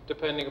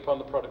 depending upon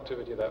the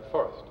productivity of that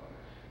forest.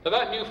 Now,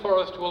 that new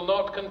forest will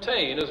not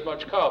contain as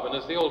much carbon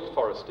as the old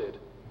forest did,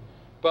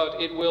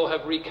 but it will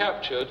have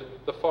recaptured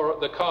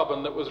the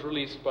carbon that was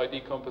released by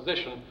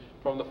decomposition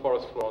from the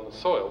forest floor and the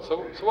soil.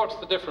 So what's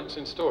the difference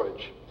in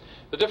storage?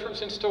 The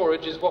difference in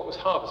storage is what was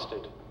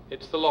harvested.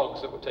 It's the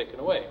logs that were taken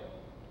away.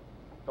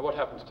 And what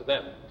happens to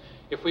them?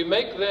 If we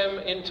make them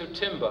into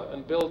timber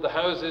and build the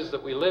houses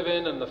that we live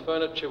in and the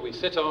furniture we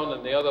sit on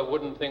and the other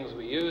wooden things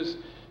we use,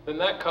 then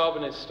that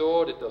carbon is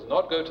stored. It does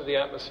not go to the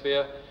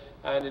atmosphere.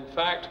 And in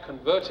fact,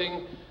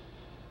 converting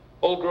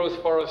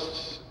old-growth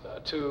forests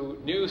to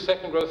new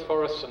second-growth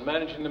forests and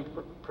managing them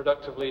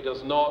productively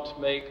does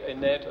not make a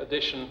net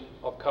addition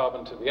of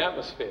carbon to the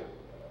atmosphere.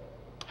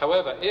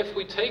 However, if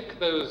we take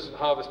those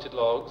harvested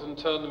logs and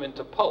turn them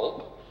into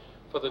pulp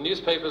for the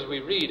newspapers we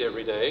read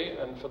every day,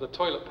 and for the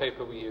toilet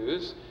paper we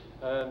use,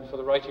 and for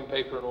the writing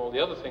paper and all the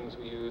other things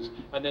we use,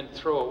 and then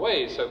throw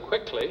away so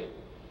quickly,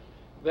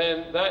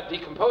 then that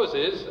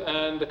decomposes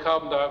and the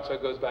carbon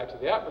dioxide goes back to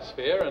the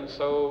atmosphere, and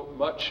so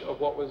much of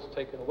what was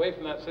taken away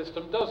from that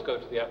system does go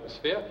to the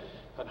atmosphere,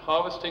 and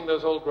harvesting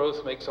those old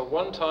growths makes a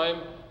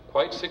one-time,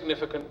 quite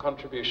significant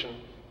contribution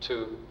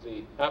to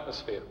the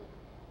atmosphere.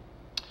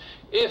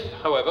 If,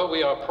 however,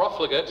 we are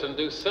profligate and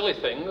do silly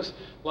things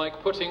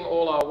like putting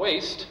all our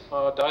waste,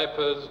 our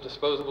diapers,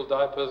 disposable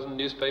diapers and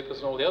newspapers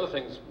and all the other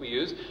things we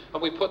use,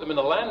 and we put them in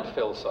a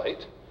landfill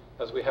site,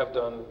 as we have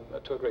done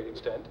to a great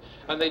extent,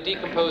 and they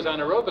decompose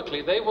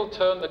anaerobically, they will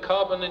turn, the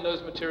carbon in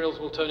those materials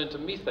will turn into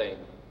methane.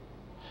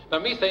 Now,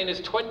 methane is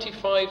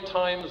 25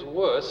 times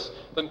worse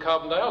than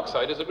carbon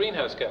dioxide as a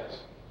greenhouse gas.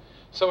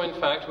 So, in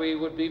fact, we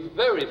would be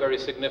very, very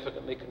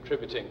significantly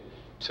contributing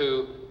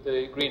to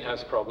the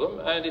greenhouse problem,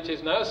 and it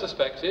is now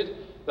suspected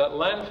that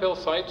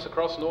landfill sites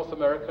across North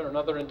America and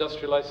other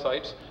industrialized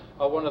sites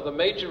are one of the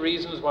major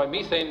reasons why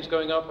methane is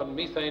going up, and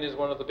methane is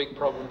one of the big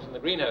problems in the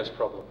greenhouse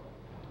problem.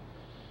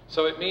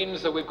 So it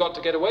means that we've got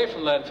to get away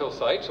from landfill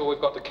sites, or we've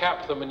got to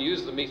cap them and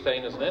use the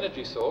methane as an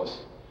energy source,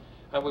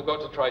 and we've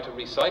got to try to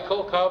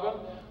recycle carbon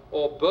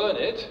or burn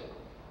it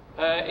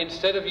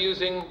instead of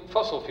using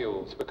fossil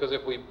fuels, because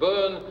if we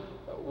burn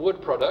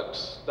wood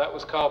products, that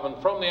was carbon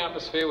from the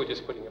atmosphere, we're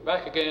just putting it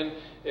back again.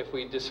 If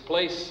we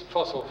displace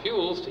fossil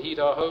fuels to heat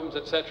our homes,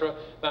 etc.,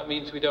 that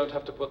means we don't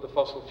have to put the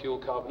fossil fuel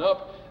carbon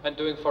up, and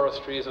doing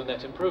forestry is a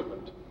net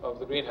improvement of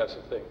the greenhouse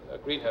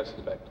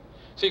effect.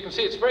 So you can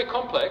see it's very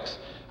complex,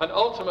 and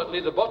ultimately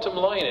the bottom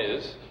line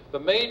is the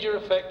major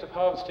effect of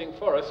harvesting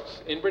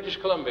forests in British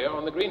Columbia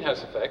on the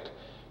greenhouse effect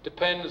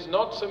depends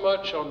not so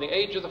much on the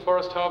age of the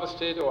forest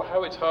harvested or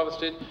how it's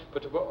harvested,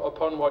 but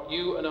upon what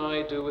you and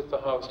I do with the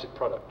harvested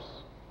products.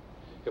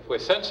 If we're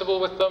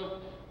sensible with them,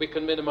 we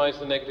can minimize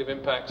the negative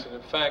impacts and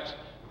in fact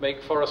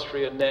make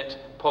forestry a net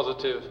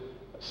positive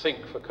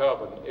sink for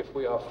carbon. If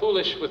we are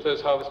foolish with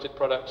those harvested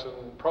products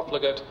and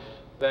profligate,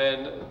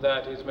 then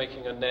that is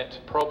making a net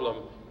problem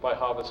by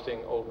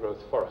harvesting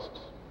old-growth forests.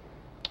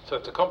 So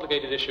it's a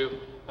complicated issue,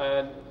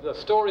 and the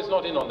story's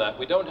not in on that.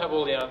 We don't have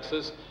all the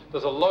answers.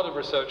 There's a lot of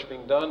research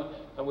being done,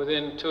 and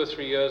within 2 or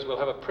 3 years we'll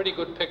have a pretty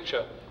good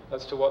picture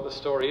as to what the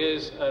story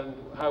is and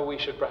how we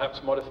should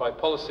perhaps modify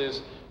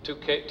policies to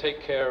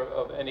take care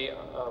of any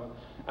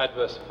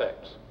adverse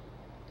effects.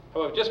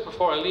 However, just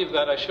before I leave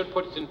that, I should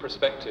put it in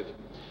perspective.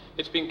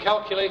 It's been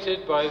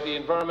calculated by the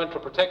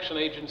Environmental Protection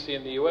Agency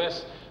in the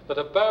US that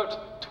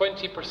about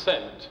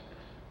 20%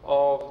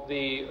 of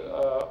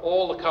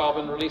all the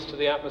carbon released to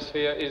the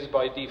atmosphere is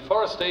by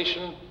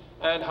deforestation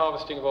and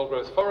harvesting of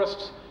old-growth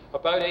forests.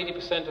 About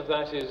 80% of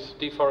that is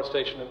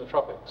deforestation in the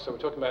tropics. So we're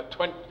talking about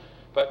 20%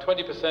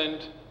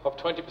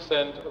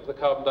 of the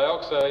carbon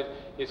dioxide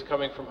is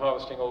coming from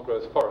harvesting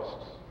old-growth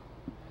forests.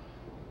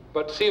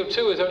 But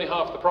CO2 is only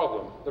half the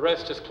problem. The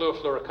rest is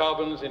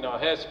chlorofluorocarbons in our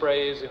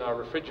hairsprays, in our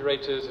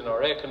refrigerators, in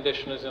our air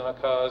conditioners, in our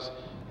cars,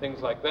 things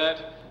like that,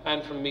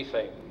 and from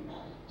methane.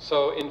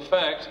 So in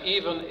fact,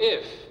 even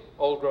if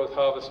old growth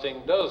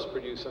harvesting does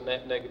produce a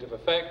net negative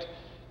effect,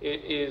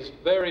 it is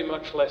very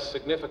much less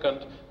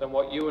significant than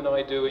what you and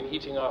I do in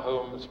heating our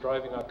homes,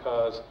 driving our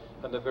cars,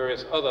 and the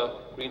various other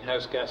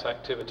greenhouse gas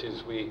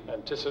activities we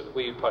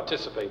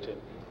participate in.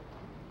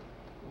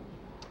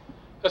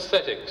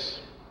 Aesthetics,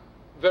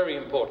 very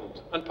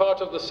important, and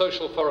part of the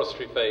social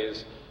forestry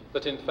phase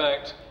that in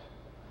fact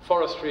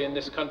forestry in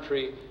this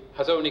country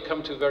has only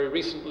come to very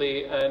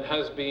recently and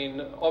has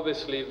been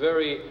obviously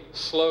very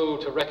slow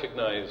to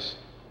recognize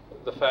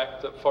the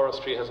fact that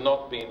forestry has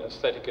not been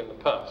aesthetic in the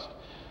past.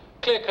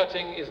 Clear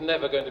cutting is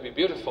never going to be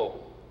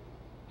beautiful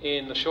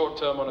in the short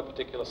term on a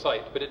particular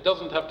site, but it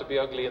doesn't have to be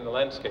ugly in the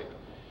landscape.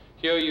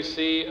 Here you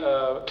see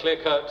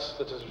clear cuts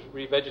that is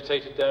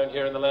revegetated down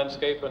here in the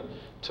landscape, and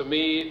to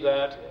me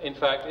that in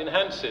fact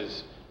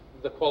enhances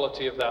the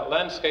quality of that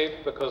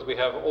landscape because we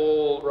have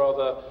all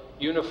rather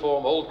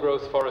uniform old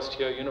growth forest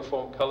here,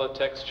 uniform color,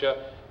 texture,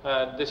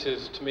 and this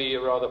is to me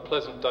a rather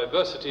pleasant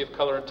diversity of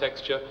color and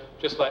texture,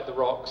 just like the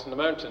rocks and the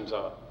mountains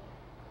are.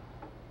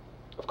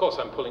 Of course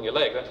I'm pulling your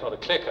leg, that's not a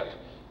clear cut.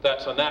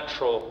 That's a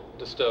natural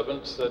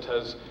disturbance that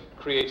has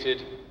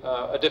created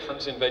a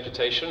difference in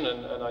vegetation,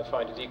 and I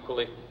find it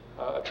equally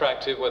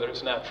attractive whether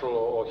it's natural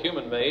or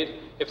human-made.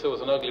 If there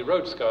was an ugly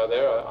road scar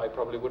there, I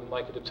probably wouldn't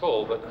like it at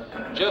all, but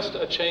just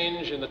a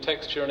change in the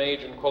texture and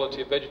age and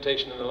quality of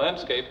vegetation in the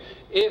landscape,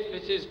 if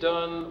it is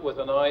done with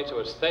an eye to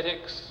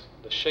aesthetics,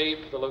 the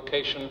shape, the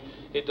location,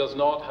 it does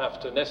not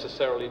have to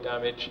necessarily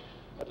damage,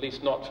 at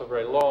least not for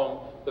very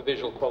long, the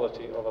visual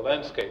quality of a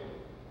landscape.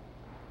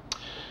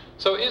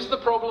 So is the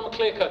problem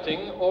clear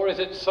cutting, or is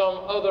it some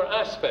other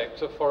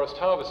aspect of forest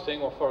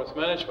harvesting or forest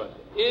management?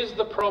 Is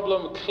the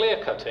problem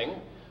clear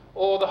cutting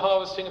or the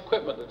harvesting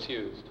equipment that's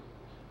used?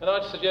 And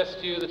I'd suggest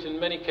to you that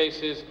in many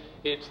cases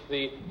it's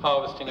the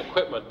harvesting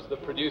equipment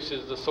that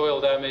produces the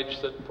soil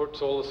damage, that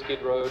puts all the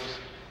skid roads,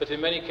 that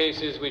in many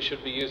cases we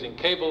should be using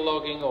cable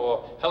logging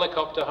or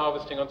helicopter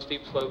harvesting on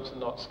steep slopes and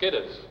not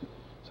skidders.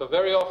 So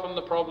very often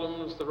the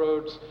problems, the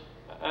roads,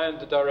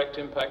 and the direct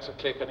impacts of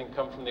clear cutting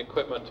come from the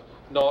equipment,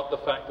 not the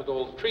fact that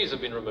all the trees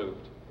have been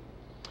removed.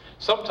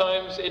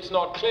 Sometimes it's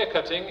not clear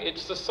cutting,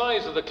 it's the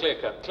size of the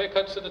clear cut. Clear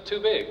cuts that are too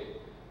big,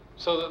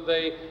 so that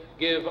they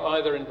give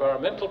either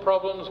environmental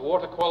problems,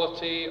 water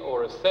quality,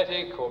 or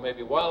aesthetic, or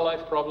maybe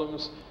wildlife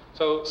problems.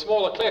 So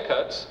smaller clear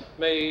cuts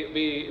may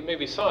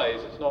be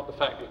size, it's not the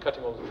fact that you're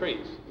cutting all the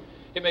trees.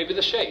 It may be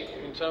the shape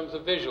in terms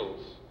of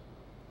visuals.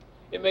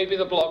 It may be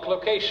the block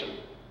location,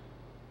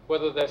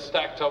 whether they're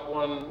stacked up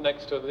one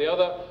next to the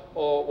other,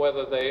 or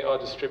whether they are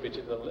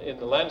distributed in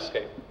the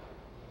landscape.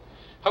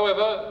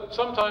 However,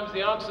 sometimes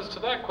the answers to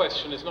that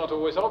question is not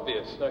always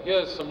obvious. Now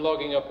here's some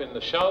logging up in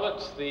the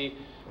Charlottes.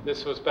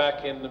 This was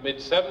back in the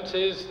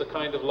mid-70s, the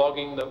kind of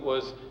logging that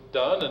was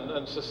done,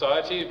 and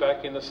society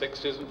back in the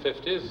 60s and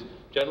 50s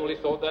generally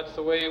thought that's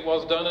the way it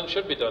was done and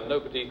should be done.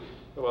 Nobody,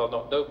 well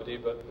not nobody,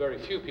 but very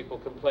few people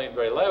complained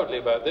very loudly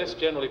about this.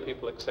 Generally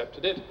people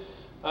accepted it.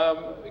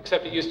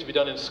 Except it used to be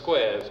done in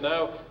squares.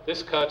 Now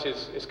this cut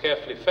is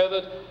carefully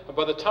feathered, and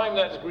by the time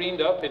that's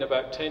greened up in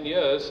about 10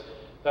 years,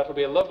 that'll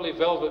be a lovely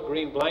velvet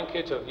green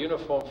blanket of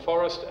uniform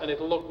forest, and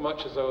it'll look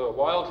much as though a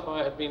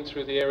wildfire had been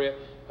through the area,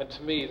 and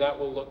to me that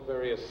will look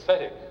very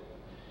aesthetic.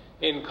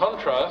 In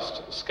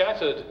contrast,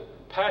 scattered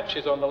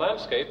patches on the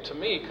landscape to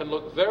me can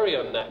look very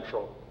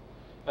unnatural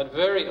and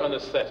very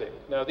unaesthetic.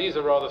 Now these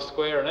are rather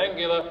square and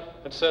angular,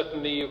 and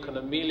certainly you can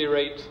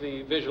ameliorate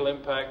the visual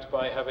impact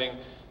by having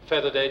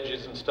feathered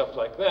edges and stuff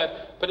like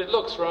that, but it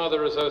looks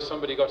rather as though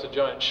somebody got a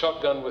giant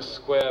shotgun with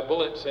square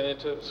bullets in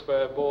it,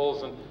 square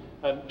balls,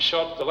 and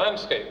shot the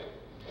landscape.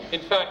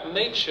 In fact,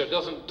 nature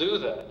doesn't do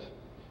that.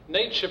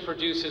 Nature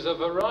produces a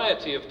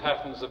variety of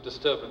patterns of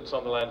disturbance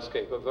on the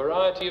landscape, a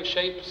variety of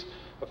shapes,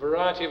 a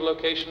variety of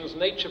locations.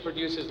 Nature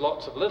produces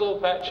lots of little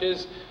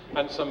patches,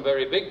 and some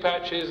very big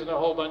patches, and a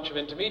whole bunch of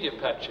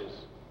intermediate patches.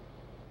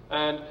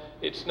 And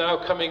it's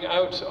now coming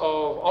out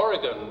of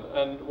Oregon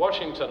and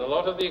Washington. A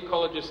lot of the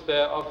ecologists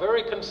there are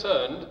very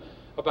concerned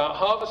about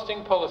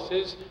harvesting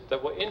policies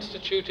that were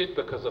instituted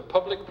because of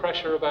public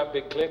pressure about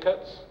big clear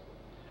cuts,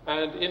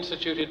 and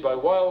instituted by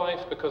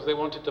wildlife because they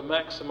wanted to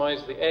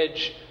maximize the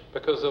edge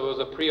because there was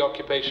a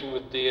preoccupation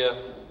with deer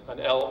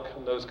and elk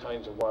and those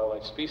kinds of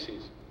wildlife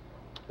species.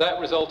 That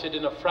resulted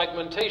in a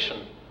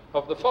fragmentation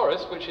of the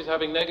forest, which is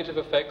having negative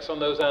effects on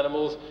those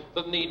animals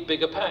that need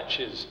bigger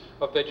patches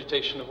of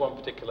vegetation of one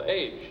particular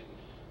age.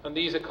 And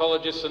these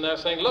ecologists are now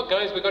saying, look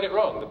guys, we got it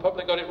wrong. The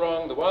public got it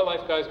wrong, the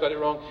wildlife guys got it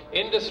wrong.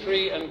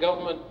 Industry and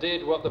government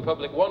did what the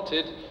public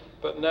wanted,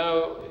 but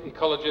now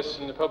ecologists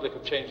and the public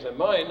have changed their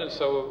mind, and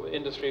so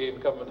industry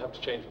and government have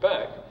to change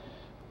back.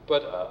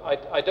 But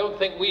I don't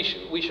think we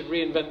should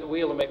reinvent the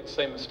wheel and make the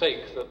same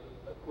mistake that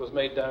was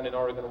made down in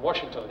Oregon and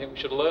Washington. I think we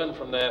should learn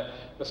from their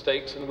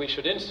mistakes, and we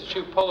should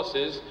institute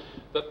policies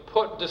that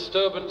put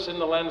disturbance in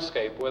the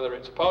landscape, whether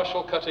it's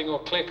partial cutting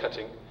or clear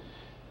cutting,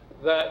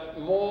 that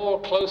more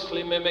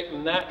closely mimic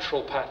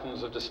natural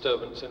patterns of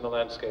disturbance in the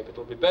landscape.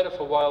 It'll be better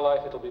for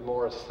wildlife, it'll be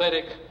more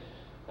aesthetic,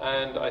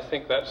 And I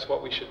think that's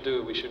what we should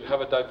do. We should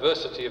have a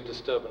diversity of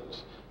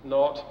disturbance,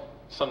 not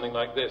something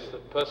like this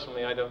that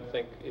personally I don't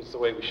think is the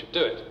way we should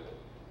do it.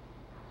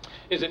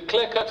 Is it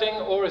clear cutting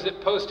or is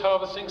it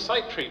post-harvesting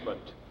site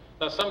treatment?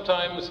 Now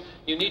sometimes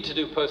you need to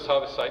do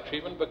post-harvest site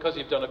treatment because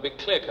you've done a big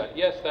clear cut.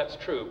 Yes, that's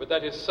true, but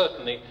that is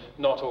certainly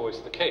not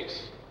always the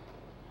case.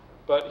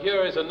 But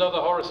here is another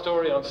horror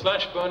story on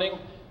slash burning,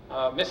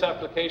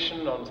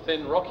 misapplication on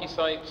thin rocky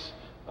sites.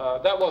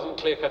 That wasn't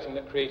clear cutting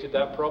that created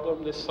that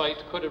problem. This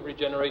site could have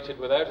regenerated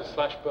without a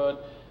slash burn,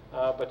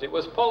 but it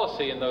was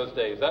policy in those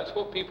days. That's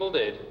what people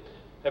did.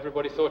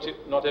 Everybody thought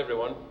it, not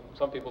everyone,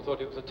 some people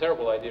thought it was a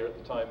terrible idea at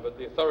the time, but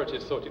the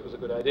authorities thought it was a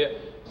good idea,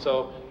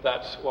 so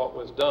that's what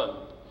was done.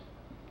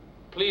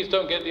 Please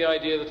don't get the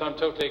idea that I'm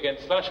totally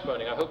against slash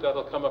burning. I hope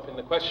that'll come up in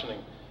the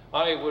questioning.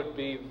 I would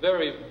be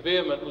very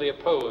vehemently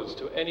opposed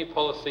to any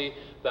policy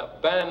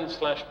that bans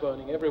slash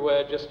burning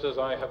everywhere, just as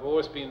I have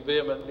always been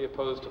vehemently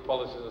opposed to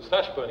policies of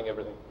slash burning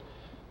everything.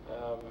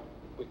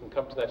 We can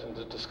come to that in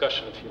the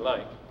discussion if you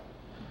like.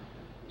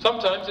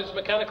 Sometimes it's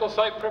mechanical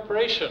site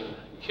preparation.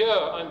 Here,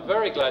 I'm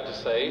very glad to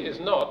say, is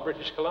not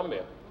British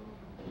Columbia.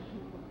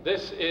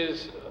 This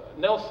is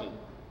Nelson.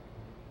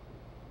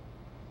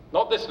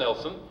 Not this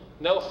Nelson,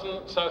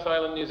 Nelson, South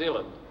Island, New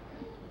Zealand.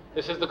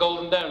 This is the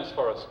Golden Downs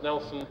Forest,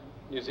 Nelson,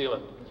 New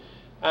Zealand.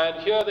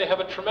 And here they have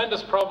a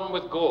tremendous problem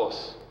with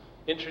gorse,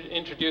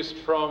 introduced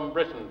from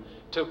Britain.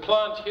 To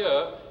plant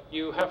here,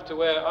 you have to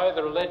wear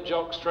either a lead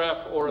jock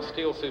strap or a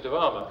steel suit of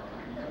armour.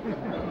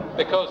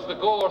 Because the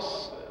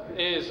gorse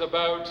is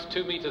about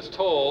 2 meters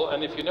tall,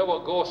 and if you know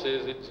what gorse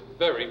is, it's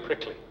very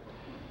prickly.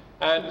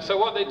 And so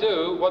what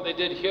they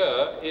did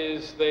here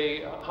is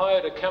they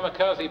hired a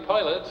kamikaze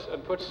pilot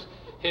and put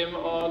him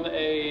on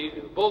a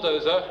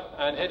bulldozer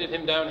and headed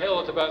him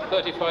downhill at about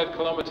 35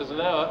 kilometers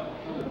an hour.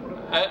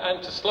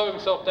 And to slow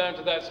himself down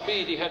to that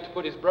speed, he had to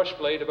put his brush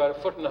blade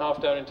about 1.5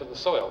 feet down into the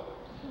soil.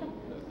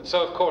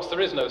 So of course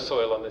there is no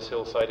soil on this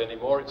hillside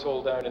anymore, it's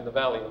all down in the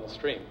valley and the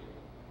stream.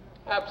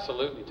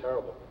 Absolutely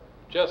terrible.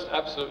 Just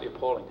absolutely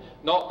appalling.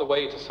 Not the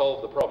way to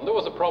solve the problem. There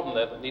was a problem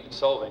there that needed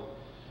solving.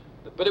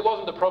 But it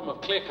wasn't a problem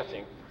of clear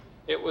cutting.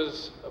 It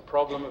was a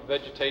problem of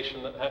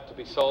vegetation that had to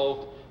be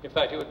solved. In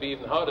fact, it would be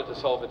even harder to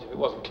solve it if it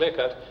wasn't clear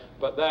cut,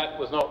 but that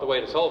was not the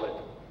way to solve it.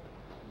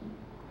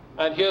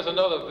 And here's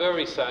another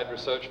very sad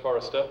research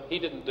forester. He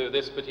didn't do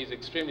this, but he's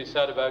extremely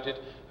sad about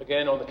it.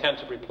 Again, on the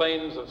Canterbury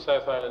Plains of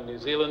South Island, New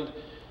Zealand.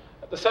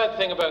 The sad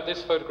thing about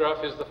this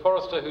photograph is the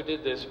forester who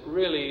did this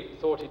really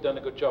thought he'd done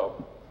a good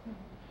job.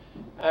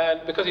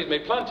 And because he'd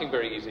made planting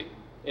very easy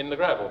in the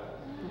gravel.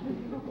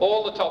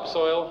 All the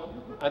topsoil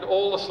and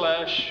all the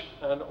slash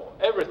and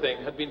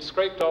everything had been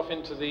scraped off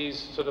into these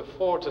sort of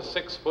 4 to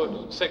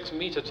 6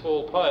 meter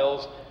tall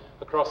piles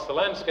across the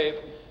landscape.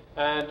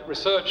 And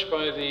research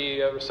by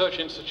the Research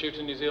Institute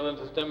in New Zealand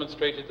has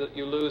demonstrated that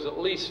you lose at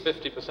least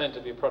 50%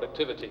 of your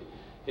productivity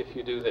if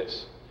you do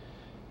this.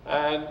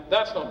 And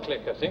that's not clear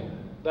cutting,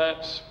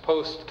 that's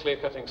post clear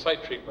cutting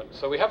site treatment.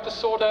 So we have to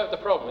sort out the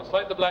problem. It's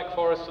like the Black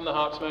Forest and the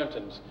Harz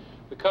Mountains.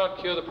 We can't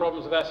cure the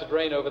problems of acid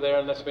rain over there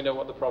unless we know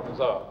what the problems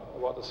are, or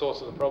what the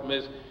source of the problem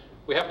is.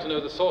 We have to know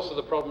the source of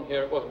the problem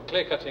here. It wasn't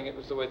clear cutting, it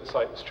was the way the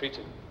site was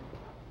treated.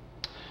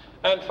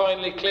 And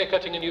finally, clear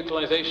cutting and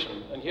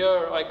utilization. And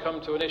here I come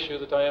to an issue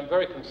that I am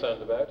very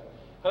concerned about,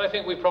 and I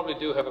think we probably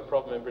do have a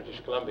problem in British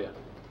Columbia.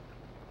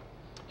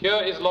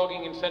 Here is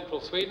logging in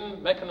central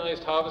Sweden,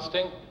 mechanized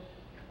harvesting,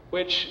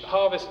 which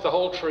harvests the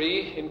whole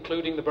tree,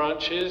 including the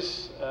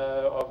branches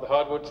of the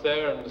hardwoods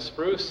there and the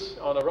spruce,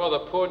 on a rather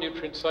poor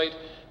nutrient site.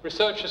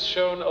 Research has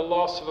shown a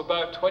loss of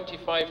about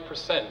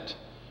 25%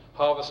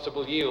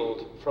 harvestable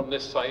yield from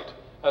this site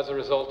as a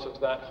result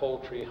of that whole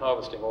tree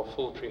harvesting or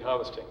full tree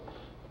harvesting.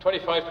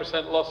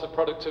 25% loss of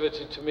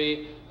productivity to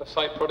me, of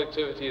site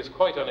productivity, is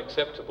quite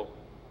unacceptable.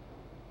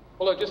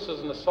 Although, just as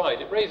an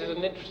aside, it raises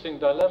an interesting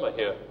dilemma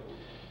here.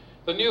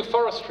 The new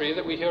forestry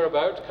that we hear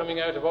about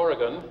coming out of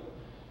Oregon,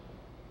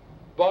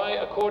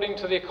 according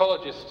to the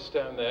ecologists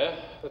down there,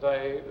 that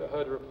I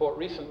heard a report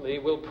recently,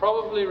 will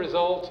probably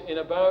result in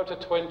about a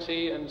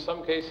 20, in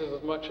some cases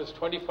as much as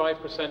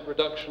 25%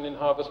 reduction in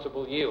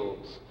harvestable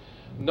yields.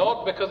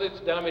 Not because it's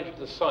damaged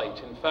the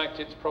site, in fact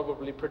it's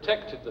probably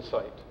protected the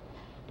site,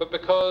 but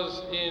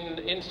because in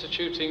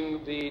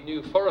instituting the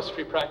new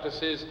forestry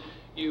practices,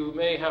 you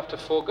may have to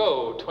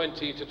forego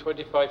 20 to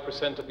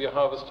 25% of your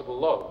harvestable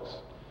logs.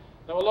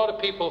 Now, a lot of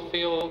people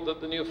feel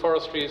that the new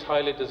forestry is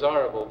highly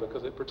desirable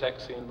because it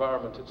protects the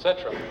environment,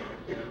 etc.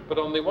 But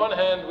on the one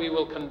hand, we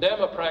will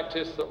condemn a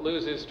practice that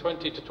loses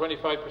 20 to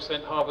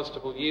 25%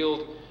 harvestable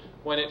yield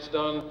when it's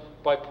done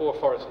by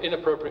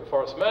inappropriate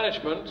forest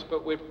management,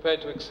 but we're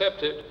prepared to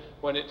accept it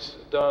when it's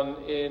done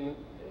in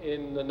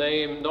the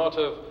name not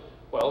of,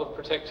 well,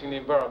 protecting the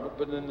environment,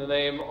 but in the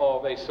name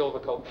of a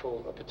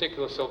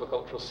particular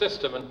silvicultural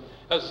system. And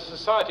as a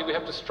society, we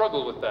have to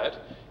struggle with that.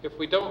 If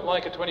we don't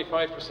like a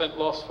 25%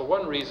 loss for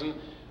one reason,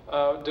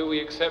 do we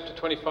accept a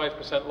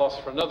 25% loss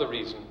for another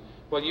reason?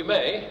 Well, you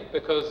may,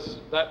 because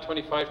that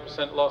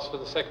 25% loss for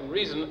the second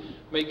reason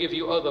may give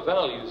you other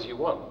values you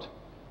want.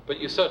 But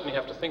you certainly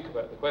have to think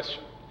about the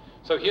question.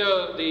 So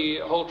here the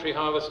whole tree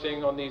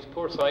harvesting on these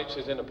poor sites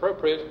is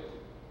inappropriate.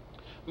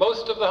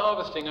 Most of the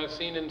harvesting I've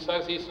seen in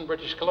southeastern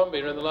British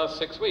Columbia in the last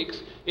 6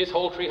 weeks is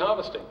whole tree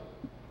harvesting.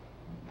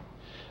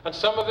 And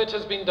some of it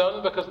has been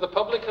done because the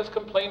public has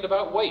complained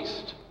about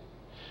waste.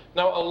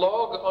 Now, a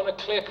log on a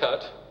clear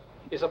cut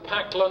is a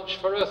packed lunch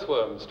for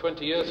earthworms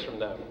 20 years from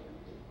now.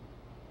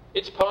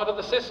 It's part of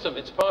the system,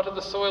 it's part of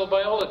the soil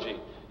biology,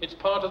 it's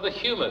part of the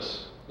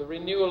humus, the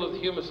renewal of the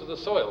humus of the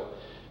soil.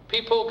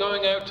 People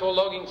going out to a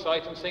logging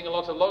site and seeing a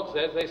lot of logs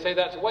there, they say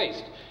that's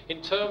waste.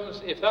 In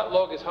terms, if that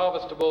log is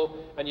harvestable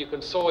and you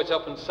can saw it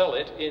up and sell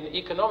it, in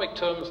economic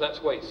terms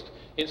that's waste.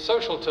 In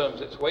social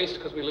terms it's waste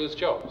because we lose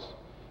jobs.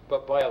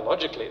 But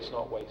biologically it's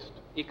not waste.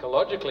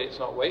 Ecologically it's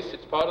not waste,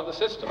 it's part of the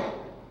system.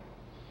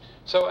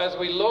 So as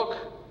we look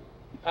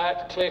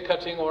at clear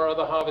cutting or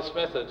other harvest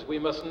methods, we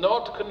must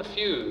not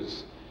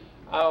confuse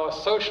our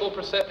social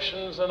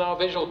perceptions and our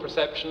visual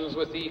perceptions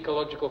with the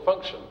ecological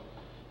function.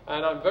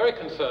 And I'm very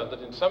concerned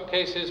that in some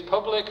cases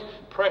public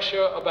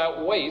pressure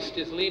about waste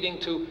is leading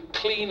to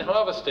clean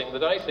harvesting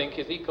that I think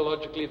is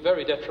ecologically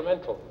very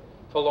detrimental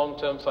for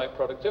long-term site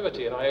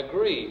productivity. And I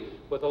agree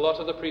with a lot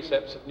of the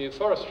precepts of new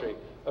forestry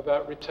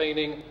about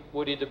retaining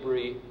woody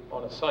debris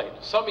on a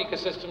site. Some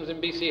ecosystems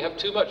in BC have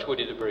too much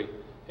woody debris.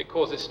 It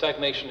causes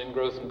stagnation in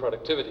growth and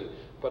productivity.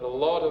 But a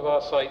lot of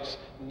our sites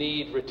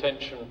need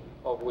retention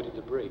of woody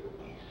debris.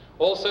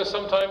 Also,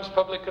 sometimes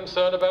public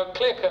concern about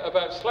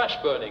about slash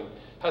burning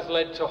has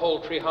led to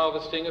whole tree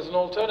harvesting as an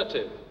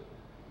alternative.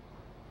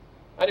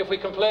 And if we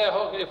compare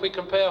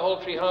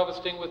whole tree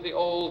harvesting with the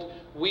old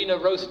wiener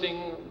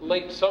roasting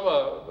late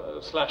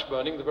summer slash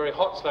burning, the very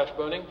hot slash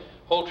burning,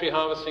 whole tree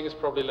harvesting is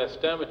probably less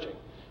damaging.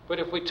 But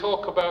if we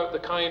talk about the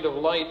kind of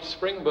light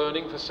spring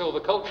burning for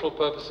silvicultural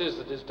purposes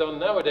that is done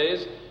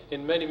nowadays,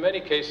 in many,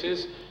 many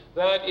cases,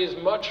 that is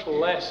much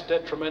less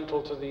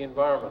detrimental to the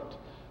environment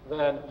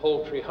than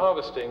whole tree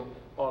harvesting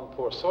on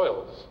poor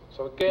soils.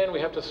 So again, we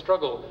have to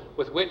struggle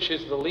with which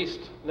is the least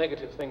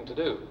negative thing to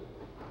do.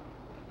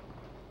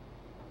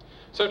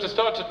 So to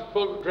start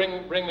to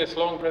bring this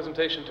long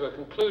presentation to a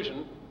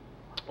conclusion,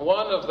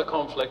 one of the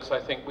conflicts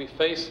I think we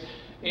face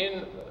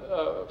in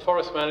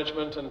forest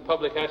management and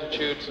public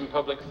attitudes and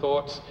public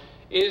thoughts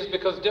is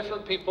because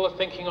different people are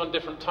thinking on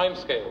different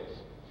timescales.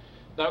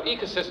 Now,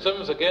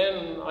 ecosystems,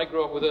 again, I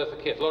grew up with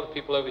Eartha Kitt. A lot of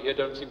people over here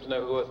don't seem to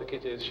know who Eartha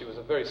Kitt is. She was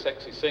a very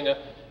sexy singer,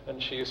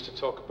 and she used to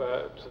talk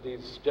about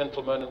these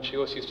gentlemen, and she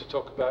also used to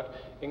talk about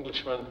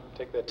Englishmen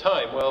take their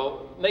time.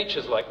 Well,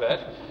 nature's like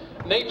that.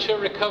 Nature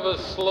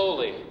recovers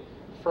slowly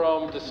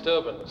from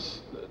disturbance.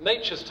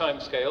 Nature's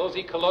timescales,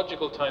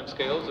 ecological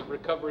timescales of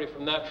recovery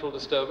from natural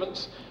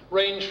disturbance,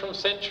 range from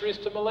centuries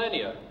to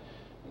millennia.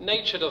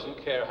 Nature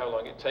doesn't care how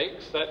long it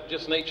takes. That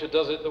just nature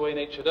does it the way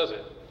nature does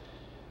it.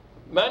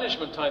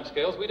 Management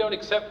timescales, we don't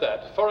accept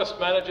that. Forest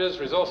managers,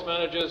 resource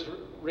managers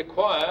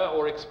require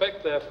or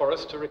expect their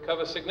forests to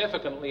recover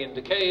significantly in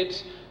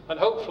decades, and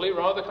hopefully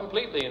rather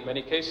completely in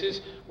many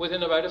cases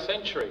within about a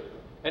century.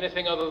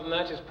 Anything other than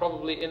that is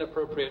probably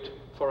inappropriate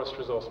forest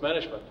resource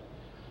management.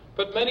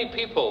 But many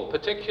people,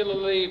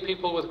 particularly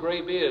people with grey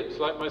beards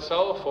like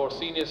myself or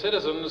senior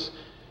citizens,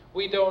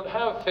 we don't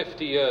have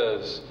 50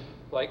 years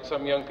like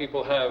some young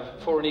people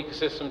have for an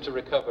ecosystem to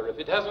recover. If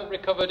it hasn't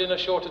recovered in a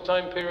shorter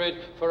time period,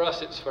 for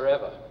us it's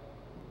forever.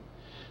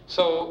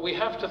 So we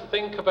have to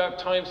think about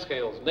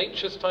timescales,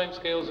 nature's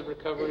timescales of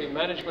recovery,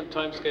 management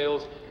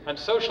timescales, and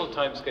social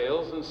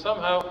timescales, and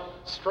somehow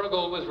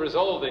struggle with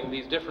resolving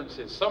these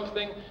differences.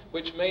 Something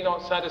which may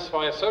not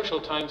satisfy a social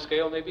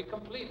timescale may be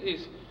completely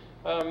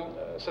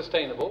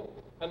sustainable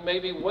and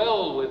maybe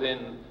well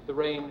within the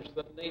range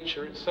that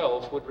nature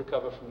itself would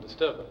recover from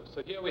disturbance.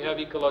 So here we have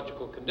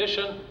ecological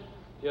condition.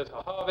 Here's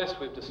a harvest,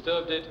 we've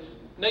disturbed it.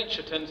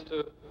 Nature tends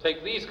to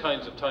take these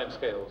kinds of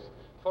timescales.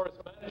 Forest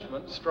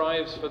management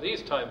strives for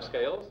these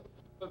timescales,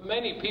 but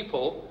many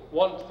people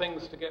want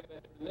things to get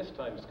better in this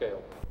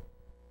timescale.